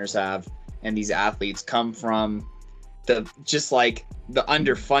 personal trainers have, and these athletes come from the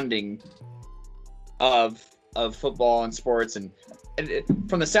underfunding of football and sports, and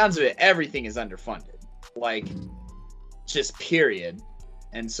from the sounds of it, everything is underfunded, like just period.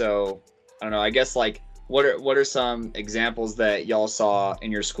 And so I don't know, I guess like what are some examples that y'all saw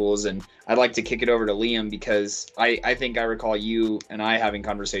in your schools? And I'd like to kick it over to Liam, because I think I recall you and I having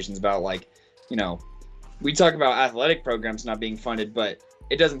conversations about, like, you know, we talk about athletic programs not being funded, but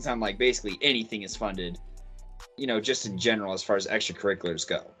it doesn't sound like basically anything is funded, you know, just in general as far as extracurriculars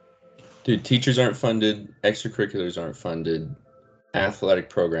go. Dude, teachers aren't funded, extracurriculars aren't funded, athletic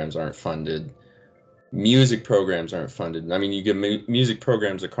programs aren't funded, music programs aren't funded. I mean, you get music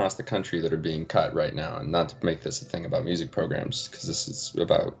programs across the country that are being cut right now, and not to make this a thing about music programs, because this is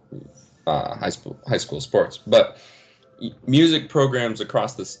about high school sports, but music programs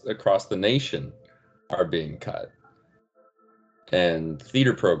across the nation are being cut, and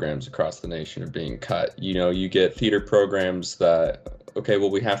theater programs across the nation are being cut. You know, you get theater programs that, okay, well,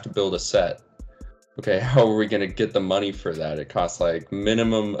 we have to build a set. Okay, how are we going to get the money for that? It costs like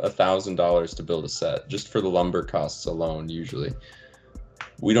minimum $1,000 to build a set, just for the lumber costs alone, usually.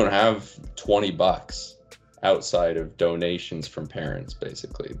 We don't have $20 outside of donations from parents,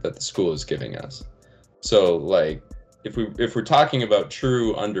 basically, that the school is giving us. So, like, if we're talking about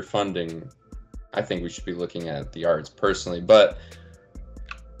true underfunding, I think we should be looking at the arts personally. But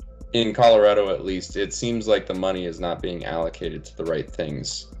in Colorado, at least, it seems like the money is not being allocated to the right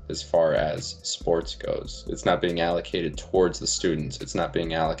things as far as sports goes. It's not being allocated towards the students. It's not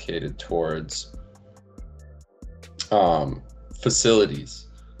being allocated towards facilities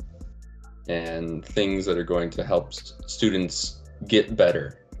and things that are going to help students get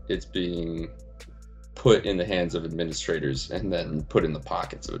better. It's being put in the hands of administrators and then put in the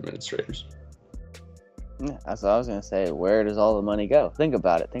pockets of administrators. Yeah, that's what I was going to say. Where does all the money go? Think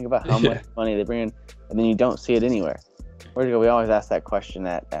about it. Think about how much money they bring in, and then you don't see it anywhere. Where'd it go? We always ask that question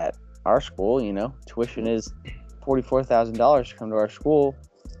at our school. You know, tuition is $44,000 to come to our school.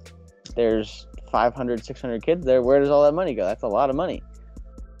 There's 500, 600 kids there. Where does all that money go? That's a lot of money.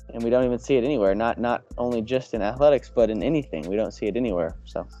 And we don't even see it anywhere. Not only just in athletics, but in anything. We don't see it anywhere.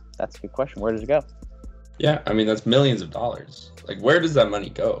 So that's a good question. Where does it go? Yeah, I mean, that's millions of dollars. Like, where does that money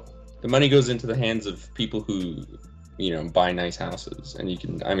go? The money goes into the hands of people who, you know, buy nice houses. And you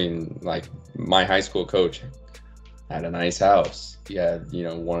can, I mean, like, my high school coach had a nice house. He had, you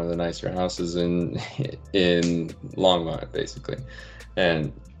know, one of the nicer houses in Longmont, basically.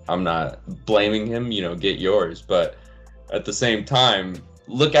 And I'm not blaming him, you know, get yours. But at the same time,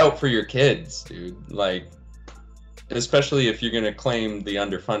 look out for your kids, dude. Like, especially if you're going to claim the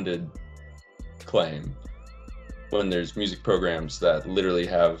underfunded claim, when there's music programs that literally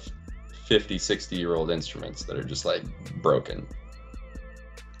have 50, 60-year-old instruments that are just, like, broken.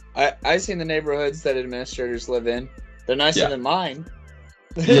 I've seen the neighborhoods that administrators live in. They're nicer than mine.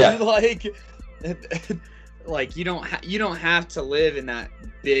 Yeah. like you don't have to live in that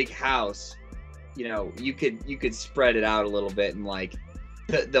big house. You know, you could spread it out a little bit, and, like,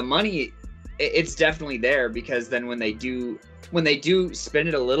 the money, it's definitely there, because then when they do spend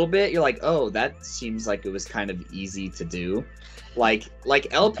it a little bit, you're like, oh, that seems like it was kind of easy to do. Like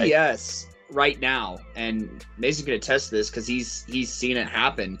LPS right now, and Mason can attest to this because he's seen it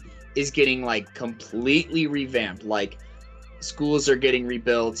happen, is getting, like, completely revamped. Like, schools are getting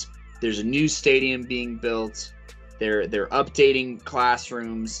rebuilt. There's a new stadium being built. They're updating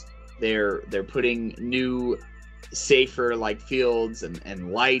classrooms. They're putting new, safer, like, fields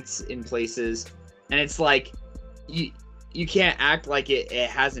and lights in places. And it's like, you can't act like it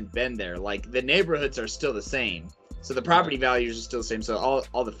hasn't been there. Like, the neighborhoods are still the same. So the property values are still the same. So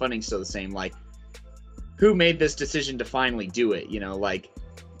all the funding's still the same. Like, who made this decision to finally do it? You know, like,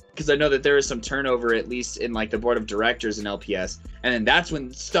 because I know that there is some turnover, at least in, like, the board of directors in LPS. And then that's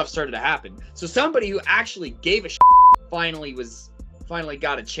when stuff started to happen. So somebody who actually gave a shit finally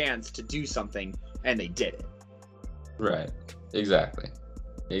got a chance to do something, and they did it. Right. Exactly.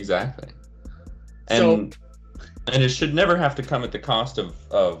 So, And it should never have to come at the cost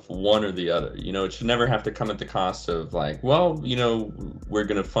of one or the other. You know, it should never have to come at the cost of, like, well, you know, we're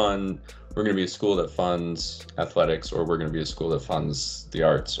going to be a school that funds athletics, or we're going to be a school that funds the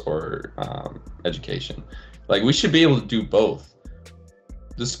arts or education. Like, we should be able to do both.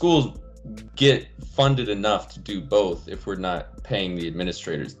 The schools get funded enough to do both if we're not paying the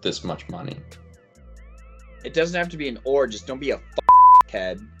administrators this much money. it doesn't have to be an or, just don't be a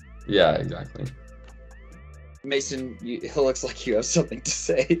head. Yeah, exactly. Mason, it looks like you have something to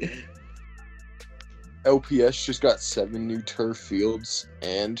say. LPS just got 7 new turf fields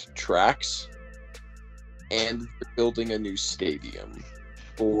and tracks, and they're building a new stadium.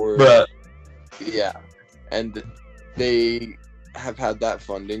 Yeah, and they have had that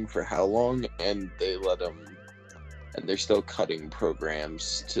funding for how long? And they let them, and they're still cutting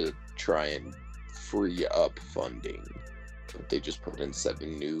programs to try and free up funding. But they just put in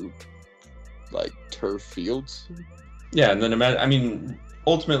 7 new like turf fields. Yeah, and then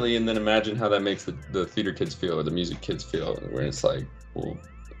ultimately, and then imagine how that makes the theater kids feel or the music kids feel, where it's like, well,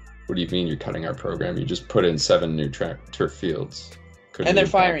 what do you mean you're cutting our program? You just put in 7 new turf fields. And they're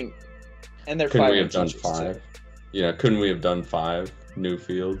firing. Couldn't we have done teachers, 5? too. Yeah, couldn't we have done 5 new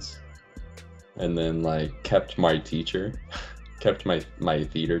fields? And then like kept my teacher, kept my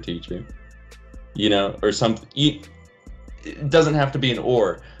theater teacher, or something. It doesn't have to be an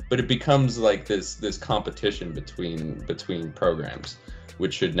or, but it becomes like this competition between programs,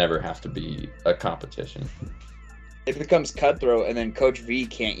 which should never have to be a competition. It becomes cutthroat, and then Coach V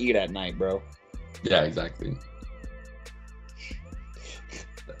can't eat at night, bro. Yeah, exactly.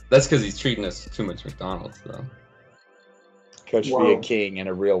 That's because he's treating us too much McDonald's, though. Coach V, a king and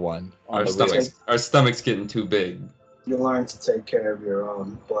a real one. Our stomach's getting too big. You learn to take care of your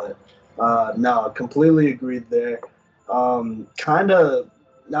own, but no, I completely agreed there. Kind of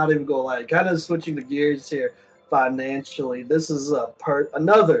not even go like kind of switching the gears here financially. This is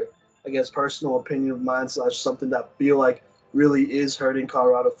another, I guess, personal opinion of mine / something that I feel like really is hurting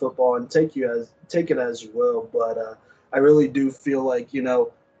Colorado football, and take it as you will. But I really do feel like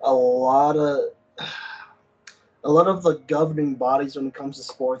a lot of the governing bodies when it comes to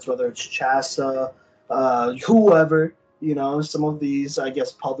sports, whether it's CHSAA, whoever, some of these, I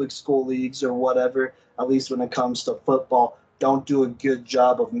guess, public school leagues or whatever, at least when it comes to football, don't do a good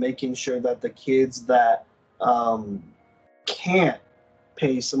job of making sure that the kids that can't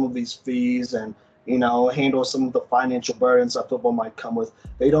pay some of these fees and, handle some of the financial burdens that football might come with,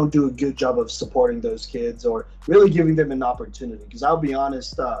 they don't do a good job of supporting those kids or really giving them an opportunity. Because I'll be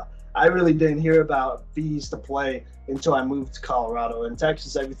honest, I really didn't hear about fees to play until I moved to Colorado. In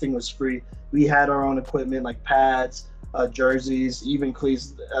Texas, everything was free. We had our own equipment like pads, jerseys, even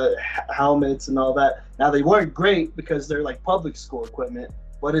cleats, helmets and all that. Now, they weren't great because they're like public school equipment,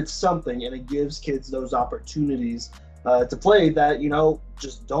 but it's something, and it gives kids those opportunities to play that,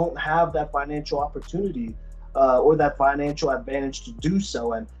 just don't have that financial opportunity or that financial advantage to do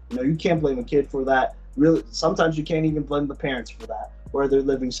so. And, you can't blame a kid for that. Really, sometimes you can't even blame the parents for that or their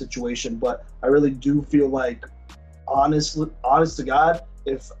living situation. But I really do feel like, honest to God,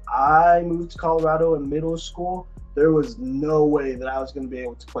 if I moved to Colorado in middle school, there was no way that I was going to be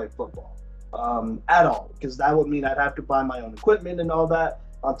able to play football at all, because that would mean I'd have to buy my own equipment and all that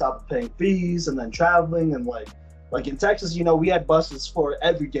on top of paying fees and then traveling. And like in Texas, we had buses for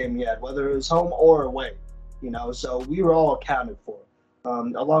every game we had, whether it was home or away, so we were all accounted for,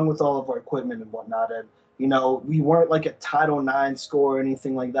 along with all of our equipment and whatnot. And, we weren't like a Title IX school or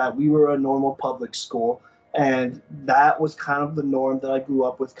anything like that. We were a normal public school. And that was kind of the norm that I grew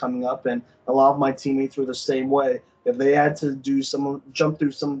up with coming up. And a lot of my teammates were the same way. If they had to jump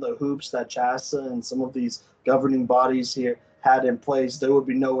through some of the hoops that CHSAA and some of these governing bodies here had in place, there would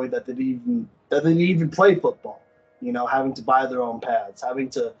be no way that they'd even play football. Having to buy their own pads,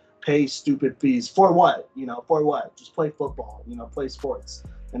 having to pay stupid fees for what? For what? Just play football. Play sports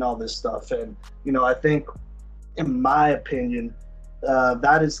and all this stuff. And I think, in my opinion,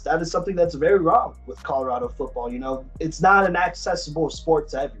 that is something that's very wrong with Colorado football. It's not an accessible sport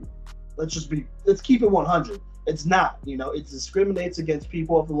to everyone. Let's keep it 100. It's not. It discriminates against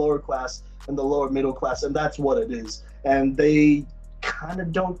people of the lower class and the lower middle class, and that's what it is. And they kind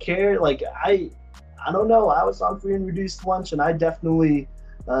of don't care. Like I don't know. I was on free and reduced lunch, and I definitely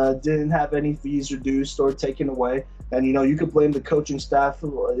didn't have any fees reduced or taken away. And you could blame the coaching staff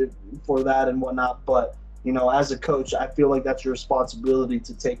for that and whatnot, but as a coach, I feel like that's your responsibility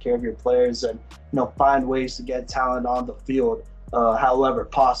to take care of your players and, find ways to get talent on the field, however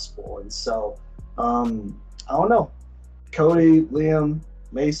possible. And so, I don't know. Cody, Liam,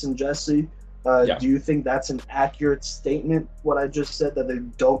 Mason, Jesse, do you think that's an accurate statement, what I just said, that they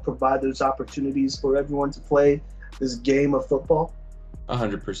don't provide those opportunities for everyone to play this game of football?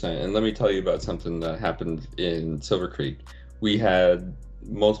 100%. And let me tell you about something that happened in Silver Creek. We had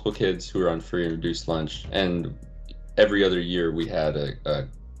multiple kids who were on free and reduced lunch, and every other year we had a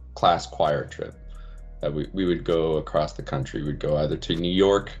class choir trip. We would go across the country. We'd go either to New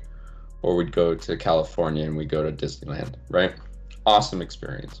York or we'd go to California, and we'd go to Disneyland, right? Awesome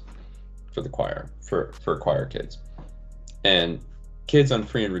experience for the choir, for choir kids. And kids on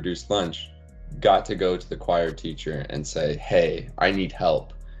free and reduced lunch got to go to the choir teacher and say, hey, I need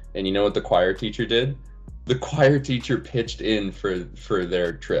help. And you know what the choir teacher did? The choir teacher pitched in for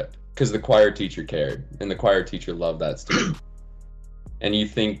their trip because the choir teacher cared, and the choir teacher loved that student. And you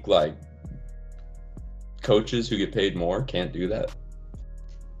think like coaches who get paid more can't do that?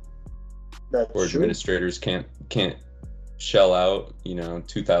 That's or true. Administrators can't shell out,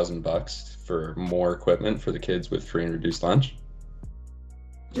 $2,000 for more equipment for the kids with free and reduced lunch?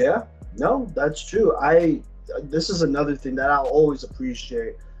 Yeah, no, that's true. This is another thing that I'll always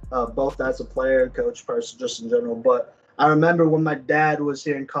appreciate, both as a player, coach, person, just in general. But I remember when my dad was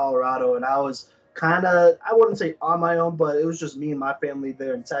here in Colorado, and I was kind of, I wouldn't say on my own, but it was just me and my family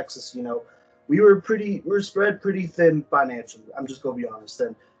there in Texas. We were spread pretty thin financially. I'm just gonna be honest.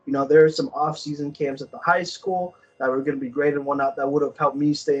 And there are some off-season camps at the high school that were going to be great and whatnot that would have helped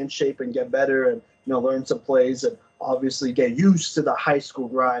me stay in shape and get better and learn some plays and obviously get used to the high school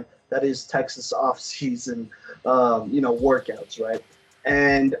grind that is Texas off-season workouts, right?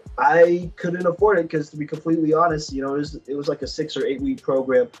 And I couldn't afford it because, to be completely honest, it was like a 6 or 8 week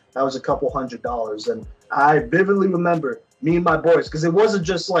program that was a couple $100s, and I vividly remember me and my boys, because it wasn't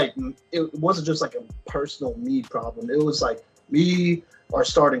just like a personal me problem. It was like me, our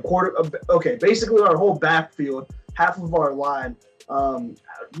starting quarter, basically our whole backfield, half of our line,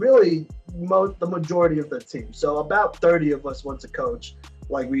 really the majority of the team. So about 30 of us went to coach.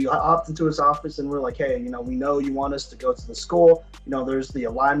 Like, we hopped into his office and we're like, hey, we know you want us to go to the school. There's the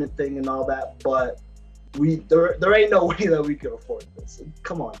alignment thing and all that, but there ain't no way that we could afford this.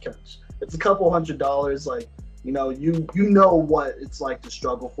 Come on, coach. It's a couple $100s. Like, you know what it's like to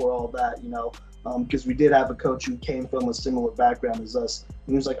struggle for all that, because we did have a coach who came from a similar background as us. And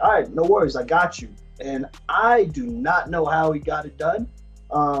he was like, all right, no worries, I got you. And I do not know how he got it done.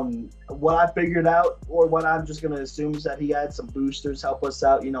 What I figured out, or what I'm just going to assume, is that he had some boosters help us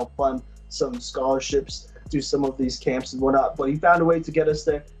out, fund some scholarships, do some of these camps and whatnot. But he found a way to get us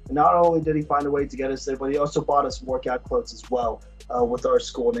there. And not only did he find a way to get us there, but he also bought us workout clothes as well, with our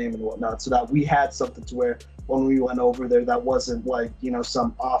school name and whatnot, so that we had something to wear when we went over there that wasn't like,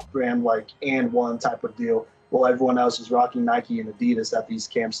 some off-brand, like, and one type of deal. Well, everyone else was rocking Nike and Adidas at these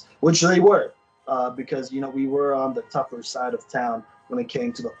camps, which they were, because, we were on the tougher side of town when it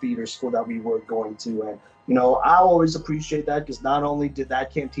came to the feeder school that we were going to. And, I always appreciate that, because not only did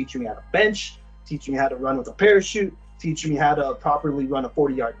that camp teach me how to bench, teach me how to run with a parachute, teach me how to properly run a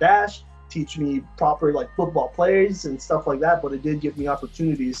 40-yard dash, teach me proper, like, football plays and stuff like that, but it did give me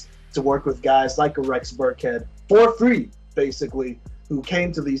opportunities to work with guys like a Rex Burkhead for free, basically, who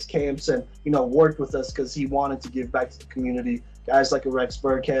came to these camps and, worked with us because he wanted to give back to the community. Guys like a Rex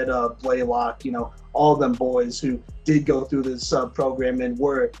Burkhead, Blaylock, all them boys who did go through this program and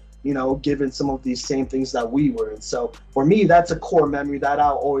were, given some of these same things that we were. And so for me, that's a core memory that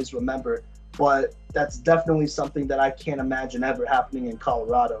I'll always remember. But that's definitely something that I can't imagine ever happening in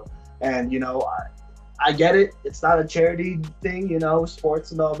Colorado. And, I get it. It's not a charity thing,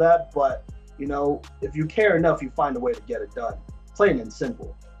 sports and all that. But, if you care enough, you find a way to get it done. Plain and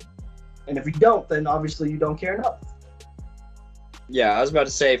simple. And if you don't, then obviously you don't care enough. Yeah, I was about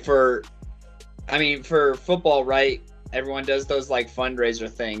to say, for football, right? Everyone does those, like, fundraiser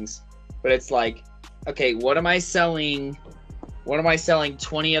things. But it's like, okay, what am I selling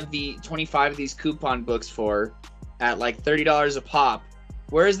 25 of these coupon books for at like $30 a pop?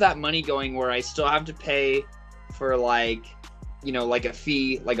 Where is that money going where I still have to pay for, like, like a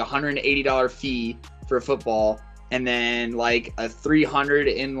fee, like $180 fee for football, and then like a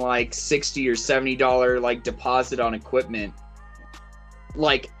 $360 or $70 like deposit on equipment?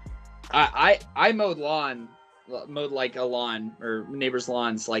 Like, I mowed like a lawn or neighbor's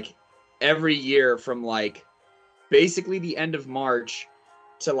lawns like every year from like basically the end of March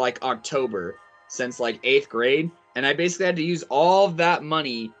to like October since like 8th grade. And I basically had to use all of that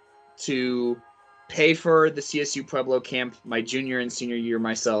money to pay for the CSU Pueblo camp my junior and senior year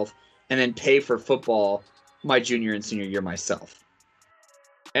myself, and then pay for football my junior and senior year myself.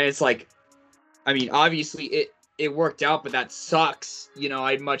 And it's like, obviously it worked out, but that sucks.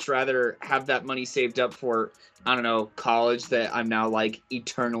 I'd much rather have that money saved up for, I don't know, college that I'm now like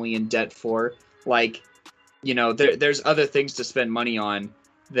eternally in debt for. Like, there's other things to spend money on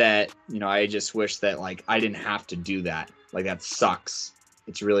that, I just wish that like I didn't have to do that. Like, that sucks.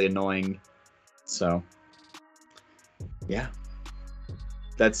 It's really annoying. So yeah.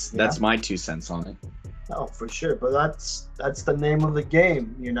 That's my 2 cents on it. No, for sure. But that's the name of the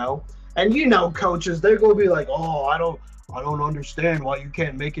game, And coaches, they're gonna be like, oh, I don't understand why you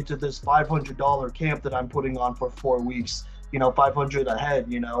can't make it to this $500 camp that I'm putting on for 4 weeks. $500 a head,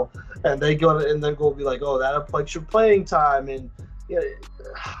 and they're going to be like, oh, that affects your playing time. And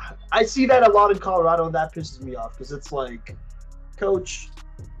I see that a lot in Colorado, and that pisses me off, because it's like, coach,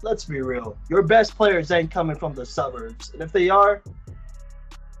 let's be real. Your best players ain't coming from the suburbs. And if they are,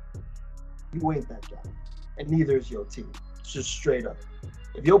 you ain't that guy. And neither is your team. It's just straight up.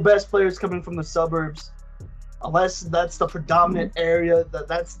 If your best player is coming from the suburbs, unless that's the predominant area,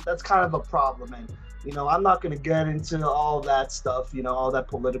 that's kind of a problem. And I'm not going to get into all that stuff, all that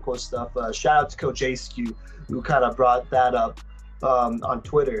political stuff. Shout out to Coach ASQ, who kind of brought that up. on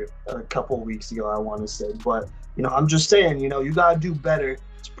Twitter a couple of weeks ago, I want to say. But, I'm just saying, you got to do better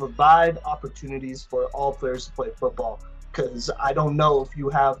to provide opportunities for all players to play football, because I don't know if you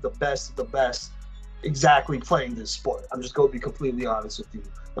have the best of the best exactly playing this sport. I'm just going to be completely honest with you.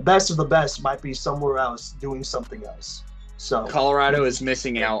 The best of the best might be somewhere else doing something else. So Colorado is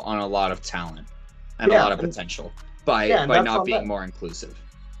missing out on a lot of talent and a lot of potential by not being more inclusive.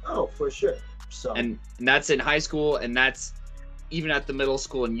 Oh, for sure. So and that's in high school, and that's even at the middle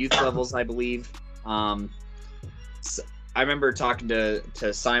school and youth levels, I believe. So I remember talking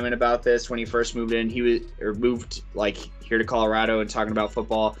to Simon about this when he first moved in. Moved like here to Colorado and talking about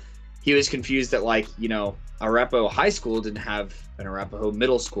football. He was confused that Arapahoe High School didn't have an Arapahoe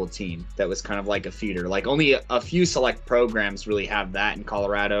middle school team that was kind of like a feeder. Like only a few select programs really have that in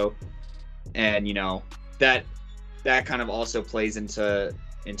Colorado, and that kind of also plays into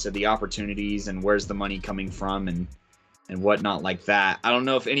the opportunities and where's the money coming from and whatnot like that. I don't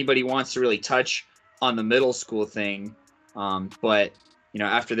know if anybody wants to really touch on the middle school thing, but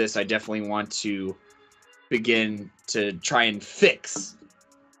after this, I definitely want to begin to try and fix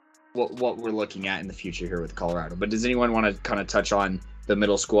what we're looking at in the future here with Colorado. But does anyone want to kind of touch on the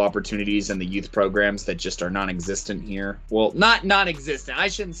middle school opportunities and the youth programs that just are non-existent here? Well, not non-existent. I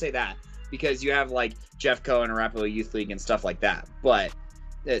shouldn't say that, because you have like Jeffco and Arapahoe Youth League and stuff like that. But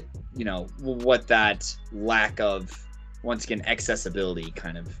what that lack of, once again, accessibility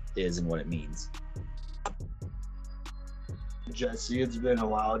kind of is and what it means. Jesse, it's been a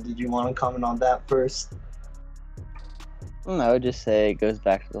while. Did you want to comment on that first? I would just say it goes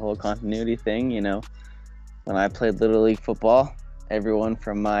back to the whole continuity thing. When I played Little League football, everyone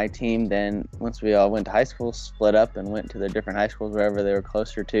from my team, then once we all went to high school, split up and went to their different high schools wherever they were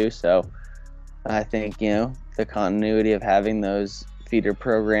closer to. So I think, the continuity of having those feeder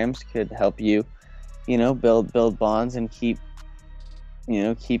programs could help you, build bonds and keeps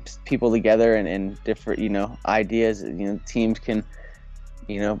people together and different, ideas. Teams can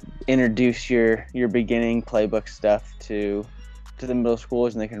introduce your beginning playbook stuff to the middle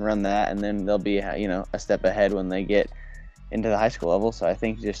schoolers, and they can run that, and then they'll be a step ahead when they get into the high school level. So I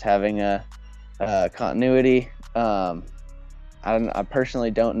think just having a continuity. I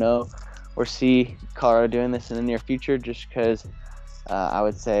personally don't know or see Colorado doing this in the near future, just because I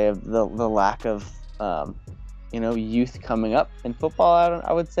would say of the lack of youth coming up in football.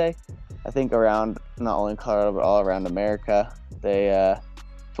 I would say I think around not only Colorado but all around America, youth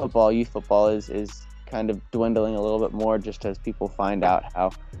football is kind of dwindling a little bit more, just as people find out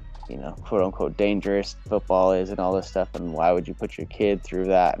how, quote unquote dangerous football is and all this stuff, and why would you put your kid through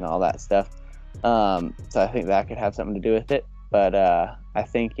that and all that stuff. So I think that could have something to do with it. But I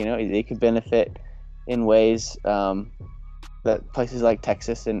think, it could benefit in ways that places like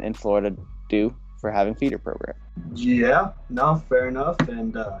Texas and Florida do for having feeder programs. Yeah, no, fair enough.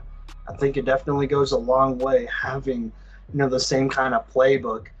 And I think it definitely goes a long way having the same kind of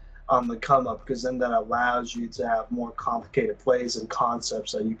playbook on the come up, because then that allows you to have more complicated plays and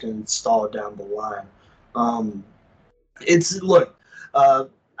concepts that you can install down the line.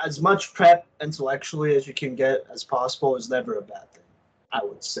 As much prep intellectually as you can get as possible is never a bad thing, I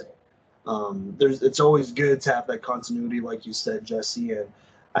would say. It's always good to have that continuity, like you said, Jesse, and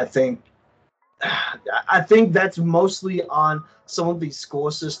I think that's mostly on some of these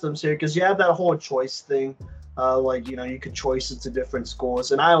school systems here, because you have that whole choice thing. You could choice it to different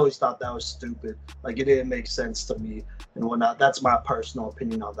schools, and I always thought that was stupid. Like, it didn't make sense to me and whatnot. That's my personal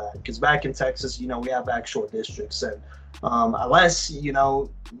opinion on that. Because back in Texas, we have actual districts, and unless you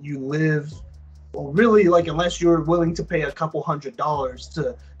live, unless you're willing to pay a couple $100s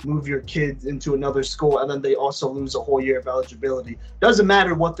to move your kids into another school, and then they also lose a whole year of eligibility. Doesn't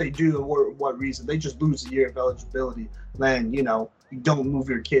matter what they do or what reason, they just lose a year of eligibility. Then you don't move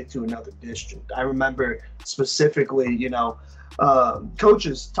your kid to another district. I remember specifically,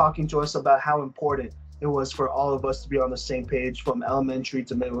 coaches talking to us about how important it was for all of us to be on the same page, from elementary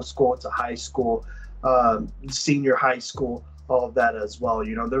to middle school to high school, senior high school, all of that as well.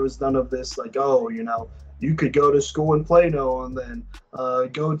 There was none of this you could go to school in Plano and then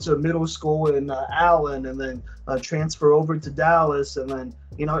go to middle school in Allen and then transfer over to Dallas and then,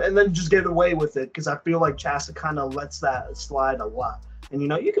 and then just get away with it, because I feel like Chassa kind of lets that slide a lot. And,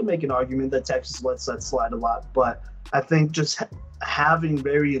 you can make an argument that Texas lets that slide a lot, but I think just having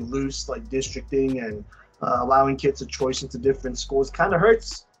very loose districting and allowing kids to choice into different schools kind of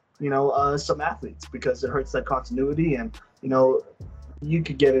hurts, some athletes, because it hurts that continuity. And, you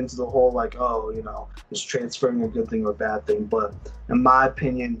could get into the whole is transferring a good thing or a bad thing. But in my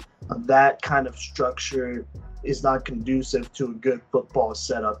opinion, that kind of structure is not conducive to a good football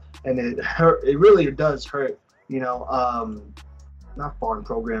setup. And it really does hurt, not farm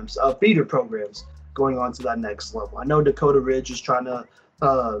programs, feeder programs going on to that next level. I know Dakota Ridge is trying to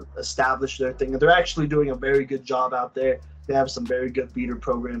establish their thing, and they're actually doing a very good job out there. They have some very good feeder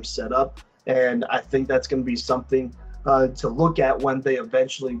programs set up, and I think that's going to be something to look at when they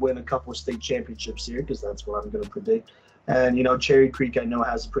eventually win a couple of state championships here, because that's what I'm going to predict. And, Cherry Creek, I know,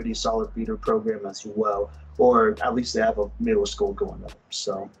 has a pretty solid feeder program as well, or at least they have a middle school going up.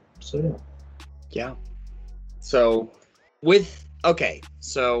 So yeah. Yeah. So we've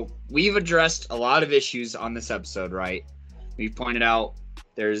addressed a lot of issues on this episode, right? We've pointed out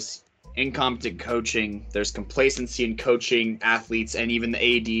there's incompetent coaching, there's complacency in coaching athletes and even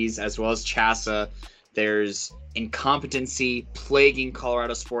the ADs, as well as CHSAA. There's incompetency plaguing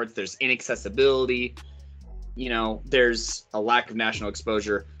Colorado sports. There's inaccessibility. There's a lack of national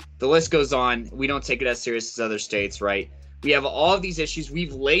exposure. The list goes on. We don't take it as serious as other states, right? We have all of these issues.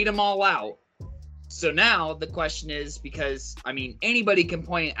 We've laid them all out. So now the question is, because, anybody can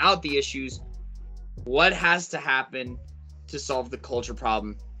point out the issues, what has to happen to solve the culture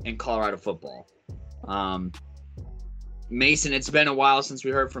problem in Colorado football? Mason, it's been a while since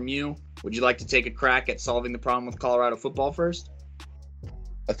we heard from you. Would you like to take a crack at solving the problem with Colorado football first?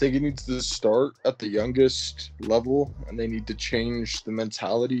 I think it needs to start at the youngest level, and they need to change the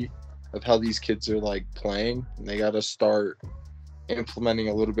mentality of how these kids are playing. And they got to start implementing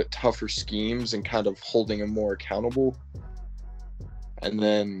a little bit tougher schemes and kind of holding them more accountable. And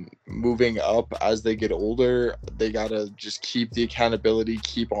then moving up as they get older, they got to just keep the accountability,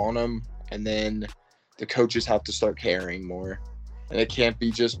 keep on them. And then the coaches have to start caring more. And it can't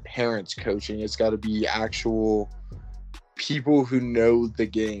be just parents coaching. It's got to be actual people who know the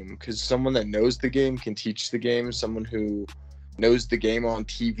game, because someone that knows the game can teach the game. Someone who knows the game on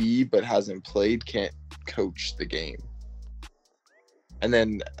TV but hasn't played can't coach the game. And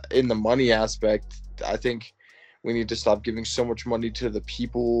then in the money aspect, I think we need to stop giving so much money to the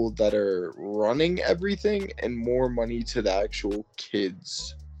people that are running everything and more money to the actual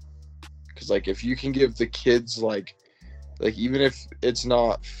kids. Because if you can give the kids even if it's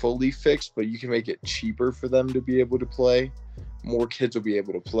not fully fixed, but you can make it cheaper for them to be able to play, more kids will be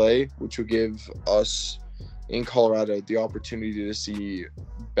able to play, which will give us in Colorado the opportunity to see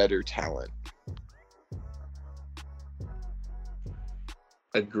better talent.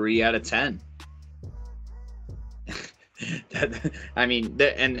 Agree out of 10. And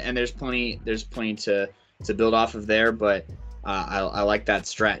there's plenty to build off of there, but I like that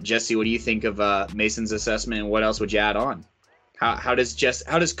strat. Jesse, what do you think of Mason's assessment, and what else would you add on? How does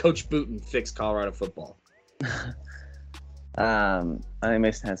Coach Booten fix Colorado football? I think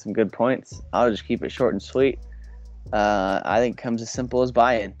Mason has some good points. I'll just keep it short and sweet. I think it comes as simple as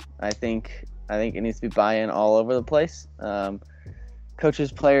buy-in. I think it needs to be buy-in all over the place.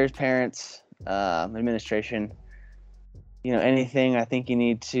 Coaches, players, parents, administration, anything. I think you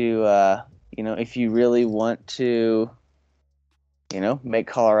need to, if you really want to, make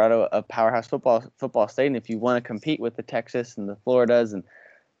Colorado a powerhouse football state, and if you want to compete with the Texas and the Floridas and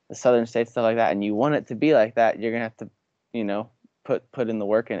the southern states, stuff like that, and you want it to be like that, you're gonna have to, put in the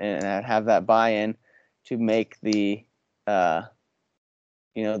work and have that buy-in to make the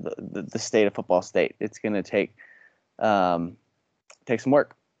state a football state. It's gonna take some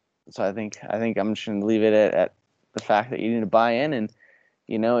work. So I think I'm just gonna leave it at the fact that you need to buy in, and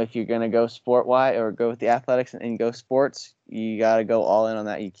if you're gonna go sport-wise or go with the athletics and go sports, you gotta go all in on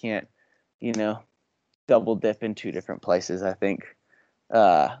that. You can't, double dip in two different places. I think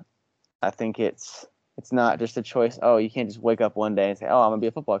it's not just a choice. Oh, you can't just wake up one day and say, oh, I'm gonna be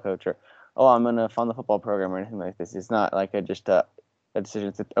a football coach, or oh, I'm gonna fund the football program, or anything like this. It's not like a decision.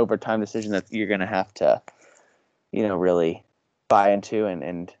 It's an overtime decision that you're gonna have to, really buy into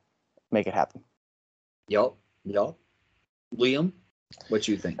and make it happen. Yup. Liam, what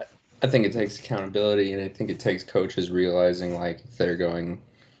you think? I think it takes accountability, and I think it takes coaches realizing if they're going,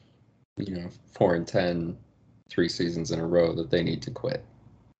 4-10, 3 seasons in a row, that they need to quit.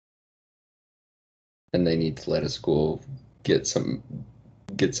 And they need to let a school get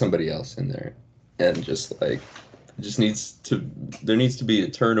somebody else in there. And there needs to be a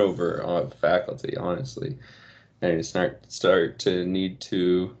turnover of faculty, honestly. And you start to need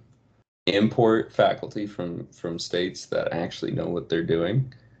to import faculty from states that actually know what they're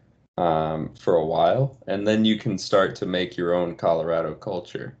doing for a while, and then you can start to make your own Colorado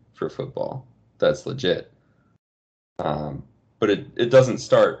culture for football that's legit. But it doesn't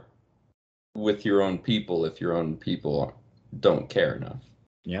start with your own people if your own people don't care enough.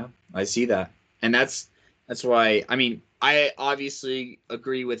 Yeah, I see that. And that's why, I obviously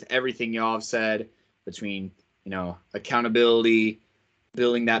agree with everything y'all have said between, accountability,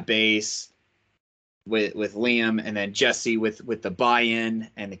 building that base, with Liam, and then Jesse with the buy-in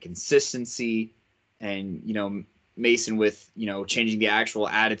and the consistency, and Mason with changing the actual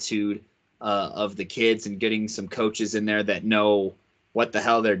attitude of the kids and getting some coaches in there that know what the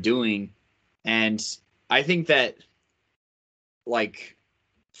hell they're doing. And I think that, like,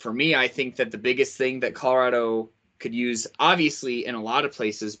 for me, I think that the biggest thing that Colorado could use, obviously in a lot of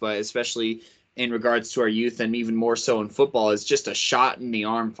places, but especially in regards to our youth and even more so in football, is just a shot in the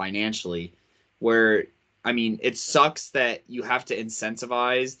arm financially, where, I mean, it sucks that you have to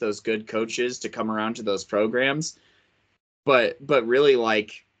incentivize those good coaches to come around to those programs. But really,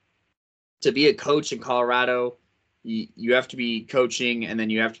 like, to be a coach in Colorado, you have to be coaching, and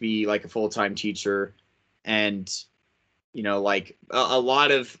then you have to be like a full-time teacher. And, like a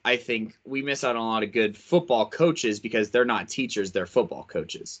lot of, I think we miss out on a lot of good football coaches because they're not teachers, they're football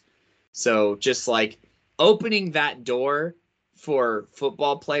coaches. So just like opening that door for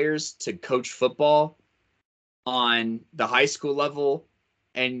football players to coach football on the high school level,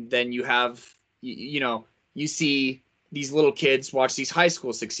 and then you have, you see these little kids watch these high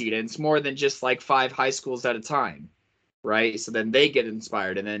schools succeed, and it's more than just like 5 high schools at a time, right? So then they get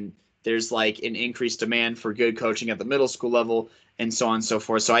inspired, and then there's like an increased demand for good coaching at the middle school level, and so on and so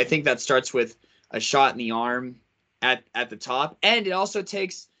forth. So I think that starts with a shot in the arm at the top, and it also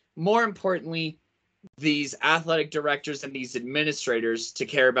takes, more importantly, these athletic directors and these administrators to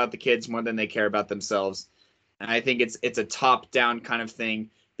care about the kids more than they care about themselves. And I think it's a top-down kind of thing,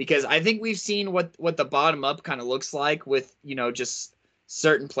 because I think we've seen what the bottom up kind of looks like with, just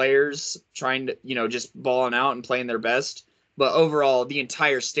certain players trying to, just balling out and playing their best. But overall, the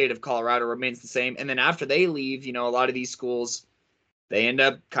entire state of Colorado remains the same. And then after they leave, a lot of these schools, they end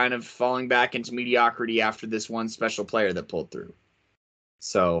up kind of falling back into mediocrity after this one special player that pulled through.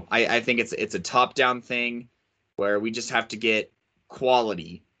 So I think it's a top-down thing where we just have to get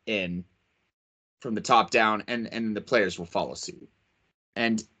quality in from the top down, and the players will follow suit.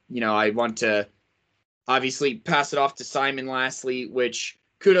 And, I want to obviously pass it off to Simon lastly, which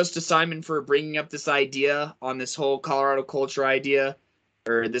kudos to Simon for bringing up this idea on this whole Colorado culture idea,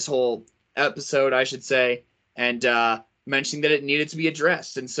 or this whole episode, I should say, and mentioning that it needed to be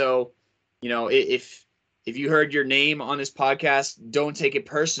addressed. And so, if you heard your name on this podcast, don't take it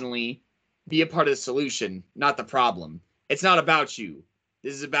personally. Be a part of the solution, not the problem. It's not about you.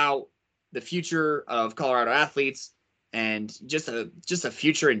 This is about the future of Colorado athletes and just a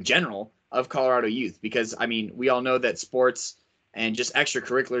future in general of Colorado youth. Because, I mean, we all know that sports and just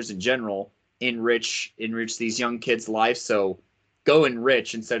extracurriculars in general enrich these young kids' lives. So go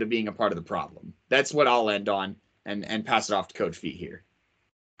enrich instead of being a part of the problem. That's what I'll end on, and pass it off to Coach V here.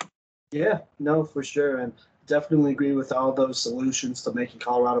 Yeah, no, for sure. And definitely agree with all those solutions to making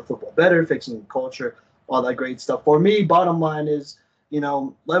Colorado football better, fixing the culture, all that great stuff. For me, bottom line is,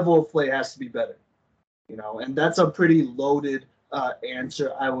 level of play has to be better, and that's a pretty loaded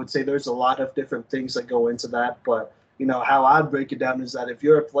answer. I would say there's a lot of different things that go into that, but, how I'd break it down is that if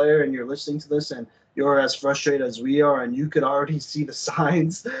you're a player and you're listening to this and you're as frustrated as we are, and you could already see the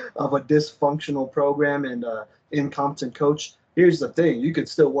signs of a dysfunctional program and incompetent coach, here's the thing. You could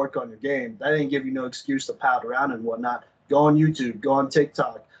still work on your game. That ain't give you no excuse to pout around and whatnot. Go on YouTube, go on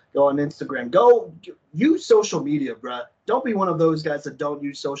TikTok, go on Instagram, go use social media, bruh. Don't be one of those guys that don't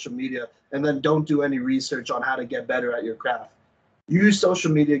use social media and then don't do any research on how to get better at your craft. Use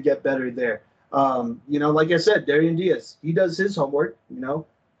social media, get better there. Like I said, Darian Diaz, he does his homework, Do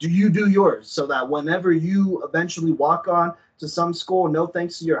you do yours, so that whenever you eventually walk on to some school, no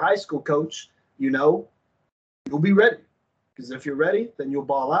thanks to your high school coach, you'll be ready. Because if you're ready, then you'll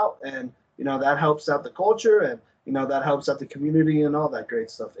ball out, and that helps out the culture, and that helps out the community and all that great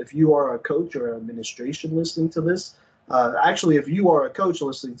stuff. If you are a coach or administration listening to this, if you are a coach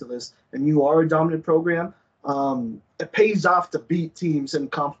listening to this and you are a dominant program, it pays off to beat teams in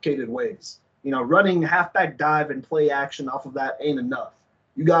complicated ways. Running halfback dive and play action off of that ain't enough.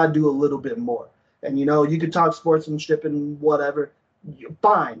 You got to do a little bit more. And, you could talk sportsmanship and whatever.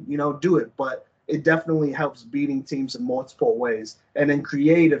 Fine, do it. But it definitely helps beating teams in multiple ways and in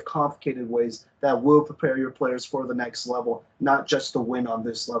creative, complicated ways that will prepare your players for the next level, not just to win on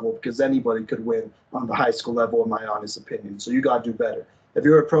this level, because anybody could win on the high school level, in my honest opinion. So you got to do better. If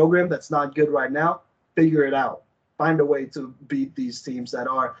you're a program that's not good right now, figure it out. Find a way to beat these teams that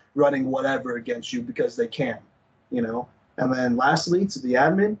are running whatever against you because they can, And then lastly, to the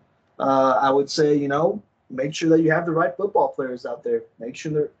admin, I would say, make sure that you have the right football players out there. Make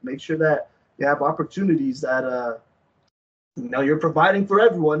sure that you have opportunities that, you're providing for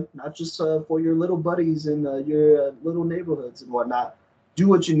everyone, not just for your little buddies in your little neighborhoods and whatnot. Do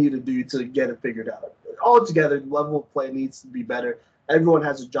what you need to do to get it figured out. Altogether, the level of play needs to be better. everyone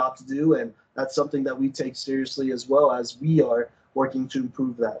has a job to do, and that's something that we take seriously as well as we are working to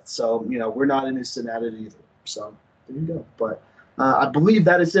improve that. So, we're not innocent at it either. So there you go. But I believe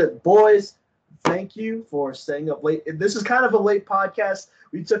that is it. Boys, thank you for staying up late. This is kind of a late podcast.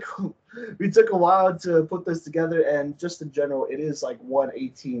 We took a while to put this together, and just in general, it is like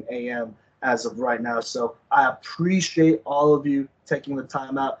 1:18 a.m. as of right now. So I appreciate all of you taking the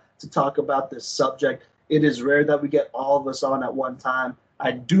time out to talk about this subject. It is rare that we get all of us on at one time.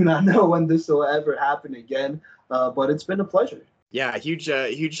 I do not know when this will ever happen again, but it's been a pleasure. Yeah, huge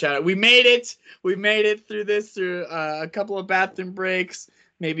shout out. We made it. We made it through this, through a couple of bathroom breaks,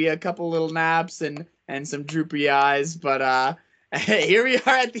 maybe a couple little naps and some droopy eyes. But here we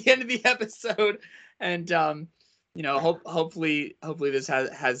are at the end of the episode, and hopefully this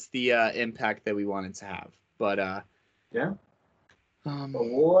has the impact that we wanted to have. But yeah,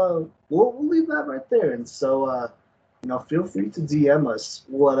 we'll leave that right there. And so feel free to DM us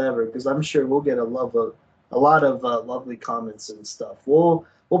whatever, because I'm sure we'll get a lot of lovely comments and stuff. We'll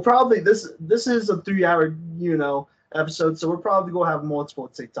probably this is a 3-hour episode, so we're probably gonna have multiple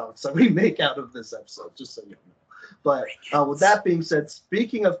TikToks that we make out of this episode, just so you know. But with that being said,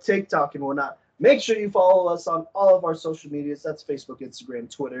 speaking of TikTok and whatnot, make sure you follow us on all of our social medias. That's Facebook, Instagram,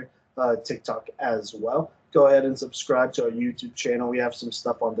 Twitter, TikTok as well. Go ahead and subscribe to our YouTube channel. We have some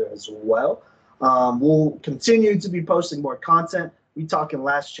stuff on there as well. We'll continue to be posting more content. We talking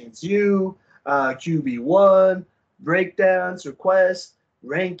Last Chance U, QB1, breakdowns, requests,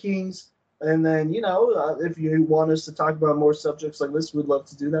 rankings, and then if you want us to talk about more subjects like this, we'd love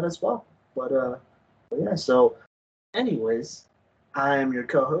to do that as well. But yeah, so anyways, I am your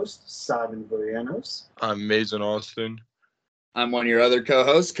co-host, Simon Villanos. I'm Mason Austin. I'm one of your other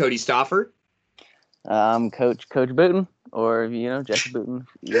co-hosts, Cody Stoffer. I'm Coach Booten, or Jesse Booten,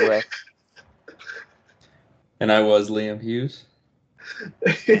 either way. And I was Liam Hughes.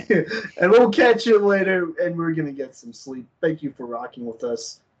 And we'll catch you later, and we're going to get some sleep. Thank you for rocking with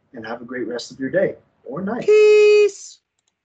us, and have a great rest of your day or night. Peace.